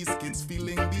today these kids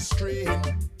feeling the strain.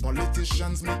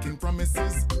 Politicians making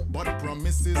promises, but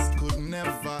promises could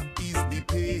never ease the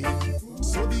pain.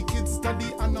 So the kids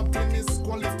study and obtain his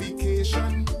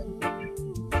qualification.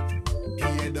 He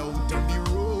head out on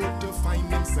the road to find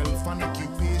himself an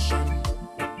occupation.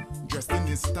 Dressed in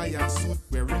his tie and suit,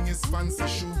 wearing his fancy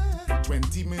shoe.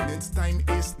 20 minutes time,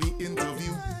 ace the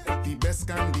interview. The best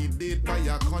candidate by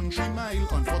a country mile.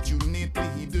 Unfortunately,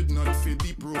 he did not fit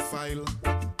the profile.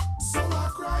 So I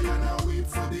cry and I weep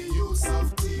for the use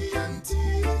of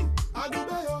TNT. I do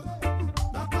better.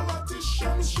 The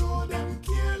politicians show them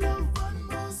care, love, and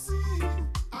mercy.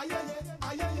 I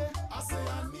say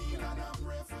I need and I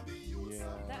pray for the use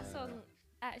of That song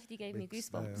actually gave me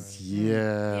goosebumps.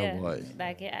 Yeah, boy.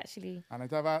 Like it actually. And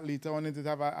it have a, later on, it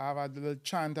have a little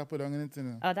chant I put on it. You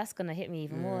know. Oh, that's gonna hit me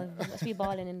even more. Must be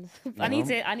balling in. I need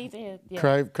to hear. Yeah.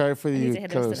 Cry for I need you, to hear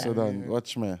the rest of Calypso that. Don.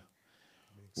 Watch me.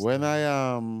 When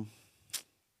I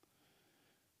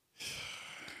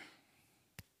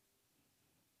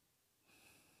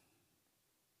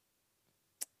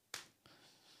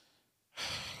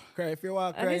Cry if you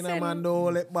want crying, Listen. man, don't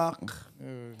hold it back.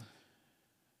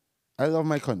 I love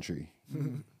my country.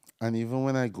 And even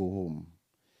when I go home,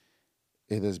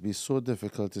 it has been so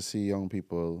difficult to see young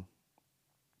people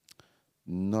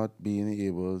not being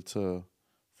able to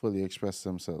fully express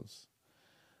themselves.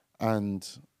 And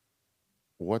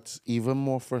what's even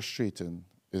more frustrating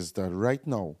is that right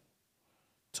now,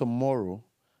 tomorrow,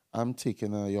 I'm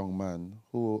taking a young man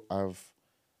who I've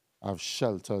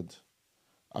sheltered.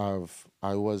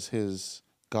 I was his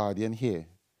guardian here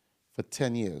for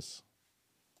 10 years.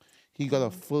 He got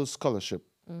a full scholarship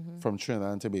from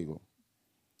Trinidad and Tobago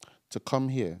to come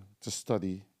here to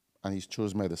study, and he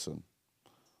chose medicine.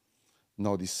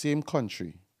 Now, the same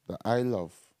country that I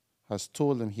love has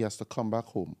told him he has to come back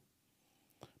home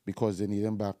because they need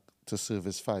him back to serve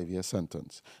his 5-year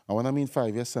sentence. And when I mean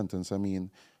 5-year sentence, I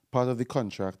mean part of the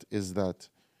contract is that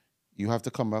you have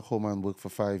to come back home and work for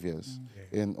 5 years,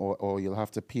 or you'll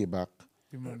have to pay back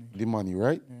the money,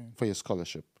 right, for your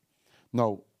scholarship.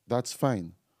 Now, that's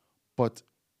fine. But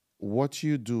what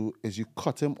you do is you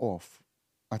cut him off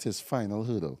at his final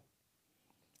hurdle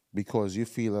because you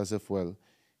feel as if, well,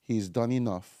 he's done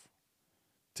enough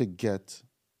to get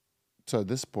to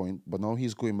this point, but now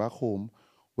he's going back home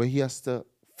where he has to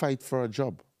fight for a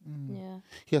job. Yeah.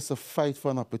 He has to fight for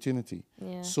an opportunity.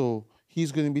 Yeah. So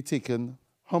he's going to be taking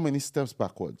how many steps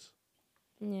backwards?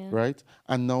 Yeah. Right?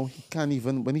 And now he can't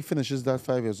even, when he finishes that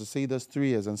 5 years, so say he does 3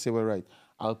 years and say, well, right,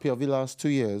 I'll pay off the last 2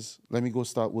 years, let me go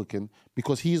start working,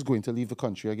 because he's going to leave the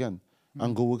country again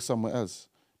and go work somewhere else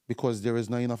because there is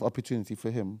not enough opportunity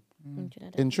for him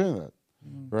in Trinidad,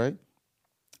 right?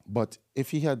 But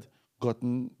if he had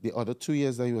gotten the other 2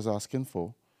 years that he was asking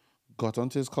for, got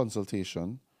onto his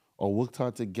consultation, or worked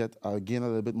hard to gain a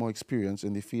little bit more experience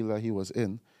in the field that he was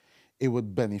in, it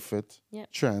would benefit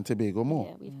Trinidad and Tobago more.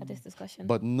 Yeah, we've had this discussion.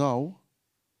 But now,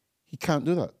 he can't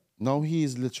do that. Now he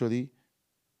is literally,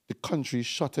 the country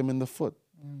shot him in the foot,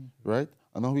 right?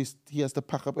 And now he has to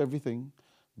pack up everything,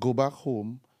 go back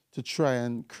home to try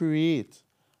and create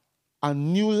a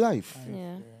new life.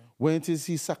 Yeah. When it is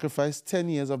he sacrificed 10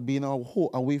 years of being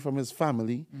away from his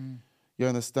family, you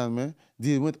understand me?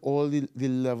 Dealing with all the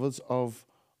levels of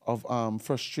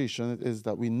frustration it is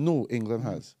that we know England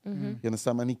has. You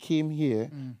understand? And he came here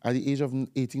at the age of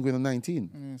 18 going to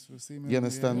 19. So You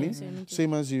understand me?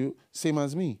 Same as you, same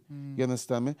as me. You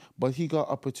understand me? But he got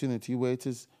opportunity where it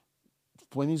is,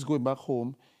 when he's going back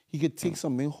home, he could take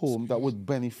something home that would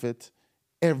benefit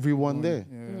everyone there.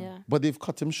 Yeah. But they've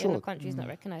cut him The short. country's not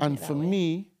recognizing And it that for way.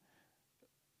 me,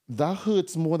 that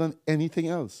hurts more than anything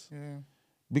else. Yeah.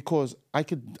 Because I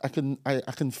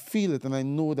can feel it, and I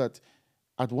know that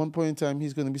at one point in time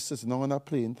he's going to be sitting on that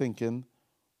plane thinking,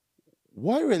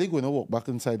 what are you really going to walk back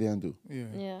inside there and do?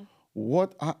 Yeah.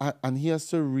 What? And he has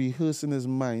to rehearse in his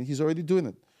mind. He's already doing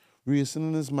it. Rehearsing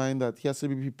in his mind that he has to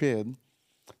be prepared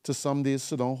to some days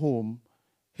sit down home,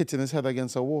 hitting his head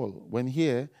against a wall. When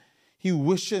here, he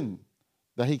wishing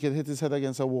that he could hit his head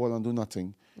against a wall and do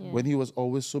nothing. Yeah. When he was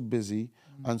always so busy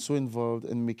and so involved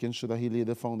in making sure that he laid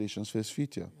the foundations for his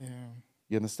future. Yeah.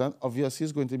 You understand? Obviously,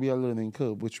 it's going to be a learning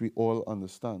curve, which we all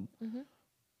understand.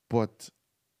 But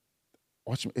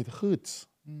watch me, it hurts.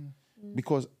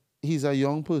 Because he's a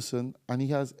young person and he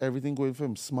has everything going for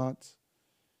him. Smart.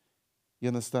 You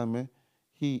understand me?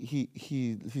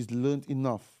 He's learned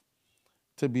enough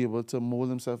to be able to mold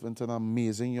himself into an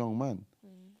amazing young man.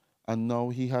 And now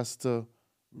he has to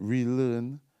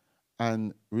relearn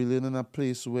in a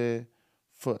place where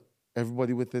for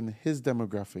everybody within his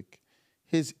demographic,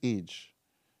 his age,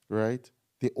 right,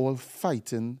 they all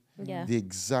fighting the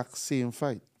exact same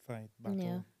fight. Battle.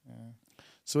 Yeah.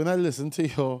 So when I listen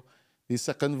to the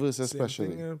second verse especially.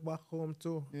 Same thing back home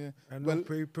too. Yeah. And Well,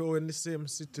 people in the same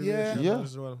situation Yeah.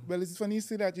 as well. Well, it's funny you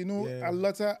say that. You know, a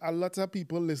lot of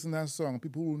people listen to that song.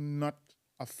 People who are not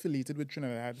affiliated with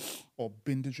Trinidad or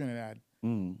been to Trinidad,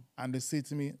 and they say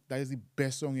to me, "That is the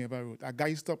best song you ever wrote." A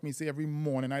guy stopped me, say every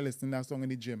morning I listen to that song in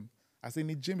the gym. I say in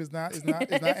the gym is not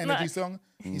energy song.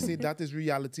 He said that is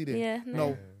reality there.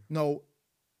 Yeah, No,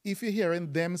 if you're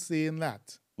hearing them saying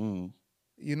that,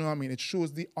 you know what I mean? It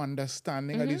shows the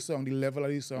understanding of the song, the level of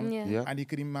the song. Yeah. And you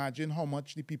can imagine how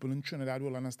much the people in Trinidad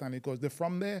will understand it because they're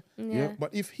from there. Yeah.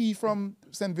 But if he from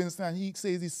St. Vincent and he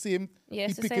says the same,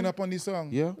 it's he the picking same. up on the song.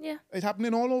 Yeah. Yeah. It's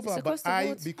happening all over. It's across But the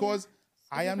board. because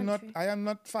I am country.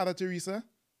 not Father Teresa,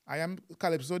 I am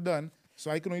Calypso Don, so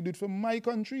I can only do it for my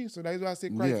country. So that is why I say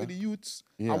cry for the youths.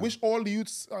 Yeah. I wish all the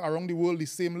youths around the world the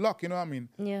same luck, you know what I mean?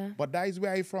 Yeah. But that is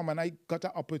where I'm from and I got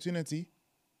an opportunity.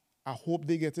 I hope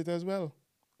they get it as well.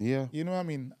 Yeah. You know what I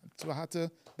mean? So I had to,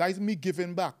 that is me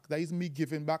giving back. That is me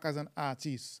giving back as an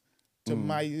artist to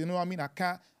my, you know what I mean?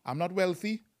 I'm not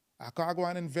wealthy. I can't go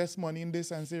and invest money in this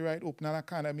and say, right, open an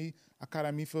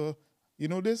academy for, you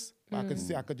know this? But I could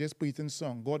say, I could just put it in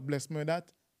song. God bless me with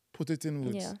that. Put it in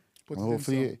words. Yeah. Put And it in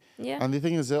hopefully, song. Yeah. and the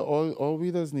thing is that all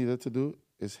we just needed to do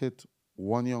is hit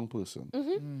one young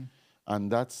person.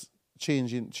 And that's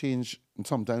change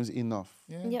sometimes enough.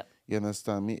 Yeah. Yep. You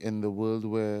understand me? In the world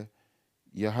where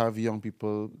you have young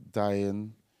people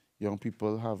dying, young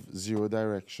people have zero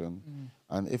direction.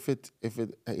 And if it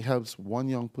helps one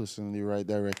young person in the right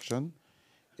direction,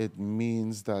 it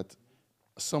means that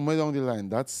somewhere down the line,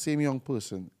 that same young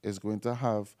person is going to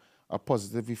have a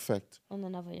positive effect On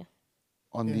another,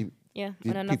 on the on the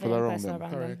another people young around person them.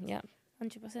 around Correct. them. Yeah.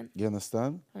 100%. You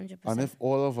understand? 100%. And if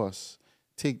all of us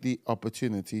take the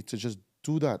opportunity to just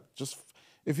do that, just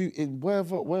if you in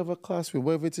wherever class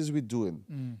whatever it is we're doing,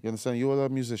 you understand? You all are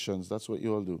musicians. That's what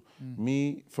you all do.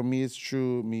 For me, it's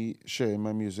true. Me sharing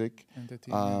my music,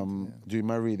 Entertainment, doing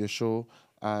my radio show,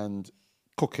 and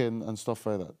cooking and stuff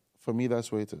like that. For me,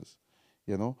 that's what it is.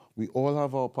 You know, we all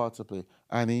have our part to play.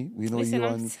 Annie, we know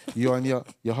Listen, you and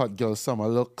your hot girl summer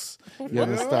looks. You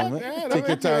understand? Yeah, Take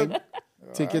your time.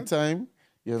 Take your time.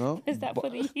 You know. Is that for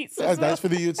the youths That's, as well? that's for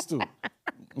the youths too.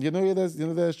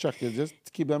 There's check. You just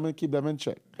keep them in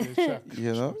check.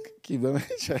 You know, keep them in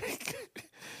check.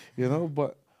 You know,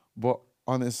 but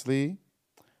honestly,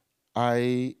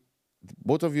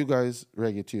 both of you guys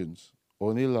reggae tunes,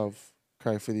 Only Love,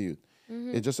 Cry for the Youth.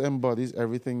 It just embodies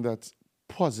everything that's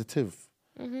positive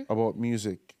about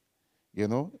music. You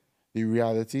know, the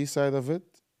reality side of it,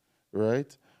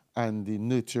 right, and the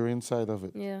nurturing side of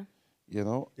it. Yeah. You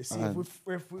know, You see, and if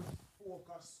we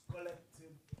focus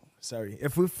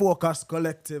if we focus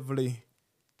collectively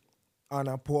on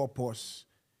a purpose,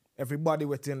 everybody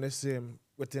within the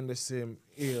same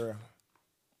era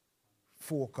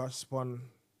focus on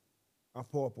a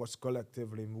purpose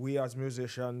collectively. We as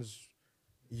musicians,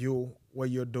 you, what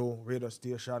you do, radio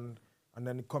station, and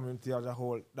then the community as a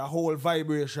whole, the whole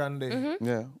vibration there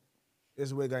yeah.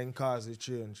 is where going to cause the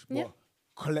change. Yeah. But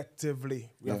collectively,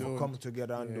 we have to come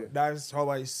together and do it. That's how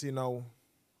I see now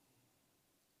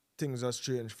things has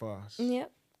changed for us. Yeah.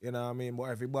 You know what I mean? But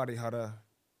everybody had a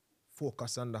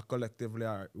focus on that collectively,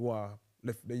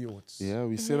 lift the youths. Yeah,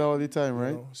 we say that all the time, You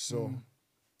right? know? So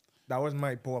that was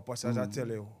my purpose, as I tell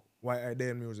you, why I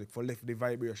did music, for lift the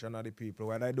vibration of the people.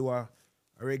 Whether I do a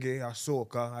reggae, a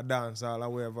soca, a dancehall, or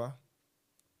whatever,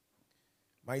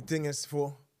 my thing is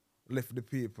for lift the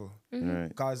people. Right.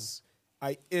 Because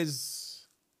I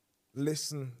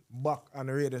listen back on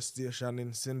the radio station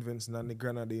in St. Vincent and the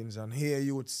Grenadines and hear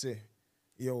youth say,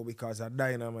 yo, because of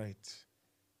Dynamite.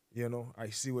 You know, I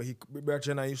see where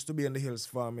Bertrand, I used to be in the hills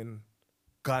farming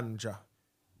ganja.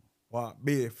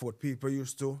 Barefoot people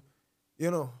used to,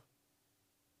 you know.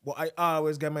 But I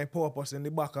always get my purpose in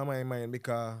the back of my mind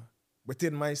because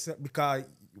within myself, because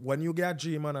when you get a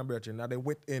dream and a Bertrand, that they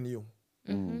within you.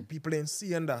 People ain't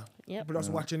seeing that. Yep. People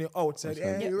just watching you outside.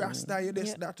 Hey, Yep. Rasta, you this,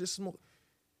 Yep. that, you smoke.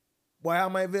 Boy,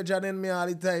 am I virgin in me all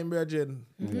the time, Virgin?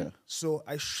 Yeah. So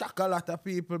I shock a lot of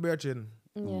people, Virgin.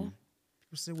 Yeah.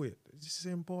 People say, wait, is this the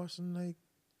same person? Like,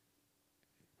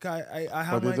 'cause I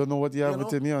have But they don't know what you have know,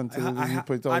 within you until you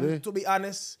put it out and there. to be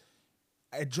honest,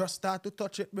 I just start to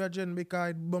touch it, Virgin, because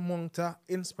it belong to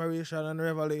inspiration and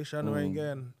revelation right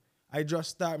again. I just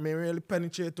start, me really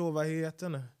penetrate over here, you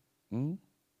know.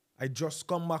 I just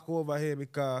come back over here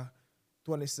because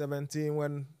 2017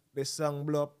 when the song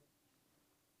blew up,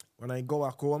 when I go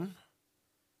back home,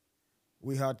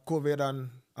 we had COVID and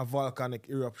a volcanic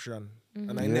eruption.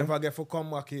 And I never get to come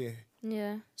back here.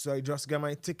 Yeah. So I just get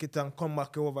my ticket and come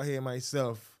back over here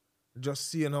myself. Just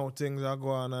seeing how things are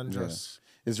going and just...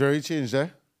 It's very changed, eh?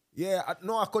 Yeah,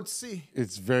 I could see.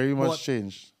 It's very much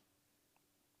changed.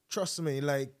 Trust me,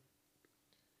 like,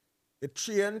 it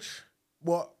changed,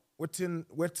 but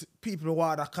with people who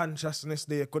are the consciousness,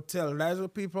 they could tell. That's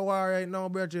what people are right now,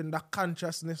 Virgin. The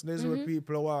consciousness, that's what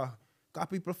people are. Got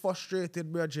people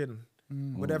frustrated, Virgin,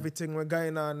 with everything we're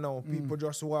going on now. People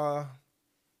just want,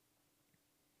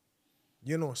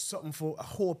 something for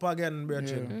hope again,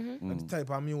 Virgin. And the type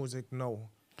of music now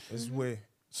is where.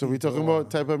 So we're talking about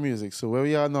type of music. So where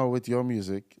we are now with your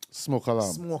music, Smoke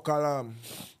Alarm. Smoke Alarm.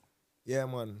 Yeah,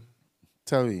 man.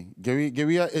 Tell me, give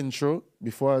me an intro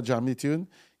before I jam the tune.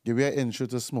 Give me an intro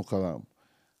to Smoke Alarm.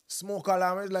 Smoke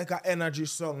Alarm is like an energy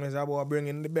song. It's about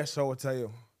bringing the best out of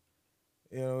you.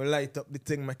 Light up the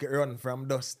thing, make it run from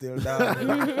dusk till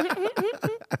dawn.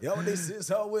 Yo, this is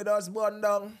how we just burn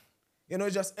down.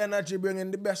 Just energy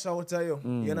bringing the best out of you.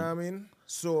 You know what I mean?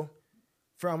 So,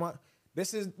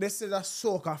 this is a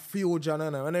soca fusion,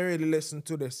 and when I really listen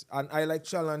to this, and I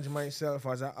challenge myself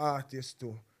as an artist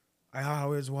too. I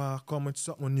always want to come with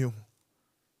something new,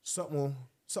 something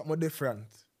different.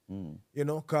 And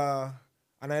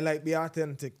I like be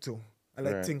authentic too. I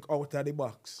like think out of the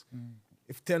box.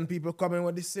 If 10 people come in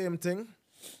with the same thing,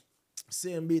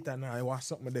 same beat, and I want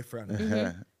something different.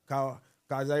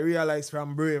 Because I realized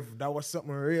from Brave, that was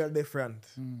something real different.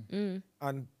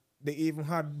 And they even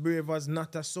had Brave as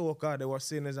not a soca. They were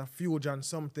saying as a fusion,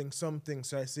 something.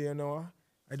 So I say,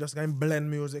 I just can blend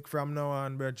music from now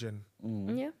on, Virgin.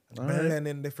 Yeah.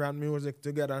 Blending different music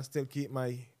together and still keep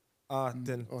my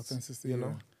authenticity,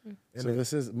 So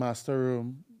this is Master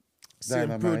Room,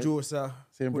 Dynamite.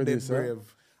 Same producer.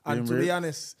 Brave. And to Brave. be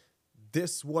honest,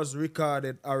 this was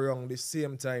recorded around the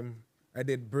same time I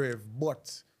did Brave,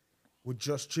 but we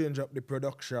just change up the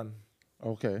production.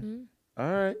 Okay.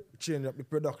 All right. Change up the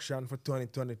production for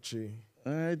 2023.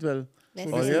 All right, well.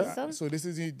 So this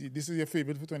is your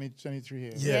favorite for 2023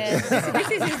 here? Yeah.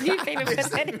 This is his new favorite.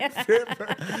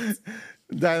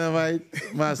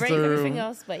 Dynamite, Master Brave Room, everything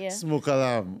else, but yeah. Smoke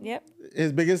Alarm. Yep.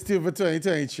 His biggest tune for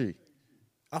 2023.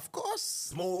 Of course.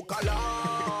 Smoke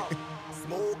alarm,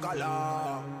 smoke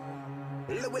alarm.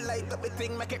 We light up the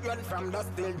thing, make it run from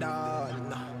dusk till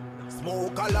dawn.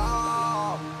 Smoke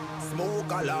alarm,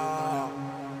 smoke alarm.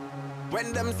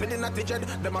 When them sitting at the jet,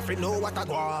 them have to know what I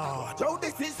want. So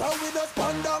this is how we just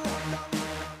burn down.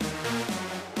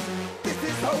 This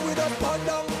is how we just burn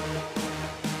down.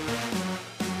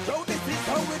 So this is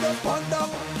how we just burn down.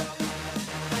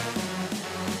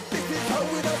 This is how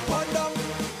we just burn down.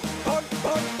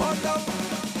 Burn down.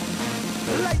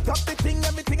 Light up the thing,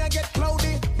 everything I get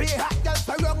cloudy. Be hot just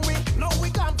around me. No, we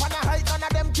can't find a height, none of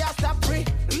them just stop free.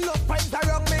 Love vibes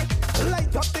around me.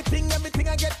 Light up the thing, everything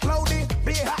I get cloudy.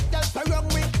 Be hot just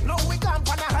around me. No, we can't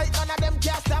find a height, none of them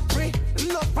just stop free.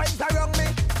 Love vibes around me.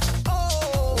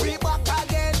 Oh, we back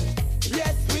again.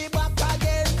 Yes, we back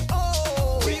again.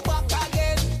 Oh, we back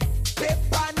again. Step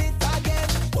on it again.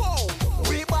 Whoa,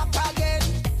 we back again.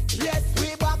 Yes,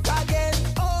 we back again.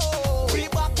 Oh, we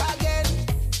back again.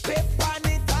 Step on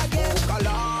it again. Smoke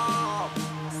alarm,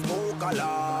 smoke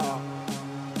alarm.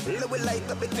 We light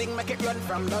up the thing, make it run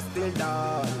from dusk till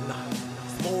dawn.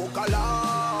 Smoke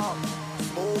alarm,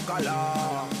 smoke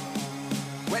alarm.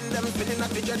 When them sitting at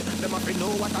the jet, them have to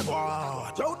know what I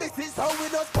want. So this is how we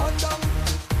just burn down.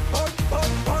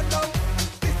 Burn down.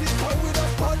 This is how we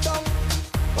just burn down.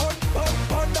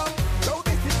 Burn down. So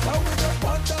this is how we just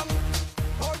burn down.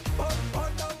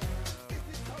 Burn down. This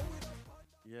is how we just burn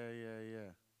down. Yeah.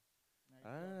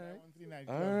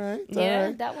 All All right.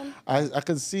 Yeah, that one. I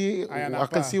can see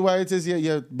why it is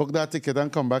you book that ticket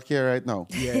and come back here right now.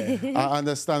 Yeah. I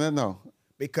understand it now.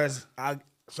 Because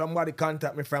somebody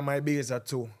contact me from Ibiza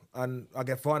too. And I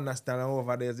get to understand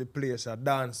over there's a place, a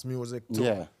dance music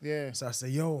too. Yeah. So I say,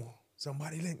 yo,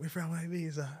 somebody link me from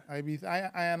Ibiza.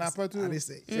 I an apple too. And they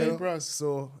say,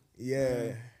 So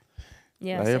yeah.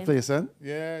 Yeah. That's your same. place, huh?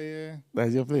 yeah.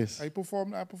 That's your place. I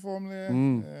perform there.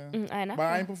 I know. But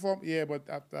I perform, but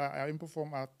after I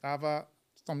perform, I have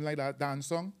something like that dance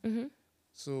song.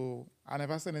 So I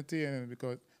never send it to you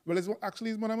because, it's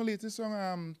one of my latest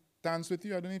song, Dance With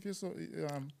You. I don't know if you saw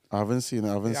I haven't seen it.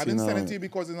 I didn't send it to you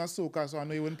because it's not soca, so I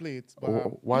know you wouldn't play it.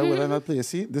 But, why would I not play it?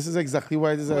 See, this is exactly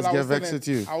why this has get vexed with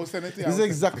you. I will send it to you. This is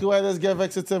exactly why this get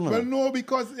vexed with him. Well, no,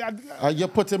 because... you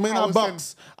put him in a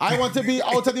box. I want to be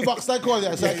out of the box like all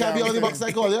you, so I can't be out of the box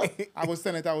like all you. I will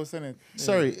send it. Yeah.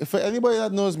 Sorry, for anybody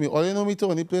that knows me, all you know me to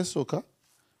only play soca.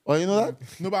 Or you know that?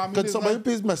 No, but I mean, could somebody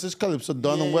please message Calypso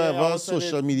Don on I wherever will send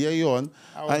social it. media you're on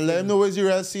and let him know where's your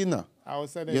real scene now? I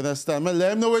was saying You understand me?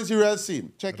 Let him know where's your real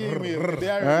scene. check your email. They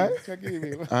are Alright. check your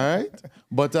email. All right?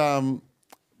 But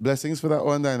blessings for that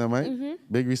one, Dynamite.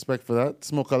 Big respect for that.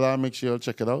 Smoke Alarm, make sure you'll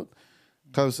check it out.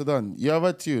 Calypso Don, you have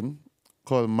a tune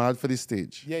called Mad for the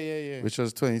Stage. Yeah. Which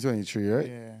was 2023, right?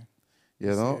 Yeah.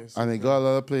 You know? Yes, and it got a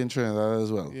lot of play in Trinidad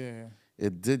as well. Yeah.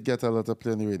 It did get a lot of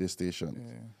play on the radio station.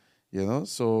 Yeah. You know?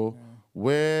 So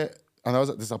where, and this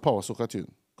is a power soca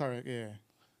tune. Correct, yeah.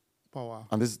 Power.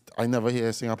 And this, I never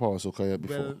hear sing a power soca yet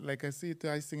before. Well, like I said,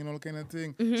 I sing and all kind of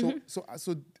thing.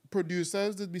 So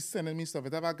producers did be sending me stuff.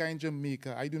 I have a guy in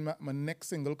Jamaica. I do my next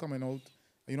single coming out.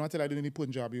 You know, until I do the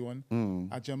Punjabi one.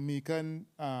 A Jamaican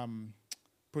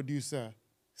producer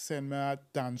sent me a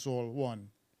dancehall one,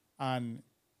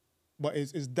 but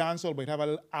it's dancehall, but it have a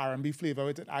little R&B flavor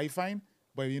with it. I find,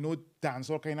 but you know,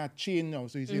 dancehall kind of change now.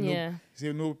 So you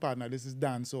say no, partner, this is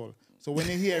dancehall. So when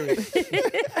you hear it, is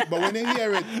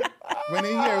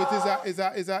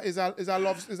a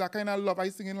love, is a kind of love. I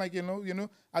singing like you know,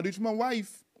 I do it for my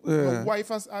wife. My wife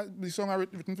has the song I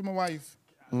written for my wife.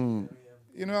 You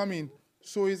know what I mean?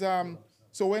 So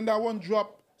so when that one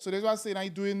drop, so that's what I'm saying. I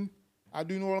doing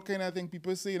all kind of thing.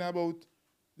 People saying about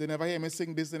they never hear me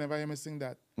sing this, they never hear me sing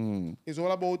that. It's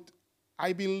all about.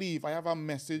 I believe I have a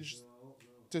message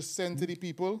to send to the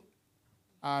people,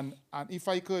 and if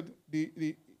I could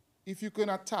if you could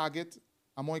not target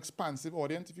a more expansive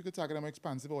audience,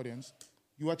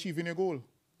 you're achieving your goal.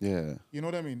 Yeah. You know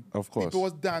what I mean? Of course. People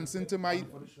were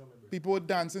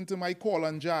dancing to my call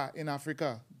and jar in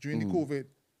Africa during the COVID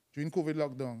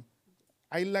lockdown.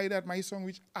 I like that my song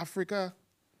reached Africa,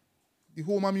 the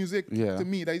home of music to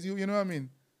me. That is, you know what I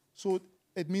mean? So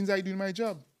it means I doing my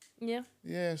job. Yeah.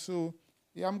 Yeah, so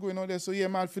I'm going out there. So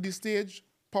Mad for the Stage,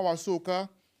 Power Soca.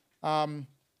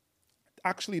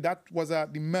 Actually, that was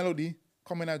the melody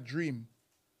coming a dream.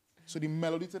 So the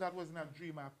melody to that was in a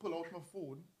dream. I pull out my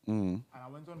phone and I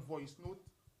went on voice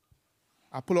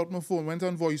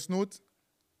note.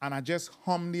 And I just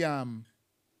hummed the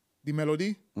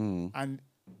melody. And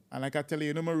like I tell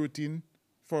you, my routine,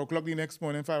 4 o'clock the next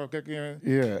morning, 5 o'clock,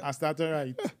 I start to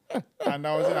write. And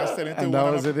that was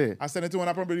it. I sent it to one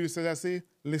of the producers. I say,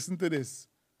 listen to this.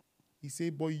 He say,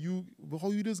 boy, how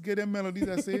you just get them melodies?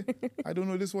 I say, I don't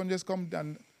know, this one just come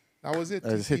down. That was it.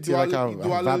 He hit you like a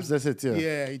vibes just hit you.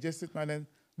 Yeah, he just hit my then.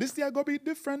 This year gonna be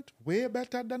different, way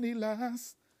better than the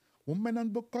last. Women on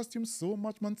book costumes so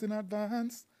much months in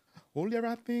advance. All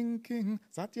you're thinking,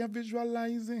 sat here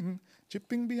visualizing,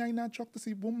 chipping behind a truck to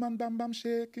see woman bam bam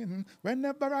shaking.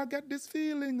 Whenever I get this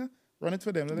feeling, run it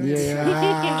for them.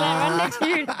 Yeah.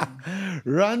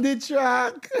 Run the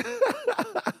track.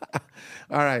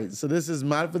 All right, so this is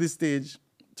Mad for the Stage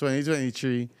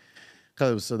 2023,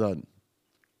 Calypso Don.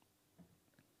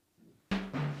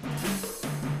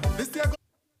 This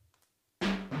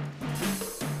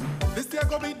year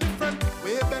gonna be different,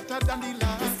 way better than the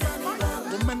last.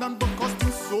 Women and book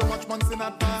costumes so much months in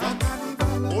advance.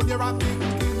 All you're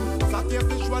thinking, sat here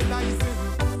visualizing,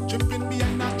 jumping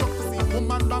behind a truck to see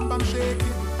woman bam bam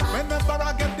shaking. Whenever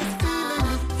I get this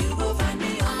feeling, you go find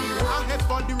me on the road. I head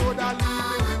for the road I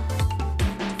leaving.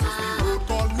 The road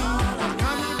call me a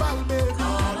carnival, baby.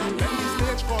 Then the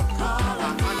stage call me a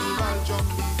carnival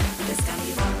jumping.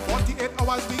 48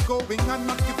 hours we going and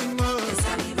not giving up.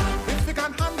 If you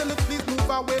can handle it, please move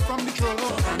away from the truck.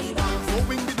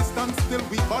 Going the distance, still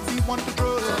we body want to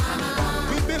drug.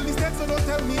 We build the stage, so don't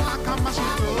tell me I can mash it up.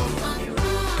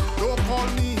 Don't call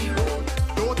me,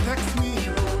 don't text me,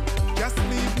 just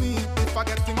leave me if I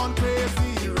getting on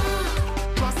crazy.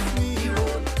 Trust me,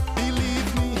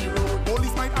 believe me,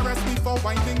 police might arrest me for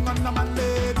whining on my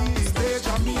lady. Stage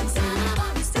on me and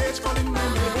say, stage calling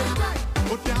my name.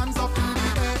 Put your hands up in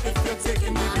the air if you're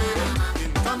taking the game.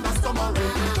 In thunderstorm or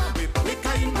rain, with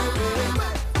liquor in the vein.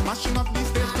 Mashing up the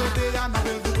stage today and I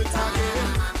will do it again.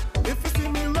 If you see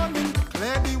me running,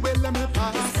 clear the way, let me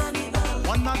pass.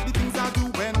 One of the things I do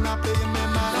when I play in my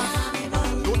mask.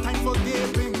 No time for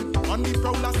gaping, on the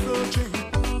prowler searching.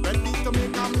 Ready to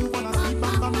make a move on a sleep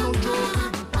and I'm no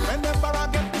joking. Whenever I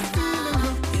get this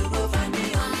feeling, you go find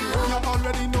me on the road. You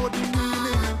already know the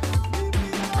meaning.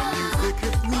 When music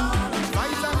hit me, it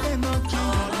vibes and energy.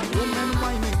 Women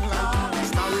whining like a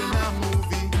star in a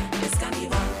movie.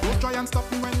 Don't try and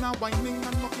stop me when I'm whining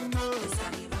and knocking nerves.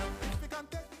 If you can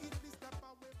take me, please step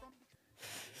away from the...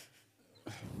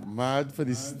 Mad for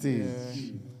the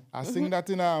Stage. I sing that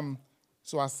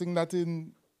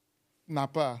in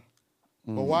Napa.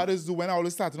 But what I do when I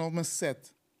always start off my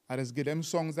set, I just give them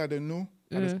songs that they know.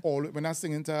 I just always, when I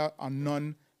sing into a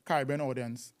non-Caribbean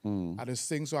audience, I just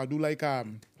sing. So I do like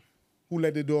Who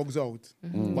Let the Dogs Out?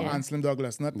 But Anselm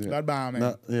Douglas, not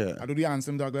Bahama. Yeah. I do the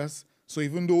Anselm Douglas. So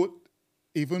even though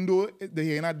even though they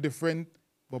hear not different,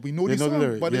 but we know They the know the song,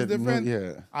 lyric. but Yeah, it's different.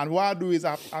 yeah. And what I do is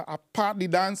I partly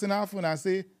dancing off and I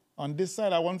say, on this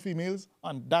side I want females,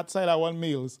 on that side I want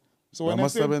males. So when That I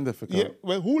must say, have been difficult. Yeah,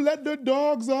 well, who let the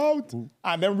dogs out?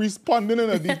 And then responding,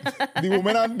 the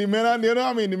women and the men, and you know what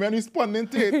I mean, the men responding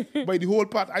to it. But the whole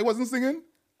part, I wasn't singing.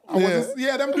 I wasn't,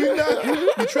 them doing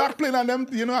that. The track playing and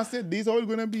them, I said, this is how it's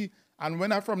gonna be. And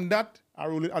when from that, I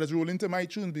just roll into my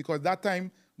tunes because that time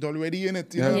they're already in it.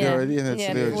 They're already in it. Yeah,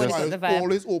 So they before just, they I got was the vibe.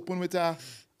 always open with a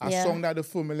song that they're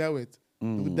familiar with.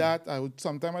 Do that. I would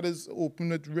sometimes I just open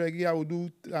with reggae. I would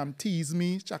do Tease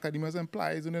Me, Chakadimas and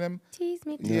Plies, and them. Tease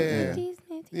me, Yeah. tease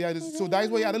me. Yeah, so that's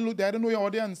why I don't know your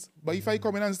audience. But if I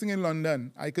come in and sing in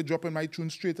London, I could drop in my tune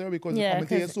straight away because the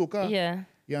commentary is soca. Yeah.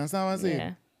 You understand what I'm saying?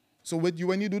 Yeah. So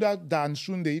when you do that dance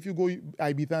tune there, if you go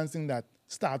Ibiza and sing that,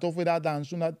 start off with that dance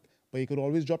tune, but you could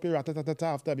always drop your rat-a-ta-ta-ta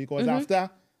after because after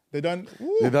they done.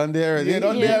 they done there already. They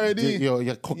done there already. You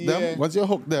hook them. Once you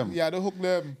hook them, Yeah, they hook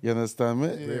them. you understand me?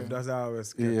 Brave does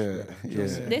always catch Yeah, me.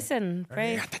 yeah. Listen,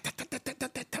 Brave.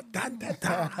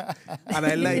 And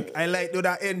I like do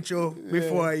that intro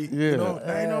before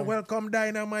I, welcome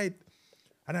Dynamite.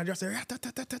 And I just say,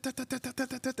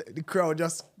 the crowd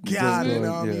just gather, you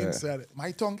know what I mean? So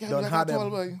My tongue can't Don't be have like that, them.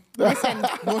 boy. Listen.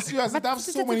 No, seriously, I have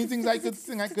so many things I could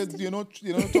sing. I could,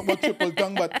 talk about triple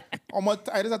tongue, but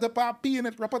I just have to pop P in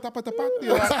it, I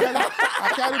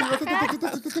can't do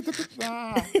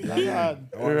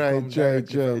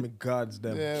Right. God's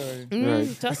them. Yeah, right.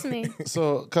 Right. Trust me.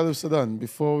 So, Calypso Don,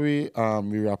 before we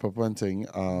wrap up one thing,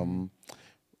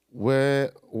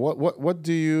 what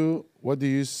do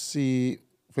you see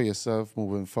for yourself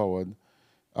moving forward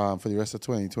for the rest of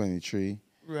 2023?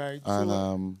 Right.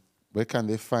 And where can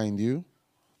they find you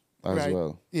as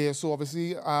well? Yeah, so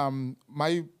obviously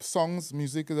my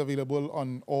music is available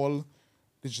on all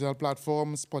digital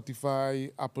platforms,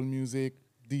 Spotify, Apple Music,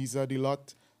 Deezer, the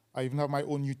lot. I even have my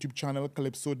own YouTube channel,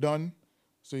 Calypso Don,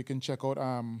 so you can check out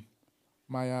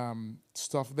my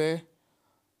stuff there.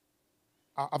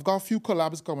 I've got a few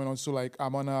collabs coming on, so like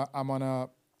I'm on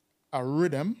a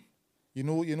rhythm, you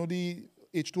know the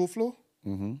H2O Flow,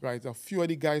 right? A few of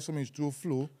the guys from H2O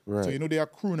Flow, Right. so they are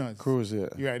crooners. Cruise, yeah.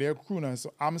 Yeah, they're crooners.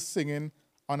 So I'm singing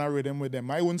on a rhythm with them.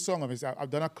 My own song, obviously. I've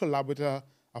done a collab with a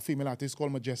female artist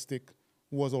called Majestic,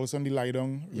 who was also on the Lie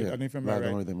Down. Yeah, I don't know if you Lie remember,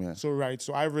 Down right? Rhythm, yeah.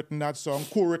 So I've written that song,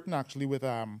 co-written actually with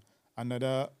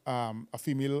another a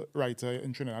female writer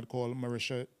in Trinidad called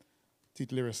Marisha, Teeth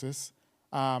Lyricist.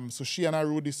 So she and I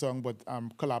wrote this song, but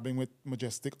I'm collabing with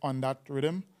Majestic on that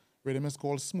rhythm. Rhythm is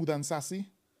called Smooth and Sassy.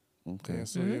 Okay. Yeah,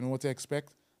 so you know what to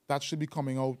expect. That should be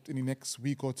coming out in the next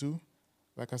week or two.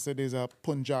 Like I said, there's a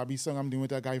Punjabi song I'm doing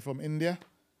with a guy from India,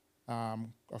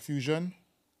 a fusion.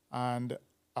 And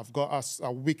I've got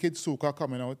a wicked soca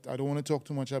coming out. I don't want to talk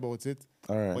too much about it.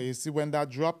 All right. But you see, when that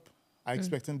drop, I'm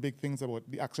expecting big things about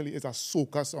it. Actually, it's a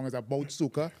soca song. It's about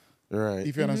soca. Right.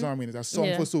 If you understand what I mean. It's a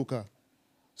song for soca.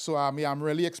 So I'm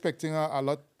really expecting a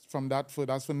lot from that.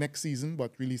 That's for next season,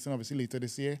 but releasing obviously later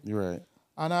this year. You're right.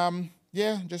 And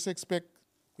just expect,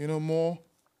 more.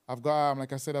 I've got,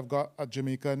 like I said, I've got a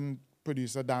Jamaican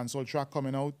producer dancehall track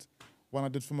coming out. One I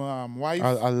did for my wife.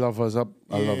 I love us up.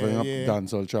 I love us up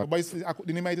dancehall track. But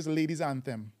the name of it is Ladies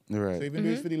Anthem. Right. So even though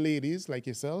it's for the ladies like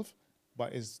yourself,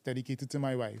 but it's dedicated to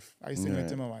my wife. I sing it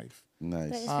to my wife. That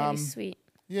Nice. is really sweet.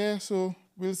 Yeah, so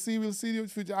we'll see the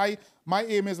future. My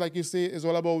aim is, like you say, is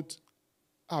all about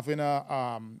having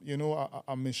a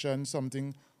mission,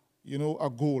 something, a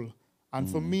goal. And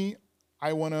for me,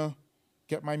 I want to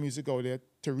get my music out there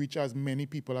to reach as many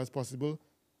people as possible,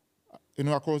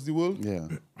 across the world. Yeah.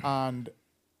 And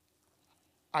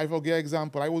I forget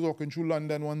example. I was walking through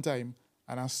London one time,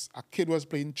 and a kid was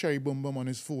playing Cherry Boom Boom on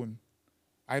his phone.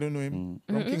 I don't know him,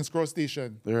 from King's Cross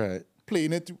Station. Right.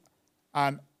 Playing it,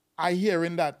 and I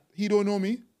hearing that he don't know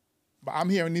me, but I'm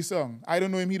hearing this song. I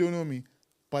don't know him, he don't know me.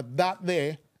 But that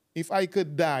there, if I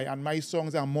could die and my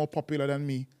songs are more popular than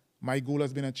me, my goal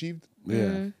has been achieved.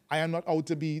 Yeah. I am not out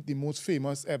to be the most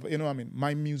famous ever. You know what I mean?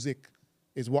 My music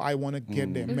is what I want to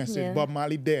get there. Message. Yeah. Bob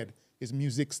Marley dead. His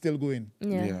music still going.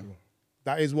 Yeah.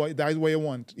 That is what you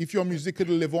want. If your music could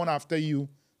live on after you,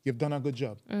 you've done a good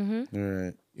job.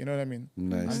 Right. You know what I mean?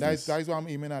 Nice. And that's what I'm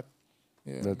aiming at.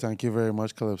 Yeah. Well, thank you very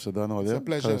much, Calypso Don. It's a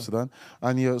pleasure. Calypso Don.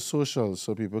 And your socials,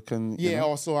 so people can.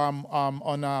 Also I'm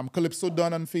on Calypso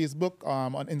Don on Facebook.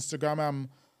 On Instagram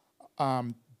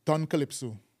I'm Don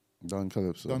Calypso. Don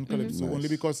Calypso. Don Calypso. Nice. Only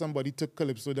because somebody took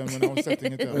Calypso Don when I was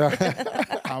setting it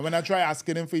up. And when I try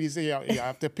asking him for it, he say, you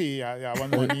have to pay. I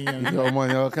want money. Your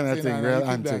money, all kind of Say, thing, nah, real you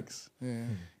keep that. antics. Yeah.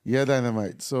 Yeah,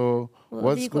 Dynamite. So What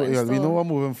what's have you got in going? We know store? we're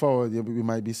moving forward. We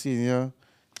might be seeing you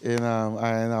in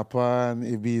Iron Apa and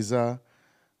Ibiza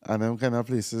and them kind of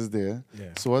places there.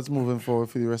 Yeah. So what's moving forward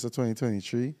for the rest of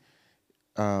 2023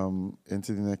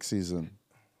 into the next season?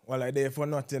 Well, I there for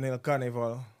Notting Hill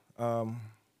Carnival.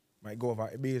 Might go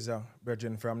over Ibiza.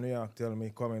 Virgin from New York tell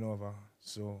me coming over.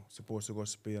 So supposed to go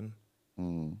Spain.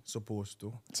 Supposed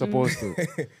to.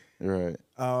 Right.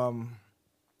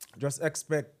 Just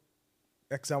expect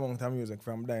X amount of music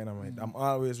from Dynamite. I'm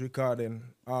always recording.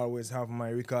 Always have my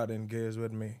recording gears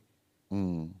with me.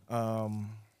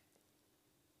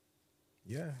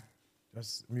 Yeah.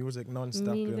 Just music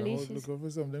non-stop, you know. Look for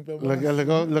something from Look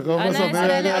for something.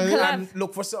 And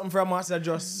look for something from us. I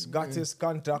just got his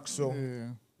contact, so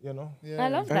you know. I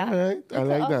love that. All right. I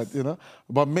like that, you know.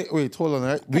 But wait, hold on,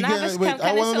 right? Can I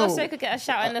want to know. So I could get a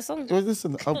shout out in the song? Wait,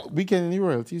 listen, we getting any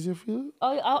royalties, you feel?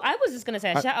 Oh, I was just going to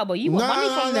say a shout out, but you want money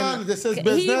from them. No, this is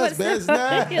business. He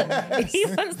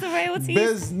wants the royalties.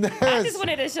 Business. I just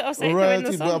wanted to show off Seiko in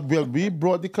the song. We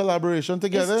brought the collaboration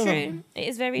together. It's true. It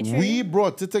is very true. We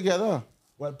brought it together.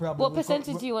 Well, probably What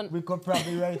percentage do you want? We could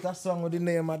probably write a song with the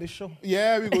name of the show.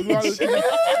 Yeah, we could do all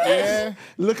yeah.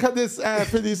 Look at this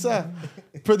producer.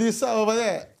 Producer over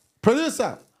there.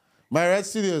 Producer. My Red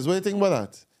Studios, what do you think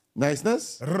about that?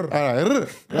 Niceness? All right.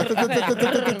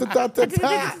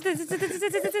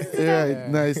 Yeah,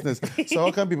 niceness. So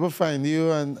how can people find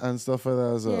you and stuff like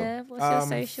that as well? Yeah, what's your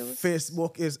socials?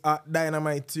 Facebook is at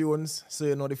Dynamite Tunes, so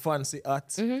you know the fancy at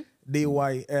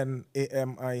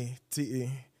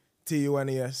DYNAMITETUNES.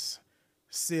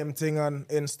 Same thing on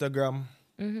Instagram.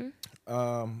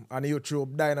 On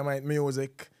YouTube, Dynamite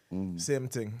Music. Same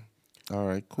thing. All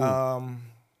right, cool. I'm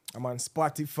on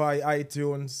Spotify,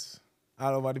 iTunes,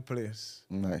 all over the place.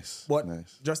 Nice. But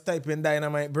nice. just type in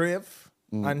Dynamite Brave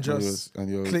and just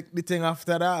click the thing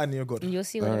after that and you're good. You'll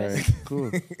see what All it right, is.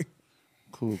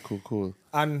 cool.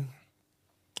 And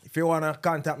if you want to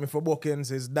contact me for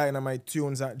bookings, it's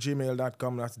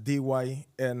dynamitetunes@gmail.com. That's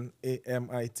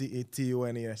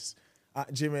DYNAMITETUNES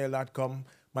 @gmail.com.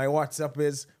 My WhatsApp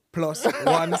is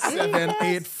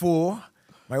 +1784.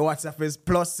 My WhatsApp is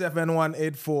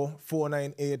 +7184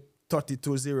 498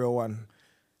 3201.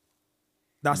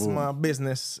 That's my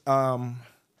business.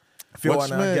 If you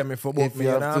want to get me for book me,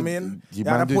 you know what I mean? You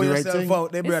gotta put yourself thing.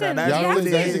 out there, brother.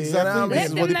 Listen, That's exactly. This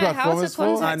is what the platform is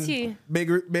for. Contact you.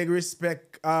 Big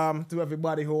respect to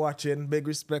everybody who watching. Big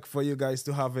respect for you guys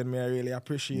to having me. I really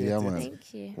appreciate it. Man.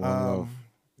 Thank you.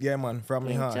 Yeah, man, from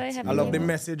my heart. having I love you. the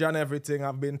message and everything.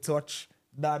 I've been touched,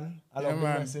 done. I love the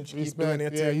message. Keep Respect. doing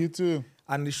it. Yeah, you too.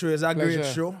 And the show is a great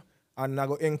Pleasure. show. And I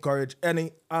go encourage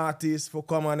any artist for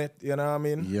come on it. You know what I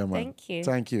mean? Yeah, man.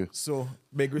 Thank you. So,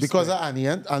 big respect. Because of Annie,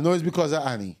 and I know it's because of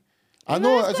Annie. I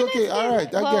know it's okay. All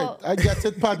right, I get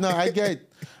it, partner. I get it.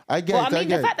 Well, I mean,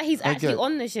 the fact that he's actually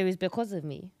on the show is because of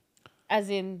me. As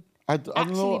in, I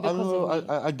don't know.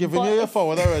 I given But you your it's-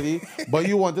 forward already, but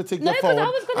you want to take No, the 'cause I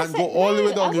forward was gonna and say- go all the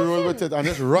way no, down I the road with wasn't. it and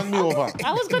just run me over.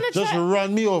 I was going to Just try.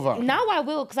 run me over. Now I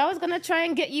will, because I was going to try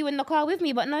and get you in the car with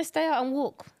me, but no, stay out and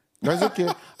walk. That's okay.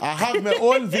 I have my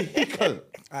own vehicle.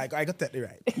 I got that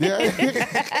right. Yeah.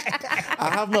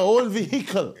 I have my own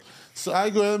vehicle. So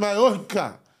I go in my own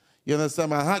car. You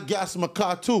understand? I have gas in my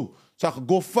car too. So I could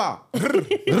go far. I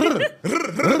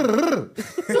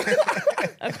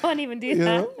can't even do You that.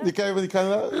 know? You can't even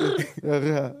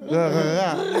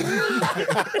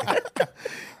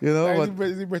You know what? The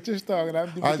British talk. And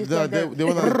I'm the I, British they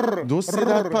wanna, don't say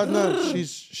that, partner.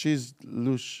 She's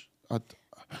loose.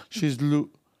 She's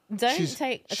Don't she's,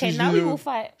 take... Okay, she's now we will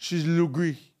fight. She's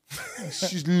lugry.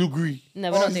 She's lugry. No,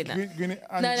 we're not doing that.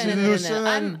 No.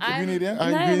 I'm Grenadian.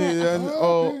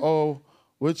 No. Oh,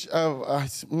 which I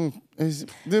am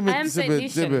St.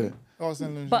 Lucian.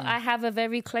 Awesome. But I have a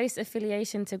very close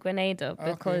affiliation to Grenada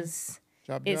because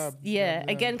it's,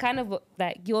 again, kind of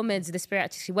like your meds, the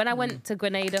spirituality. When I went to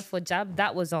Grenada for Jab,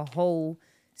 that was a whole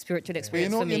spiritual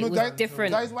experience for me. It was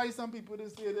different. That's why some people they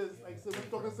say this. Like, so when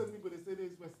talking to some people, they say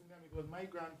this Western because my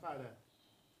grandfather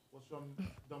was from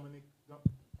Dominic.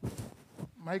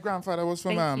 My grandfather was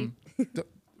from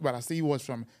well, I say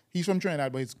he's from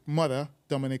Trinidad, but his mother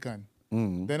Dominican.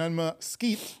 Then on my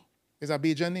Skeet is a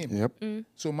Bajan name. Yep.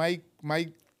 So my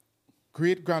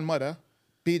great grandmother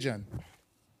Bajan.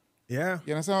 Yeah.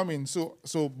 You understand what I mean? So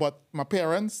but my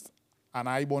parents and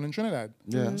I born in Trinidad.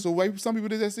 Yeah. So why some people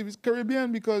they just say it's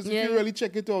Caribbean because if you really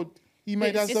check it out, he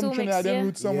might have some Trinidadian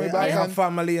roots somewhere I back. have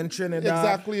family in Trinidad.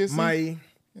 Exactly. You see? My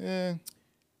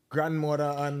grandmother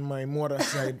on my mother's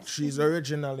side, she's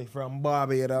originally from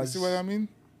Barbados. You see what I mean?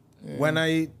 Yeah. When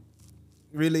I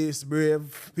release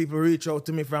Brave, people reach out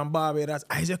to me from Barbados.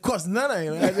 I say, cousin, Nana,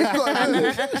 you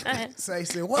know? So I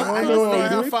say, wow, I know I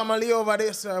have family over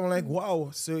there. So I'm like, wow.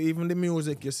 So even the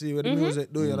music, you see what the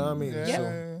music do, you know what I mean? Yeah.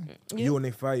 So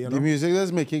unify, you know. The music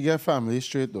does make you get family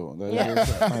straight though.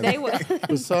 They were.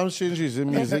 For some strange reason,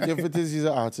 music, if it is he's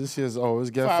an artist, he has always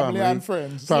get family and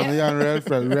friends. Family and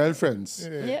real friends.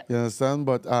 Yeah. You understand?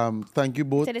 But thank you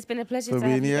both So it's been a pleasure for to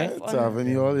being have you here, both to on. having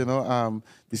you all, you know.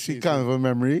 The sweet carnival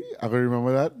memory. I can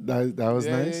remember that. That was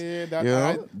nice. Yeah. That, you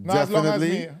know, not as long as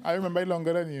me. I remember it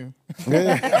longer than you.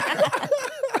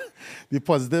 The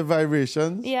positive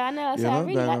vibrations. Yeah, I know. So I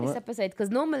really like Dynamite. this episode because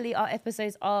normally our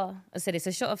episodes are, I said it's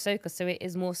a shot of soca, so it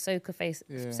is more soca based.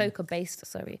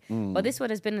 Sorry, but this one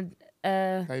has been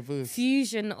a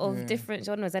fusion of different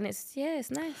genres, and it's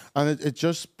nice. And it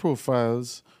just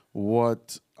profiles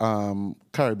what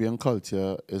Caribbean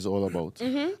culture is all about,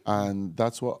 and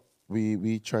that's what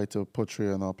we try to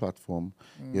portray on our platform.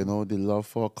 You know, the love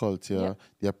for our culture,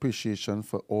 the appreciation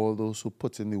for all those who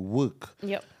put in the work.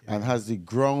 And has the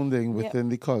grounding within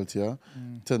the culture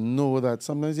to know that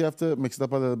sometimes you have to mix it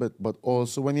up a little bit, but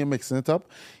also when you're mixing it up,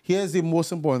 here's the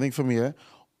most important thing for me,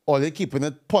 or they're keeping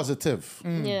it positive.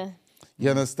 You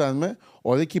understand me?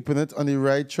 Or they're keeping it on the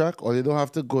right track, or they don't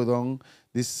have to go down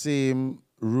the same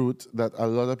route that a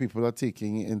lot of people are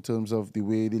taking in terms of the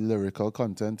way the lyrical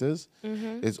content is.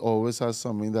 It always has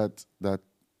something that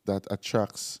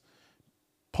attracts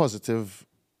positive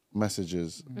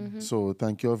messages. So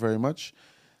thank you all very much.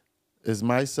 It's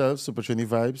myself, Super Trini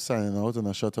Vibes, signing out on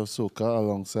a shot of soca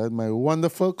alongside my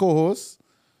wonderful co-host,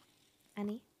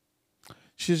 Annie.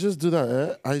 She just do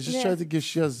that, I just try to give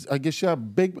I guess she a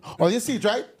big, you see it,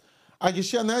 right? I give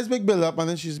she a nice big build up and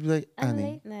then she's be like,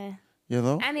 Annie. Nah. You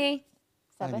know? Annie.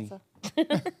 Annie.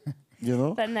 You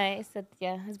know? But no,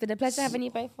 it's been a pleasure having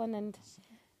you both on, and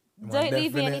don't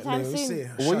leave me anytime soon.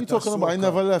 What are you talking about? I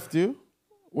never left you.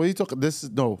 What are you talking?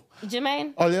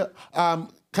 Jermaine. Oh yeah.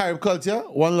 Carib Culture,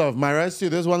 one love. My right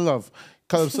studios, one love.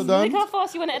 Calypso Don. Look how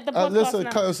fast you want to end the podcast Listen,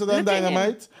 now. Calypso Don and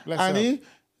Dynamite. Annie,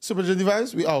 Super Trini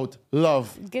Vibes, we out.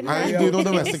 Love. Good I night. ain't doing no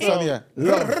domestics on here.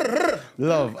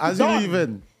 Love. As you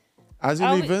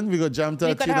leaving. We got jam to a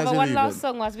We're tune going to have as a you one leaving. last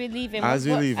song as we're leaving. As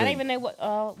we're leaving. I don't even know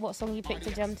what song you picked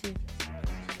to jam to.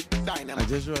 I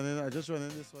just run in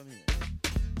this one here.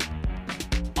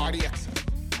 RDX.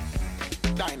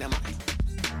 Dynamite.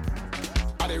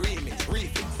 Are the remix,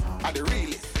 refix, are the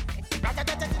realest.